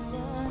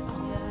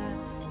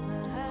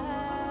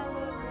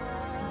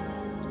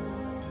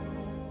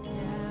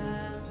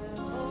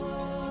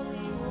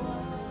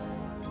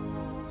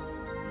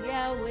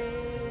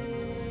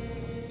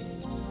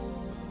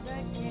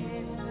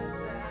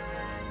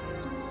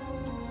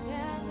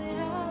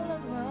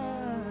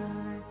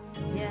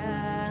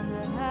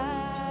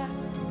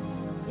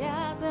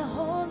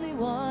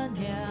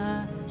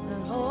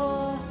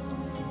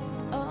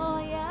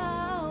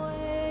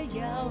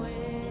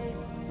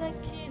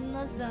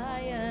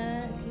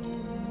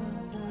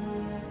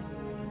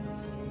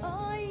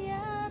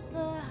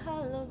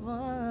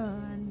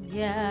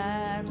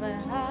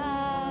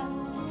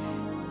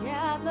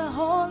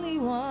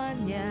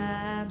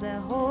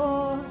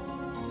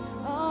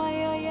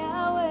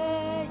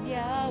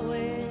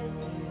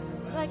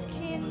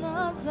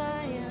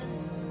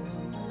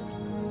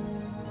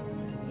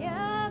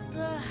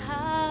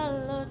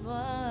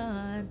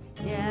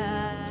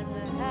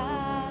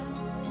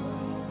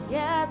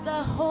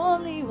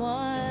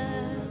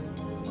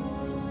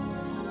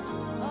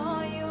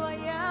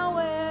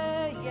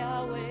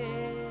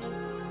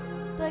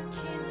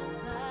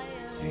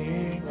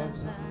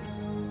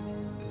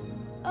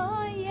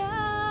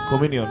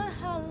 Communion.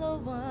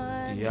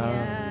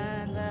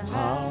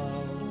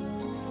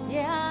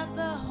 Yeah,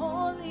 the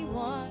Holy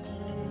One.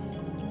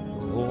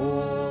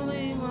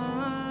 Holy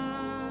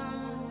One,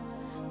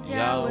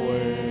 Yahweh,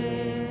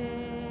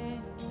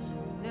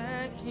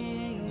 the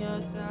King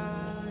of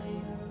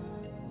Zion.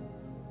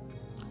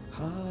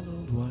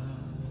 Hallowed One.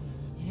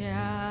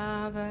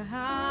 Yeah, the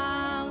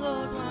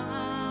hallowed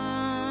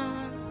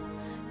one.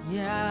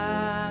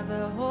 Yeah,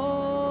 the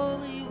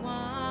Holy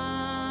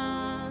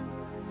One.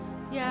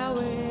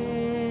 Yahweh.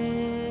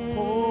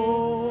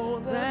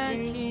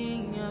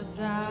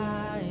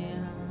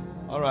 Zion.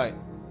 All right.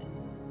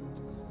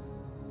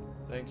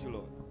 Thank you,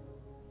 Lord.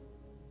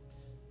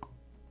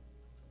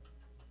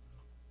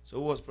 So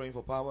who was praying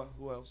for power?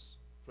 Who else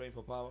praying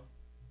for power?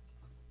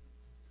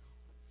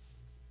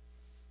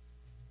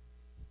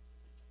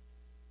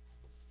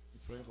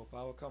 praying for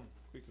power. Come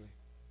quickly.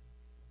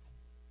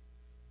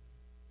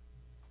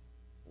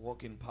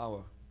 Walk in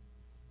power.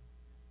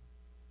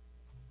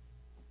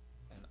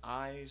 And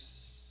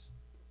eyes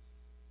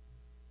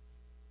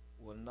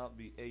will not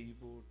be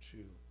able to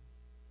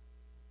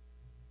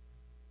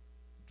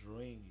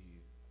drain you.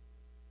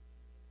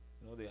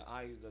 You know, the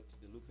eyes that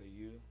they look at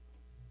you.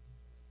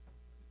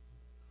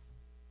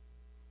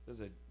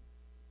 There's a,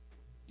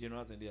 you know,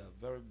 I think they are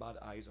very bad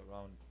eyes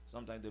around.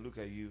 Sometimes they look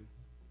at you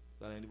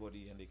than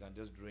anybody and they can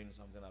just drain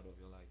something out of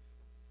your life.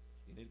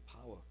 You need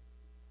power.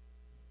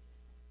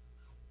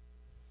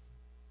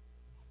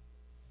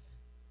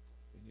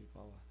 You need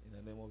power in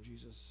the name of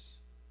Jesus.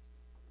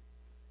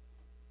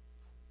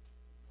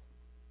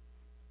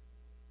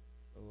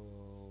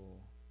 Oh,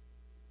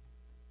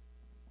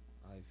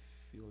 I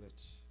feel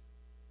it.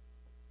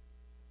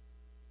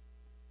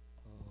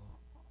 Oh.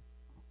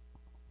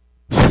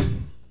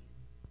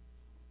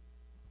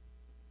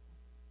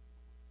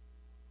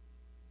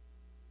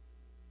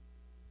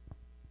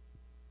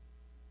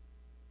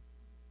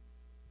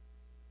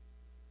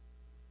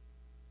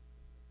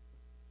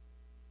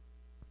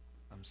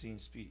 I'm seeing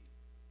speed.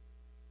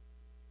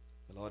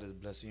 The Lord is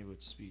blessing you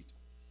with speed.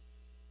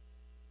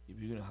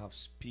 You're going to have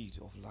speed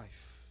of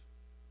life.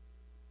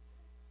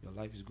 Your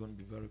life is going to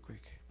be very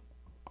quick.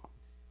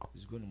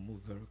 It's going to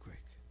move very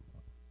quick.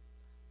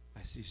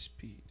 I see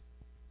speed.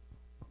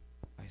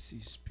 I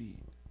see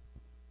speed.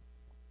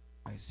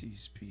 I see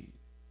speed.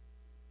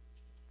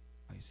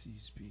 I see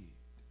speed.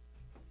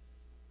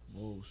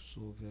 Mo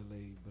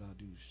sovele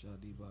bradu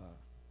shadiba.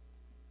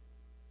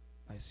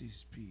 I see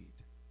speed.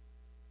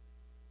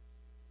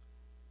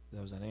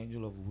 There was an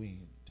angel of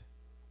wind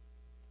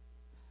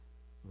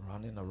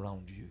running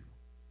around you,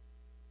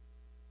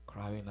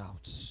 crying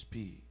out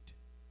speed,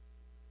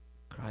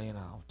 crying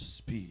out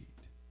speed.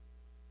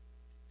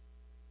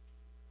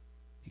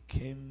 He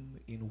came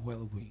in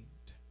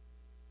whirlwind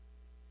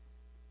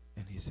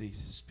and he says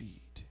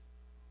speed.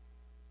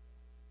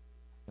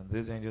 And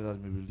this angel has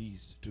been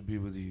released to be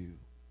with you,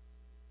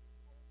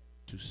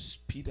 to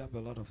speed up a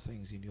lot of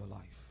things in your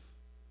life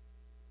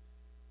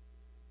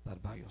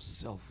that by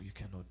yourself you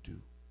cannot do.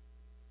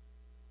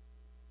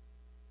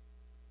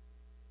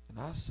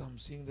 And as I'm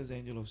seeing this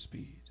angel of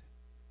speed,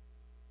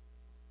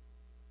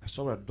 I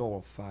saw a door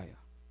of fire.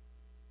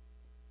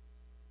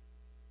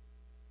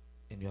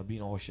 And you are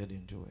being ushered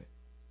into it.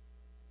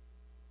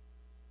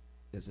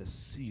 There's a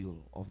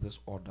seal of this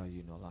order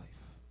in your life.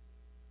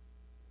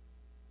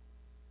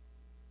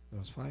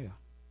 There is fire.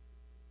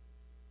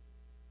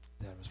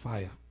 There is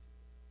fire.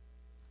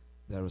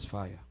 There is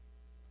fire.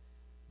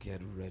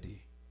 Get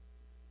ready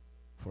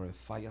for a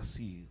fire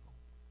seal.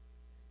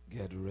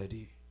 Get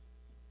ready.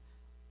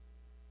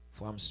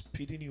 For I'm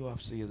speeding you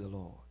up, says the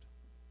Lord.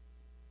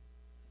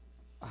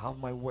 I have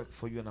my work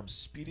for you and I'm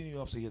speeding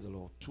you up, says the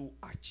Lord, to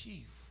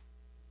achieve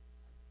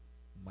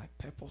my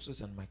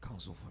purposes and my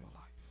counsel for your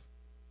life.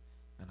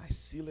 And I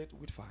seal it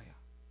with fire.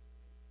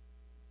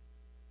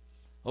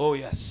 Oh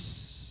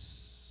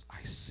yes,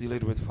 I seal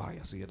it with fire,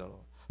 says the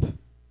Lord.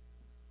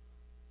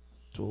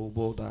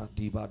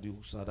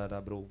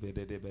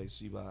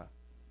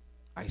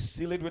 I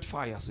seal it with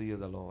fire, says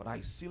the Lord.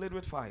 I seal it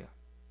with fire,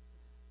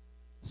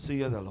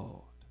 says the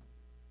Lord.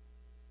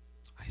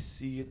 I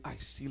see it, I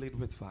seal it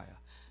with fire.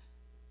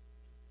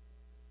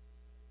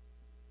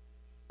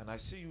 And I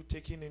see you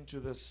taking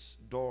into this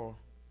door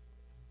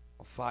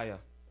of fire.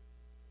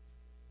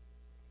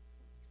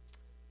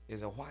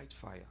 It's a white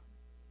fire.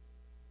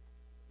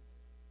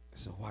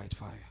 It's a white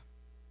fire.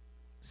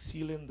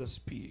 Sealing the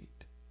speed.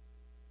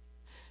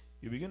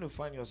 You begin to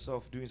find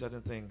yourself doing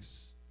certain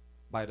things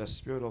by the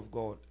Spirit of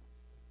God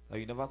that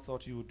you never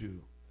thought you would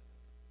do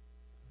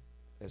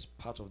as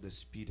part of the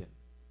speeding.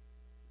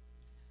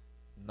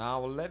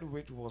 Now let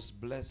which was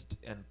blessed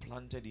and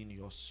planted in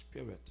your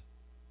spirit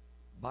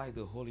by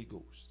the Holy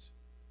Ghost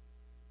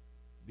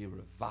be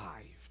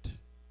revived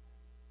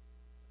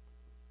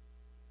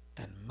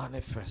and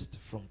manifest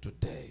from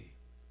today.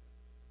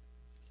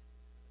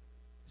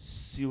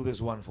 Seal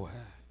this one for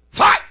her.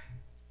 Fight!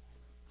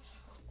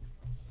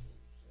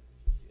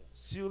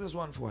 Seal this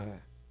one for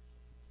her.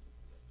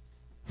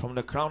 From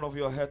the crown of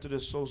your head to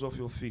the soles of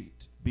your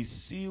feet, be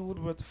sealed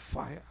with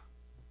fire.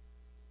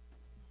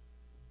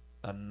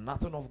 And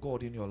nothing of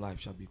God in your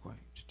life shall be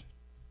quenched.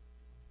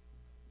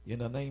 In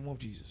the name of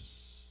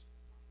Jesus.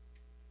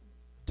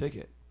 Take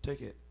it,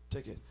 take it,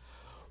 take it.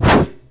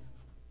 It's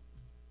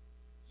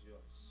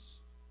yours.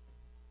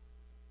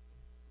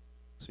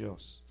 It's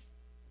yours.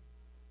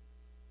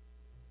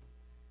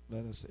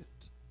 Let us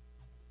sit.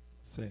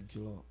 Thank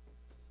you, Lord.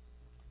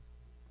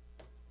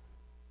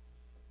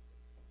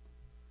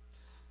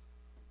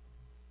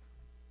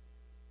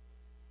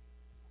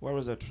 Where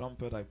is the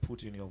trumpet I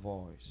put in your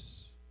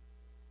voice?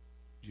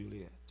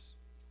 Juliet,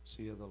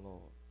 see the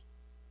Lord.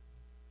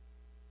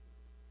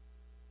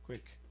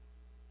 Quick.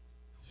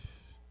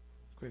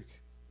 Quick.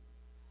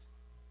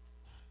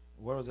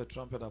 Where is the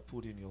trumpet I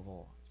put in your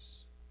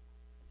voice?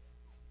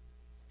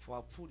 For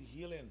I put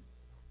healing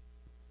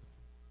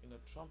in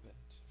a trumpet.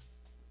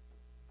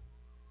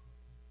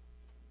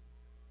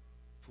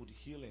 put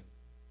healing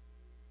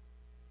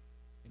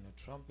in a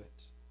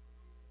trumpet,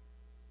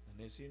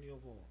 and it's in your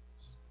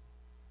voice.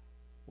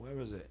 Where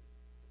is it?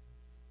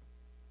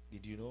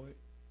 Did you know it?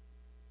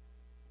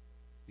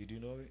 Did you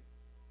know it?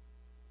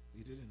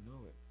 You didn't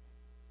know it.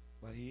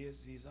 But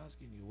he's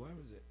asking you, where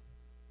is it?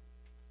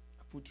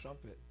 I put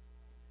trumpet.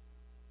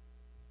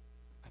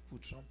 I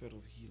put trumpet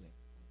of healing.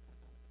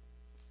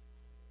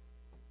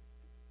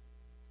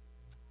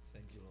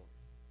 Thank you, Lord.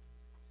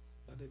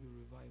 Let there be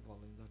revival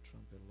in that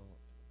trumpet, Lord.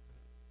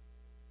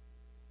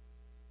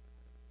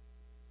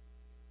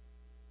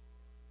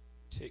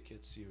 Take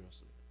it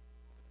seriously.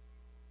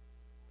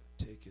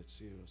 Take it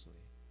seriously.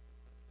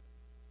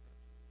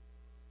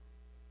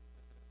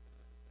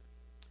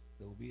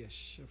 There will be a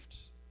shift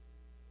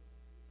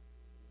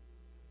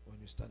when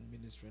you start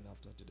ministering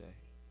after today.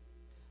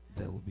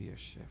 There will be a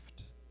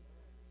shift.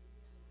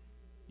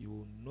 You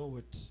will know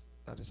it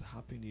that is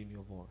happening in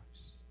your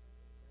voice.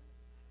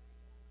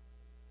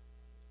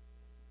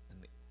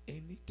 And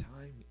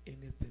anytime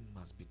anything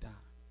must be done,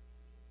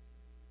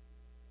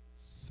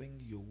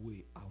 sing your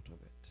way out of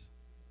it.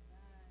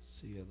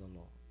 See the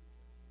Lord.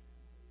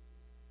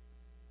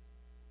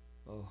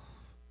 Oh,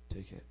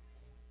 take it.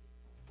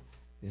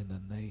 In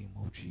the name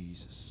of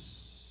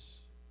Jesus.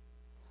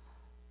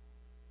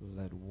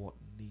 Let what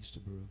needs to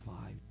be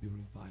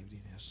revived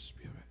in His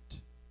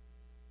Spirit.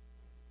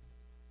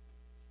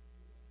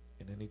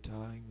 And any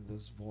time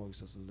this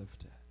voice is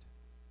lifted,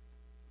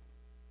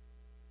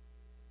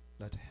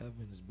 let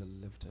heavens be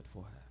lifted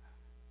for her.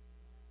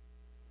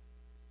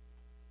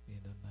 In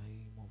the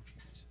name of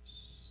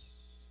Jesus.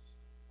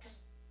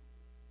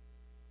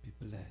 Be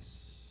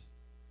blessed.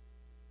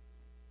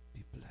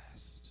 Be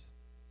blessed.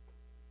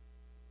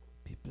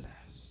 Be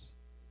blessed.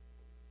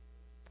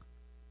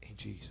 In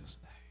Jesus'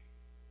 name.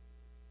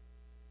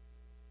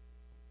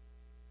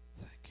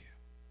 Thank you.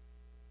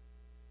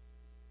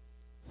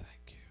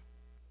 Thank you.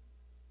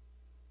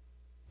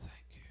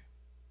 Thank you.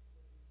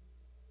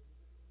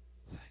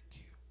 Thank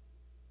you.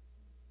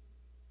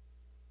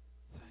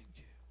 Thank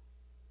you.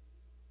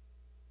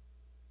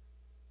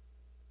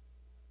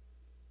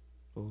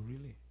 Oh,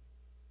 really?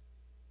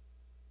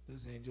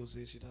 This angel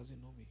says she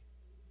doesn't know me.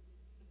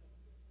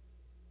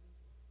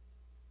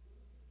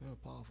 Very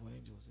powerful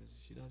angel says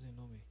she doesn't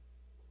know me,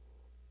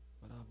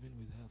 but I've been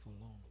with her for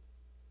long.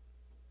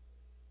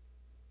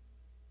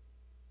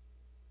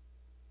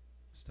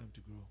 It's time to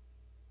grow.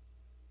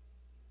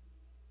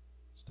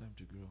 It's time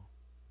to grow.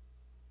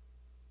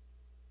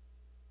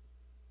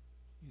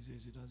 He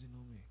says he doesn't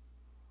know me.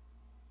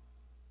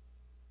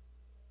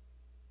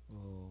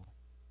 Oh.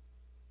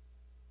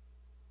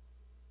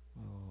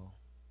 Oh.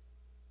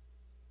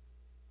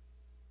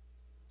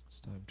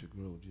 It's time to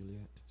grow,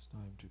 Juliet. It's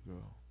time to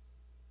grow.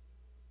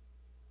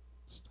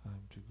 It's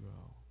time to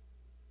grow.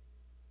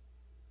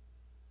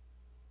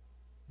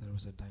 There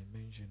is a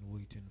dimension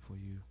waiting for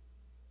you.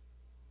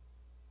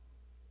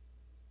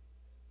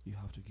 You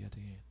have to get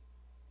in.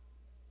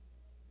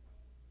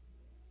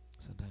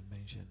 It's a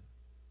dimension.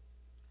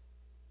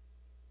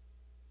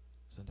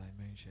 It's a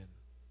dimension.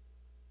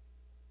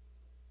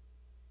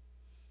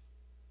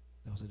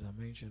 There's a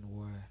dimension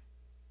where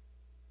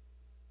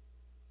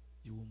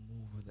you will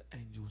move with the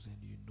angels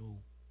and you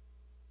know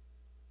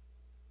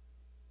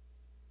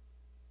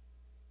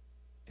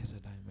it's a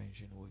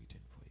dimension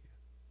waiting for you.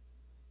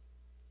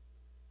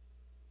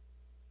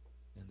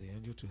 And the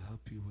angel to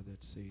help you with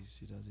it says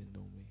she doesn't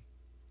know me.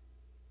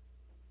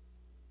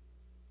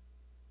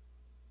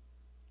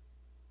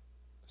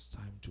 It's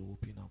time to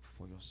open up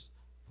for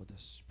the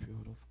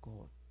Spirit of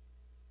God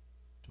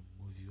to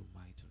move you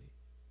mightily.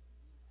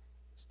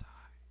 It's time.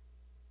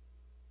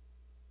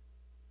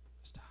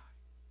 It's time.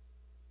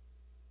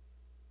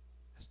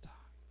 It's time.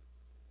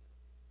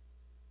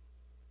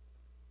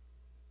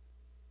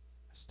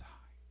 It's time.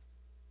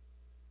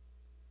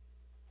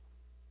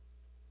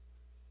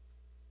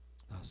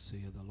 Thus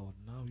saith the Lord.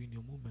 Now in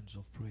your moments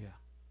of prayer,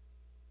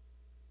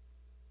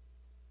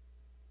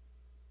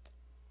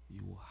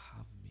 you will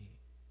have me.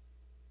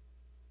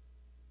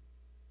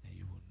 And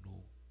you will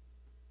know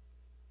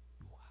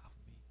you have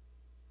me.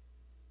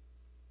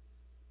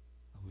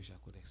 I wish I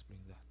could explain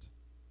that.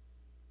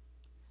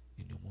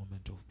 In your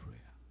moment of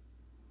prayer,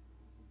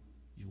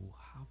 you will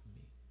have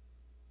me.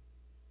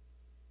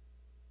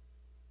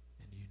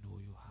 And you know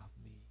you have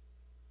me.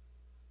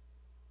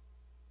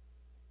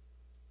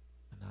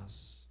 And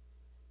as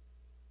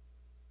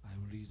I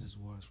release these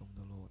words from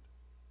the Lord,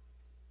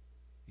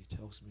 He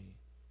tells me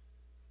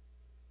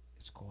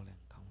it's called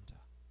encounter.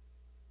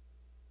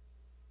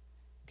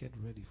 Get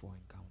ready for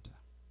encounter.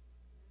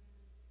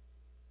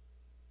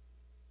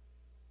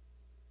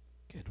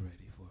 Get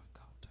ready for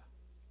encounter.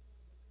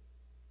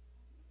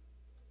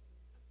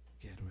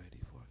 Get ready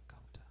for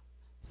encounter.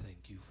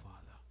 Thank you,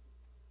 Father.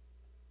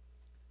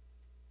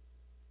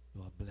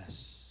 You are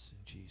blessed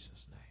in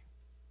Jesus' name.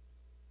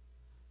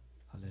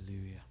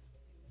 Hallelujah.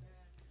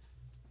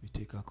 We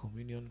take our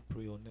communion,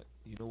 pray on it.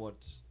 You know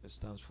what it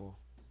stands for?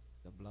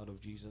 The blood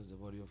of Jesus, the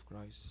body of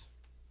Christ.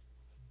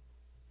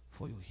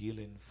 For your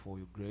healing, for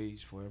your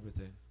grace, for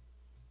everything.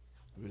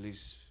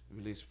 Release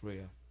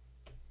prayer.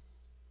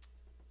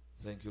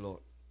 Thank you, Lord.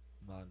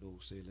 Mado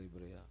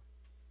Celebrea.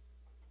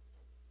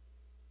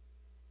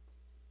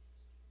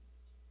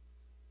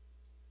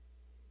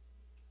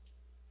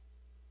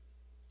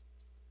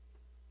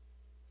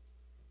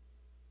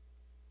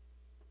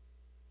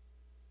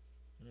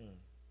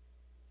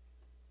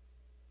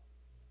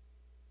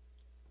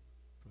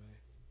 Pray.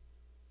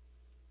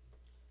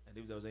 And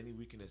if there was any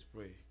weakness,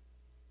 pray.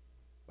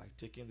 By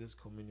taking this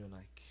communion,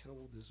 I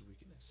kill this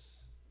weakness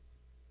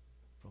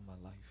from my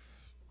life.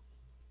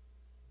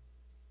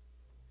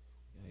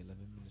 11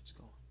 minutes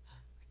gone. I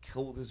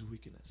kill this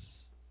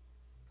weakness.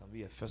 It can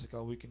be a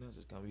physical weakness,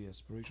 it can be a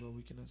spiritual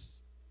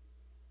weakness.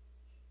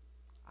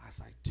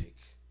 As I take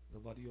the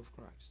body of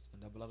Christ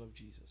and the blood of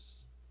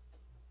Jesus,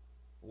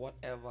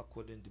 whatever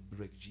couldn't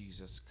break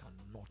Jesus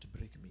cannot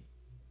break me.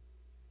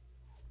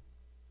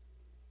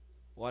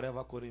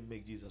 Whatever couldn't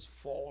make Jesus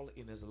fall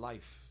in his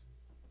life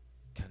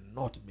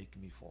cannot make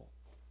me fall.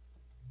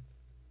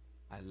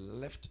 I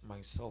left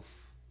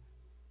myself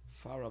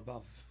far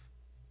above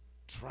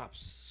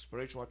traps,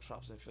 spiritual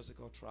traps and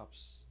physical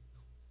traps,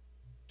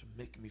 to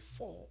make me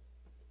fall.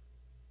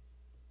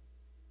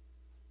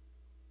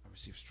 I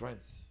receive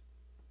strength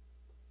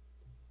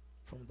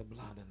from the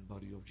blood and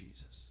body of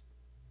Jesus.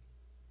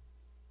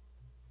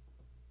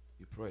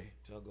 You pray,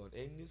 tell God,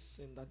 any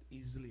sin that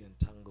easily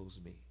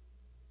entangles me,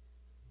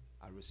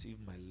 I receive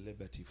my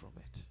liberty from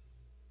it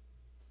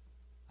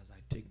as I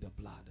take the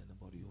blood and the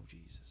body of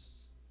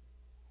Jesus.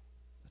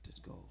 Let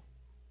it go.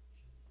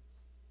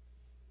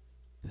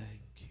 Thank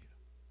you.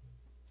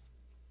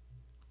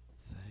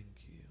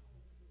 Thank you.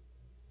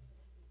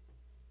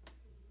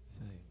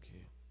 Thank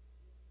you.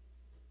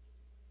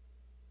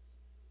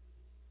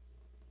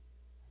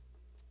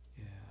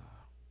 Yeah.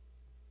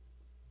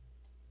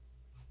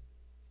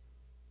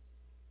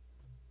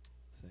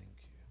 Thank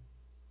you.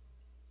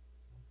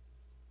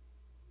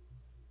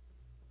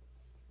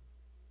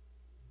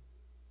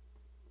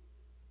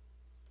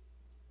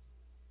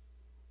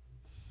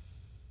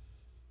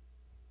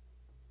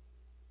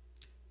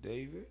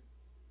 David,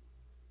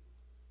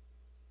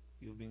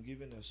 you've been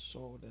given a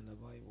sword and a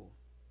Bible.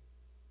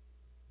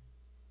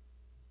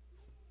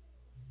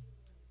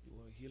 You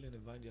were a healing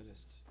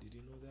evangelist. Did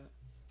you know that?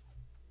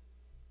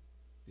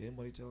 Did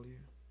anybody tell you?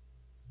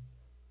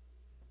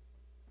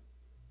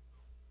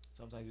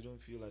 Sometimes you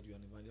don't feel like you're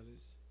an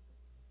evangelist.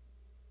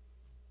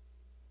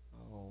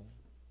 Oh.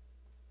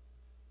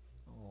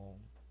 Oh.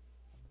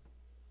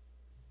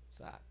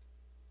 Sad.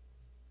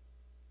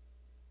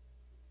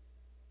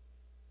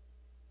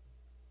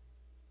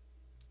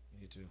 You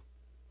need to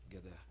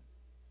get there.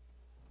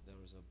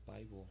 There is a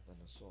Bible and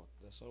a sword.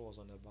 The sword was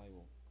on the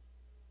Bible.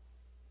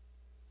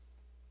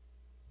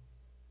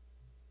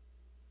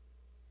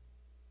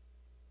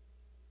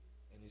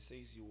 And it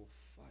says you will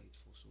fight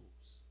for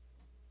souls.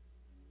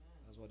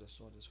 That's what the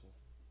sword is for.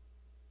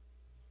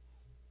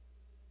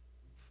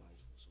 You fight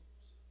for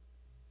souls.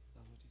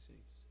 That's what he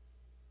says.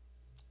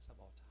 It's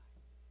about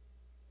time.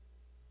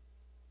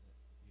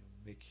 You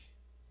make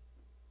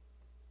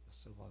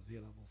yourself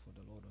available for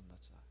the Lord on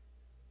that side.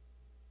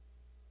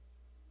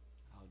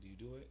 How do you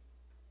do it?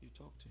 You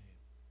talk to him.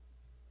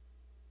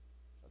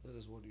 This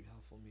is what you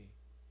have for me.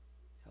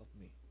 Help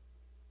me.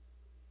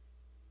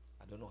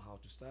 I don't know how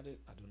to start it.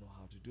 I don't know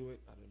how to do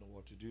it. I don't know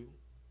what to do.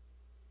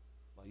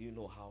 But you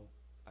know how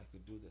I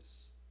could do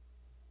this.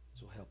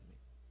 So help me.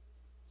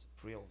 It's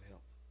a prayer of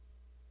help.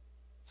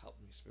 Help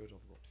me, Spirit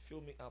of God. Fill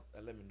me up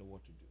and let me know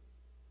what to do.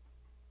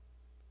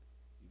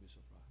 You'll be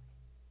surprised.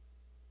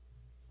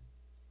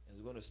 And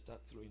it's going to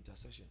start through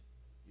intercession.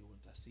 You will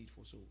intercede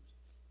for souls.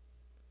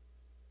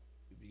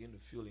 You begin to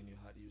feel in your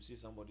heart. You see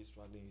somebody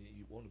struggling.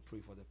 You want to pray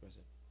for the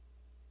person.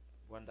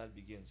 When that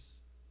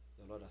begins,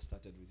 the Lord has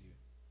started with you.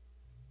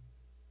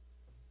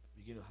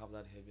 Begin to have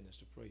that heaviness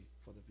to pray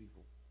for the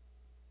people.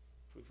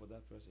 Pray for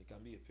that person. It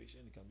can be a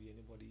patient. It can be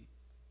anybody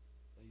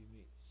that you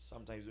meet.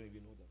 Sometimes you don't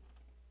even know them.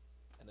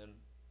 And then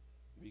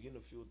you begin to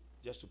feel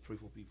just to pray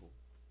for people.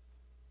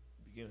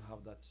 You begin to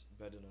have that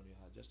burden on your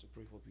heart just to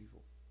pray for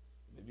people.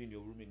 Maybe in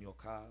your room, in your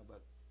car,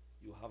 but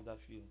you have that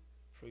feel.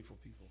 Pray for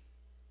people.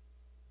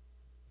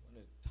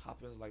 When it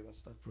happens like that,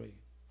 start praying.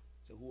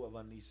 So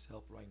whoever needs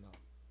help right now,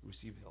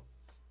 receive help.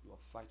 You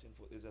are fighting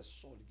for, there's a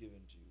sword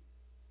given to you.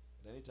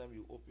 And anytime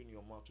you open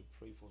your mouth to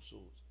pray for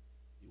souls,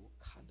 you will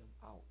cut them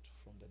out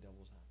from the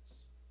devil's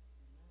hands.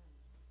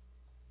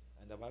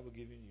 And the Bible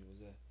giving you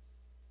is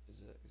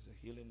a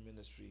healing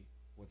ministry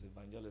with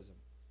evangelism.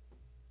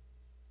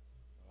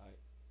 Alright?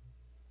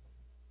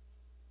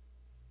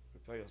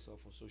 Prepare yourself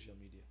for social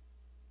media.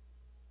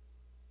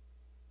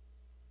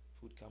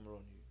 Put camera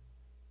on you.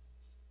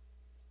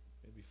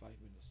 Maybe 5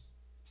 minutes.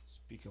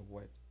 Speak a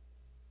word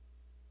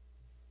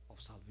of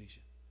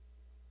salvation.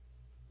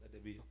 Let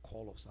there be a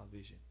call of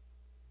salvation.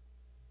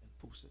 And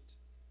post it.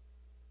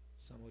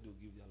 Somebody will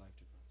give their life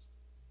to Christ.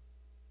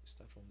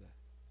 Start from there.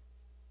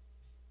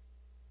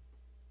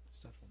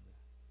 Start from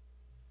there.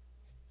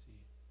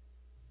 See,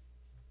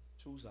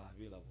 tools are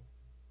available.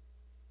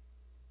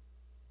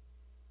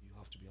 You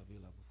have to be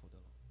available for the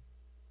Lord.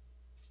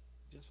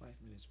 Just 5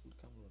 minutes, put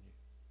camera on you.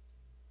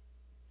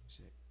 You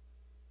say,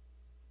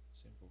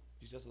 Simple.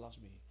 Jesus loves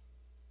me.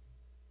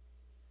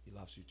 He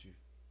loves you too.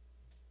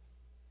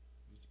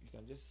 You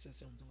can just say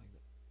something like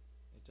that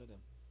and tell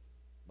them,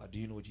 but do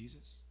you know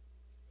Jesus?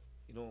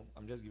 You know,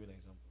 I'm just giving an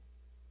example.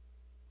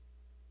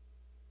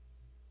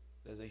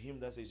 There's a hymn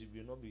that says you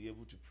will not be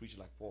able to preach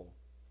like Paul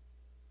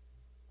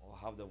or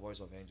have the voice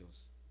of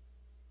angels,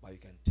 but you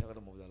can tell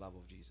them of the love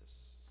of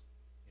Jesus.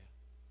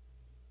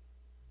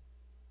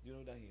 Yeah. You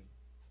know that hymn?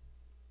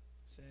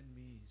 Send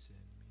me, send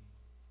me.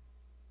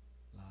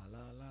 La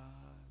la la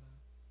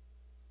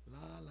la.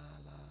 La la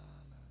la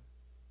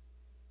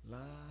la.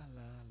 La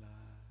la la.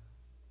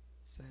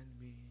 Send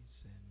me,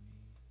 send me.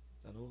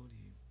 It's an old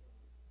hymn.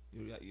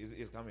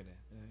 It's coming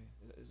there.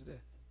 It's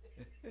there.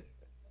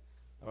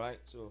 All right,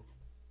 so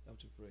we have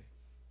to pray.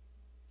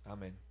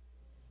 Amen.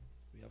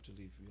 We have to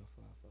leave. We are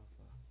far, far,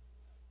 far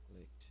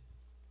late.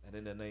 And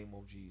in the name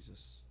of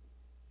Jesus,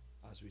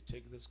 as we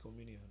take this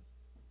communion,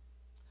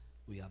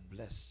 we are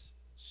blessed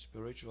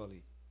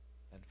spiritually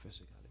and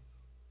physically.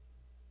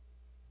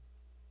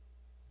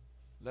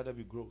 Let there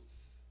be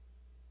growth.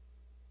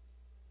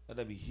 Let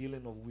there be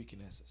healing of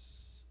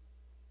weaknesses.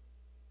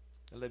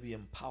 Let there be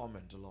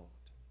empowerment, Lord.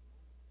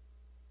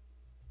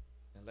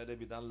 And let there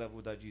be that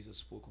level that Jesus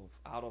spoke of.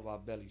 Out of our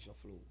belly shall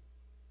flow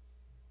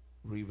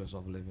rivers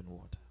of living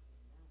water.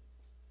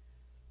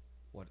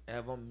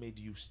 Whatever made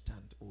you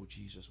stand, oh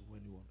Jesus,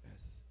 when you were on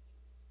earth,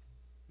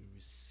 we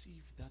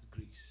receive that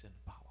grace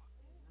and power.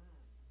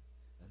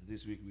 And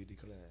this week we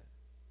declare,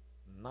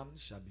 none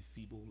shall be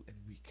feeble and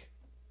weak.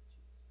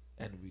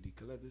 And we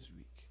declare this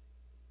week,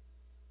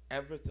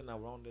 everything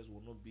around us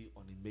will not be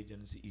on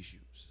emergency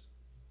issues.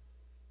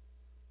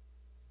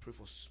 Pray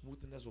for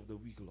smoothness of the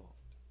week, Lord.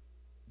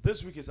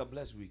 This week is a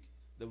blessed week.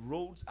 The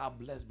roads are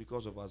blessed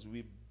because of us.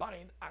 We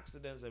bind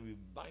accidents and we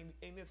bind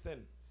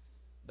anything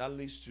that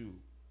leads to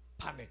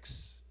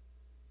panics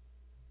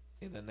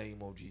in the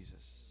name of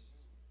Jesus.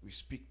 We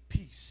speak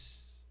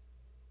peace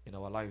in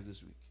our lives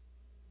this week.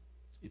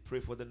 We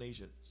pray for the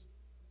nations.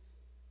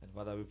 And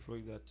Father, we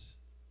pray that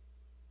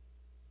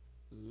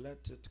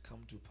let it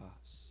come to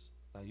pass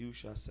that you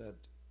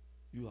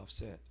have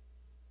said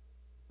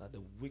that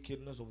the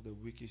wickedness of the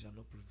wicked shall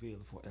not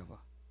prevail forever.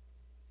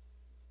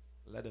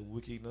 Let the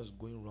wickedness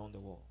going around the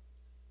world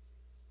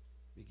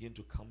begin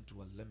to come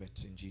to a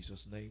limit in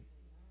Jesus' name.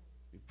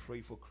 We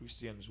pray for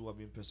Christians who are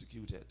being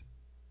persecuted.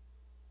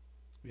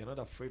 We are not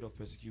afraid of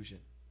persecution,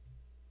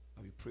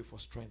 but we pray for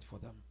strength for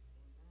them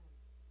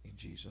in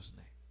Jesus'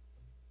 name.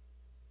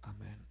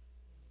 Amen.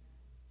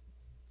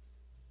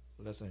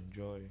 Let's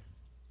enjoy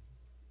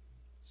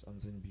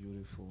something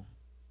beautiful.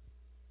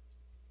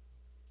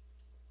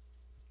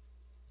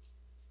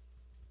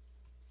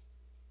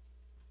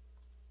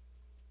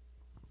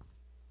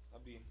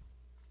 Abi,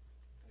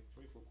 I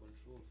pray for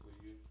control for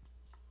you.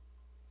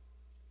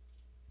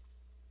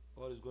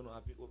 God is going to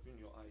open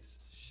your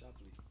eyes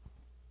sharply.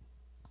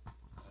 And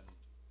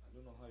I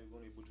don't know how you're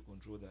going to be able to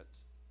control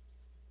that,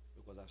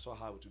 because I saw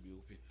how it to be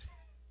open.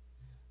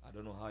 I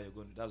don't know how you're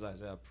going to. That's why I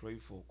say I pray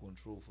for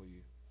control for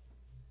you.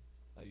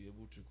 That you're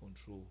able to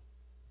control.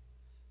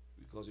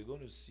 Because you're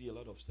going to see a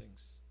lot of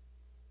things.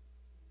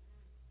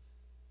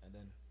 And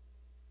then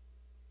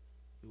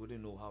you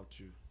wouldn't know how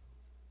to.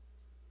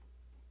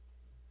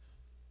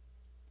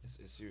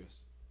 It's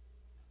serious.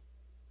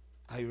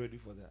 Are you ready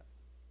for that?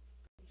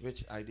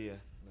 Which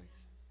idea? Like,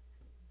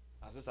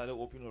 has it started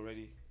opening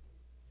already?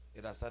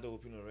 It has started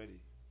opening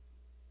already.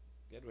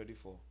 Get ready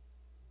for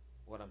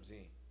what I'm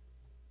saying.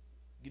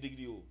 Gidi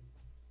gidi o.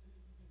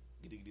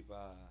 Gidi gidi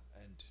pa.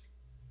 And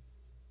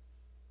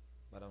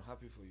but I'm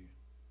happy for you.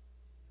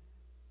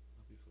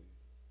 Happy for you.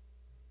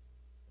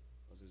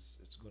 Because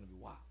it's going to be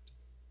wild.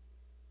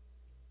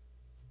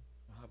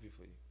 I'm happy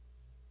for you.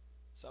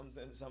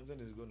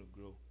 Something is going to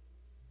grow.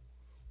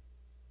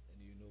 And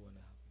you know when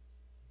it happens.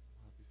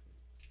 I'm happy for you.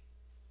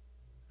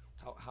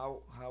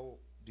 How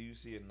do you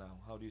see it now?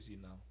 How do you see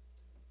it now?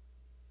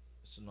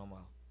 It's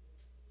normal.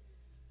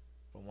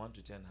 From 1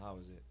 to 10, how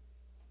is it?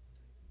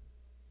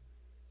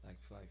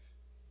 Like 5.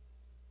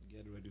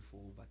 Get ready for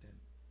over 10.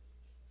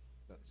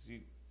 But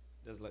see,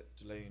 just like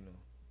to let you know,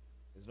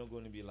 it's not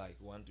going to be like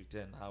 1 to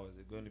 10. How is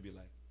it going to be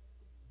like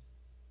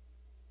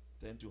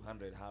 10 to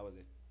 100? How is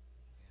it?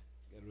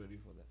 Yeah, get ready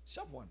for that.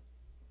 Sharp one.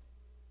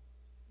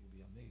 You'll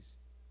be amazed.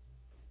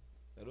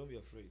 But don't be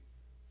afraid.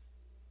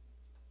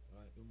 All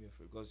right, don't be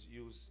afraid, because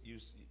you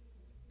see,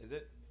 is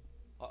it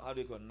how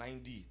do you call it?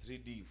 9D,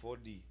 3D,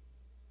 4D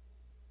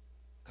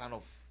kind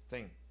of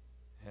thing?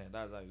 Yeah,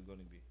 that's how it's going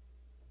to be.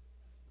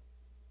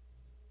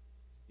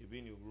 You be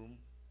in your room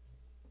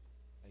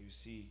and you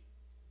see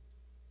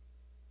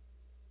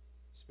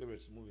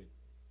spirits moving.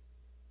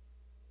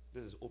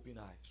 This is open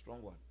eye,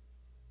 strong one.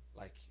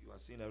 Like you are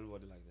seeing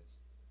everybody like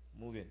this,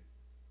 moving.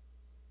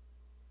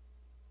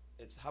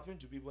 It's happened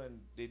to people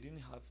and they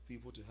didn't have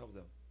people to help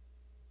them.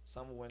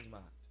 Some went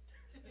mad.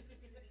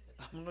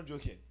 I'm not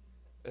joking.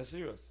 It's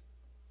serious.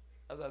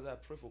 As I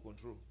pray for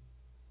control.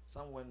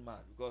 Some went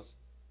mad because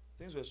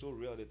things were so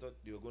real they thought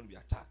they were going to be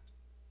attacked.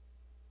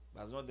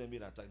 But it's not them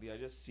being attacked. They are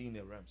just seeing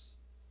the realms.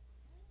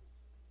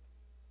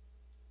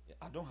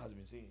 Adon has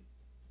been saying.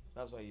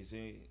 That's why he's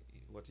saying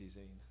what he's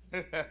saying.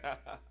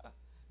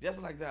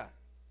 Just like that.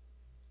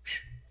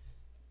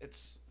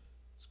 It's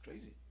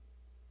crazy.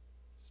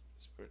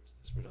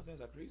 Spiritual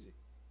things are crazy.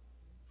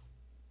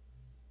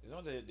 It's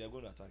not that they're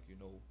going to attack you,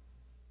 no.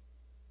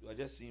 You are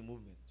just seeing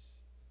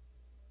movements.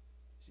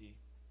 See?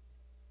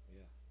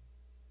 Yeah.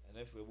 And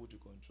if you're able to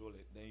control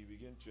it, then you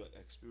begin to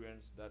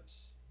experience that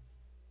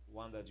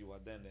one that you were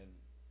then, and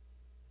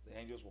the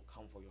angels will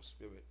come for your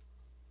spirit.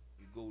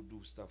 You go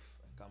do stuff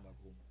and come back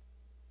home.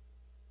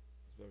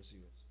 It's very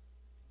serious.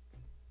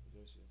 It's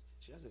very serious.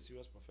 She has a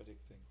serious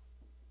prophetic thing.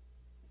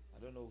 I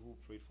don't know who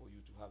prayed for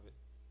you to have it,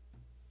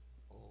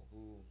 or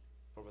who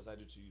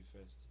prophesied it to you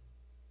first,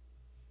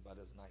 but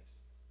it's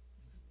nice.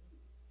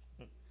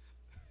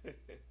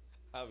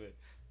 Have it.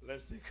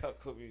 Let's take our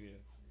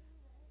communion.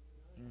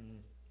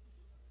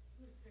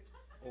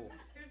 Oh,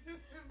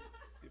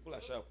 people are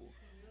sharp.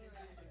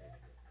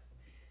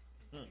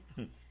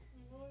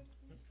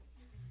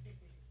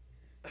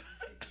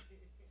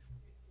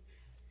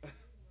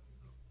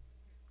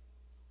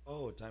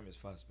 Oh, time is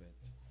fast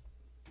spent.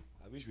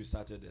 I wish we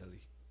started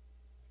early.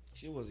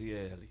 She was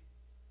here early.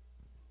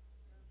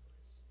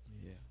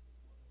 Yeah.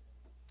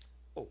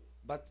 Oh,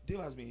 but Dave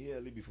has been here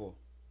early before.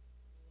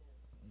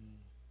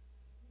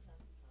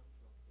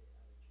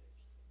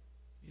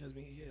 He has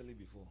been here early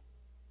before.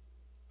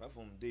 Apart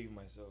from Dave,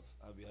 myself,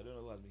 I don't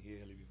know who has been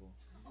here early before.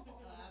 I've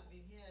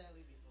been here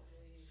early before.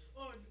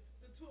 Oh,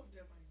 the two of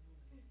them I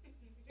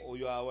know. Oh,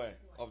 you are aware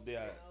of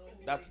their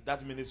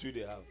that ministry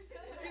they have. It's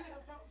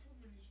a powerful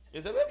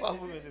It's a very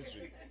powerful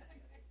ministry. ministry.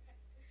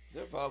 It's a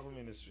very powerful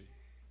ministry.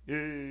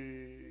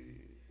 Hey.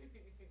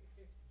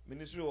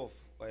 Ministry of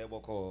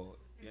Ayaboko.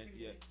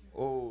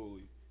 Oh,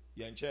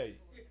 Yanchai.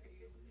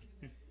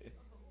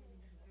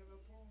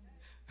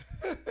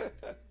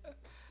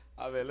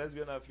 Let's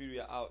be honest, we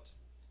are out.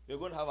 We're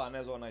going to have our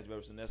next one night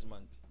next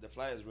month. The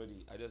flyer is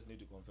ready. I just need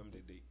to confirm the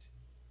date.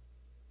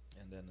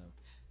 And then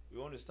we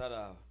want to start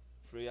our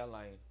prayer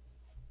line.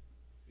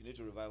 We need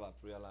to revive our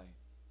prayer line.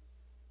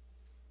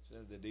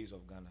 Since the days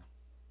of Ghana,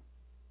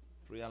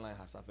 prayer line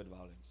has suffered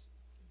violence.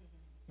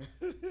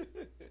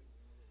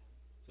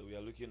 So we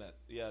are looking at,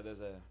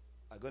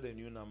 I got a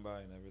new number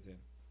and everything.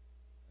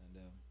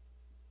 And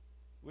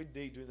which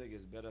day do you think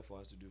is better for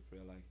us to do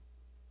prayer line?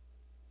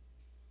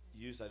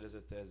 You suggest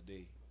a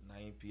Thursday,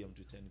 9 p.m.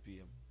 to 10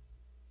 p.m.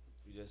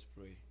 We just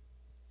pray.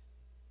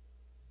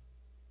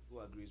 Who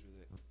agrees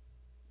with it?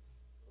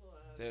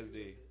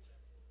 Thursday.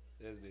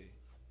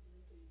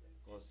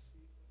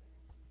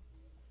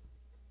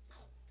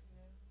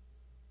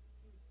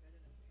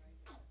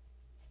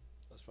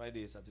 Because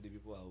Friday, Saturday,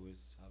 people are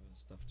always having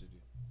stuff to do.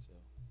 So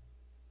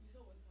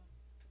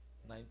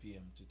 9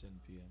 p.m. to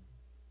 10 p.m.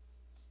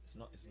 It's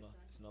not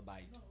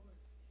bite.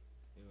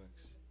 It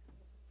works.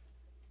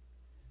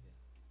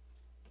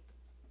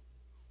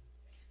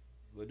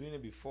 We were doing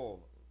it before.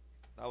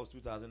 That was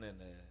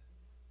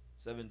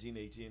 2017,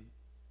 18.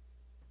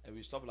 And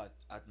we stopped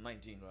at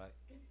 19, right?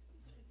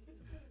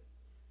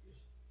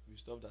 We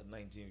stopped at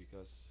 19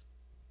 because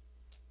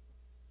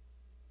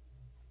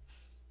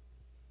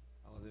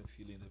I wasn't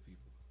feeling the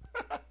people.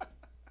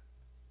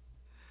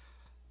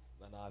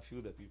 But now I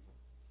feel the people.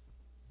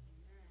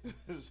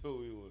 So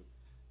we will.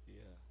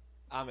 Yeah.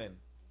 Amen.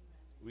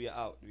 We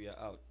are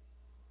out.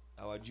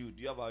 Our Jude.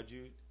 Do you have our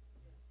Jude?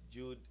 Yes.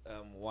 Jude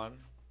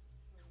 1.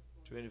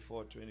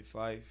 24,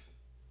 25.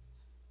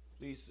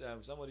 Please,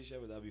 somebody share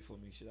with Abby for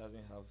me. She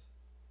doesn't have.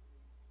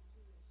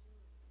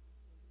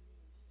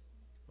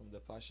 From the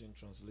Passion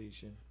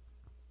Translation.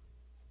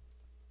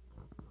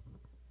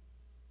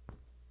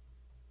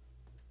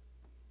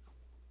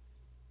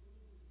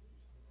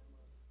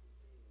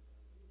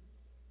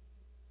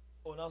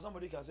 Oh, now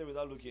somebody can say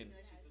without looking.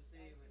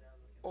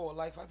 Oh,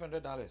 like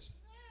 $500.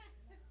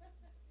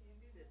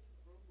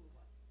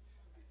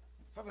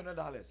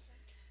 $500.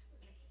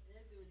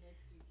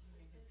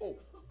 Oh,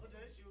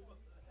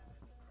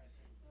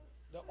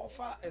 the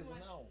offer is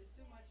now. It's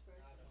too much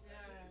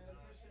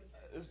pressure.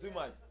 It's too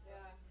much.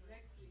 Yeah,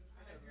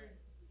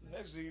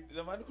 Next week,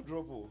 the money could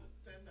drop.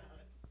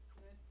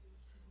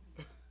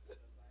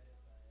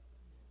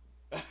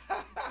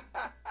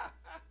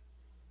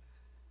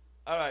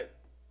 All right,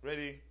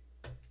 ready?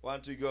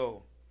 1, 2,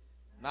 go.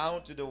 Now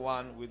to the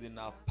one within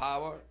our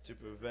power to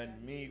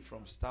prevent me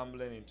from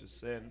stumbling into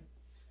sin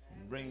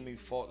and bring me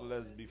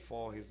faultless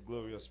before his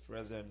glorious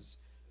presence,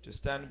 to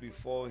stand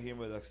before him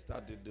with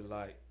ecstatic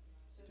delight.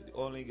 To the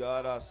only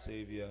God our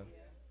Savior,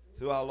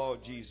 through our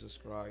Lord Jesus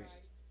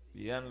Christ,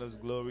 be endless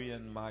glory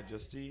and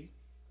majesty,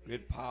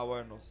 great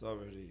power and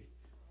authority,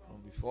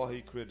 from before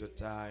he created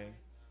time,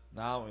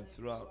 now and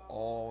throughout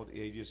all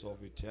the ages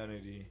of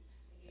eternity.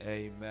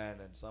 Amen.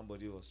 And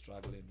somebody was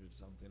struggling with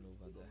something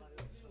over there.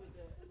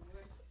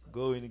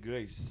 Go in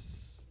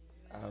grace.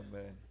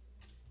 Amen.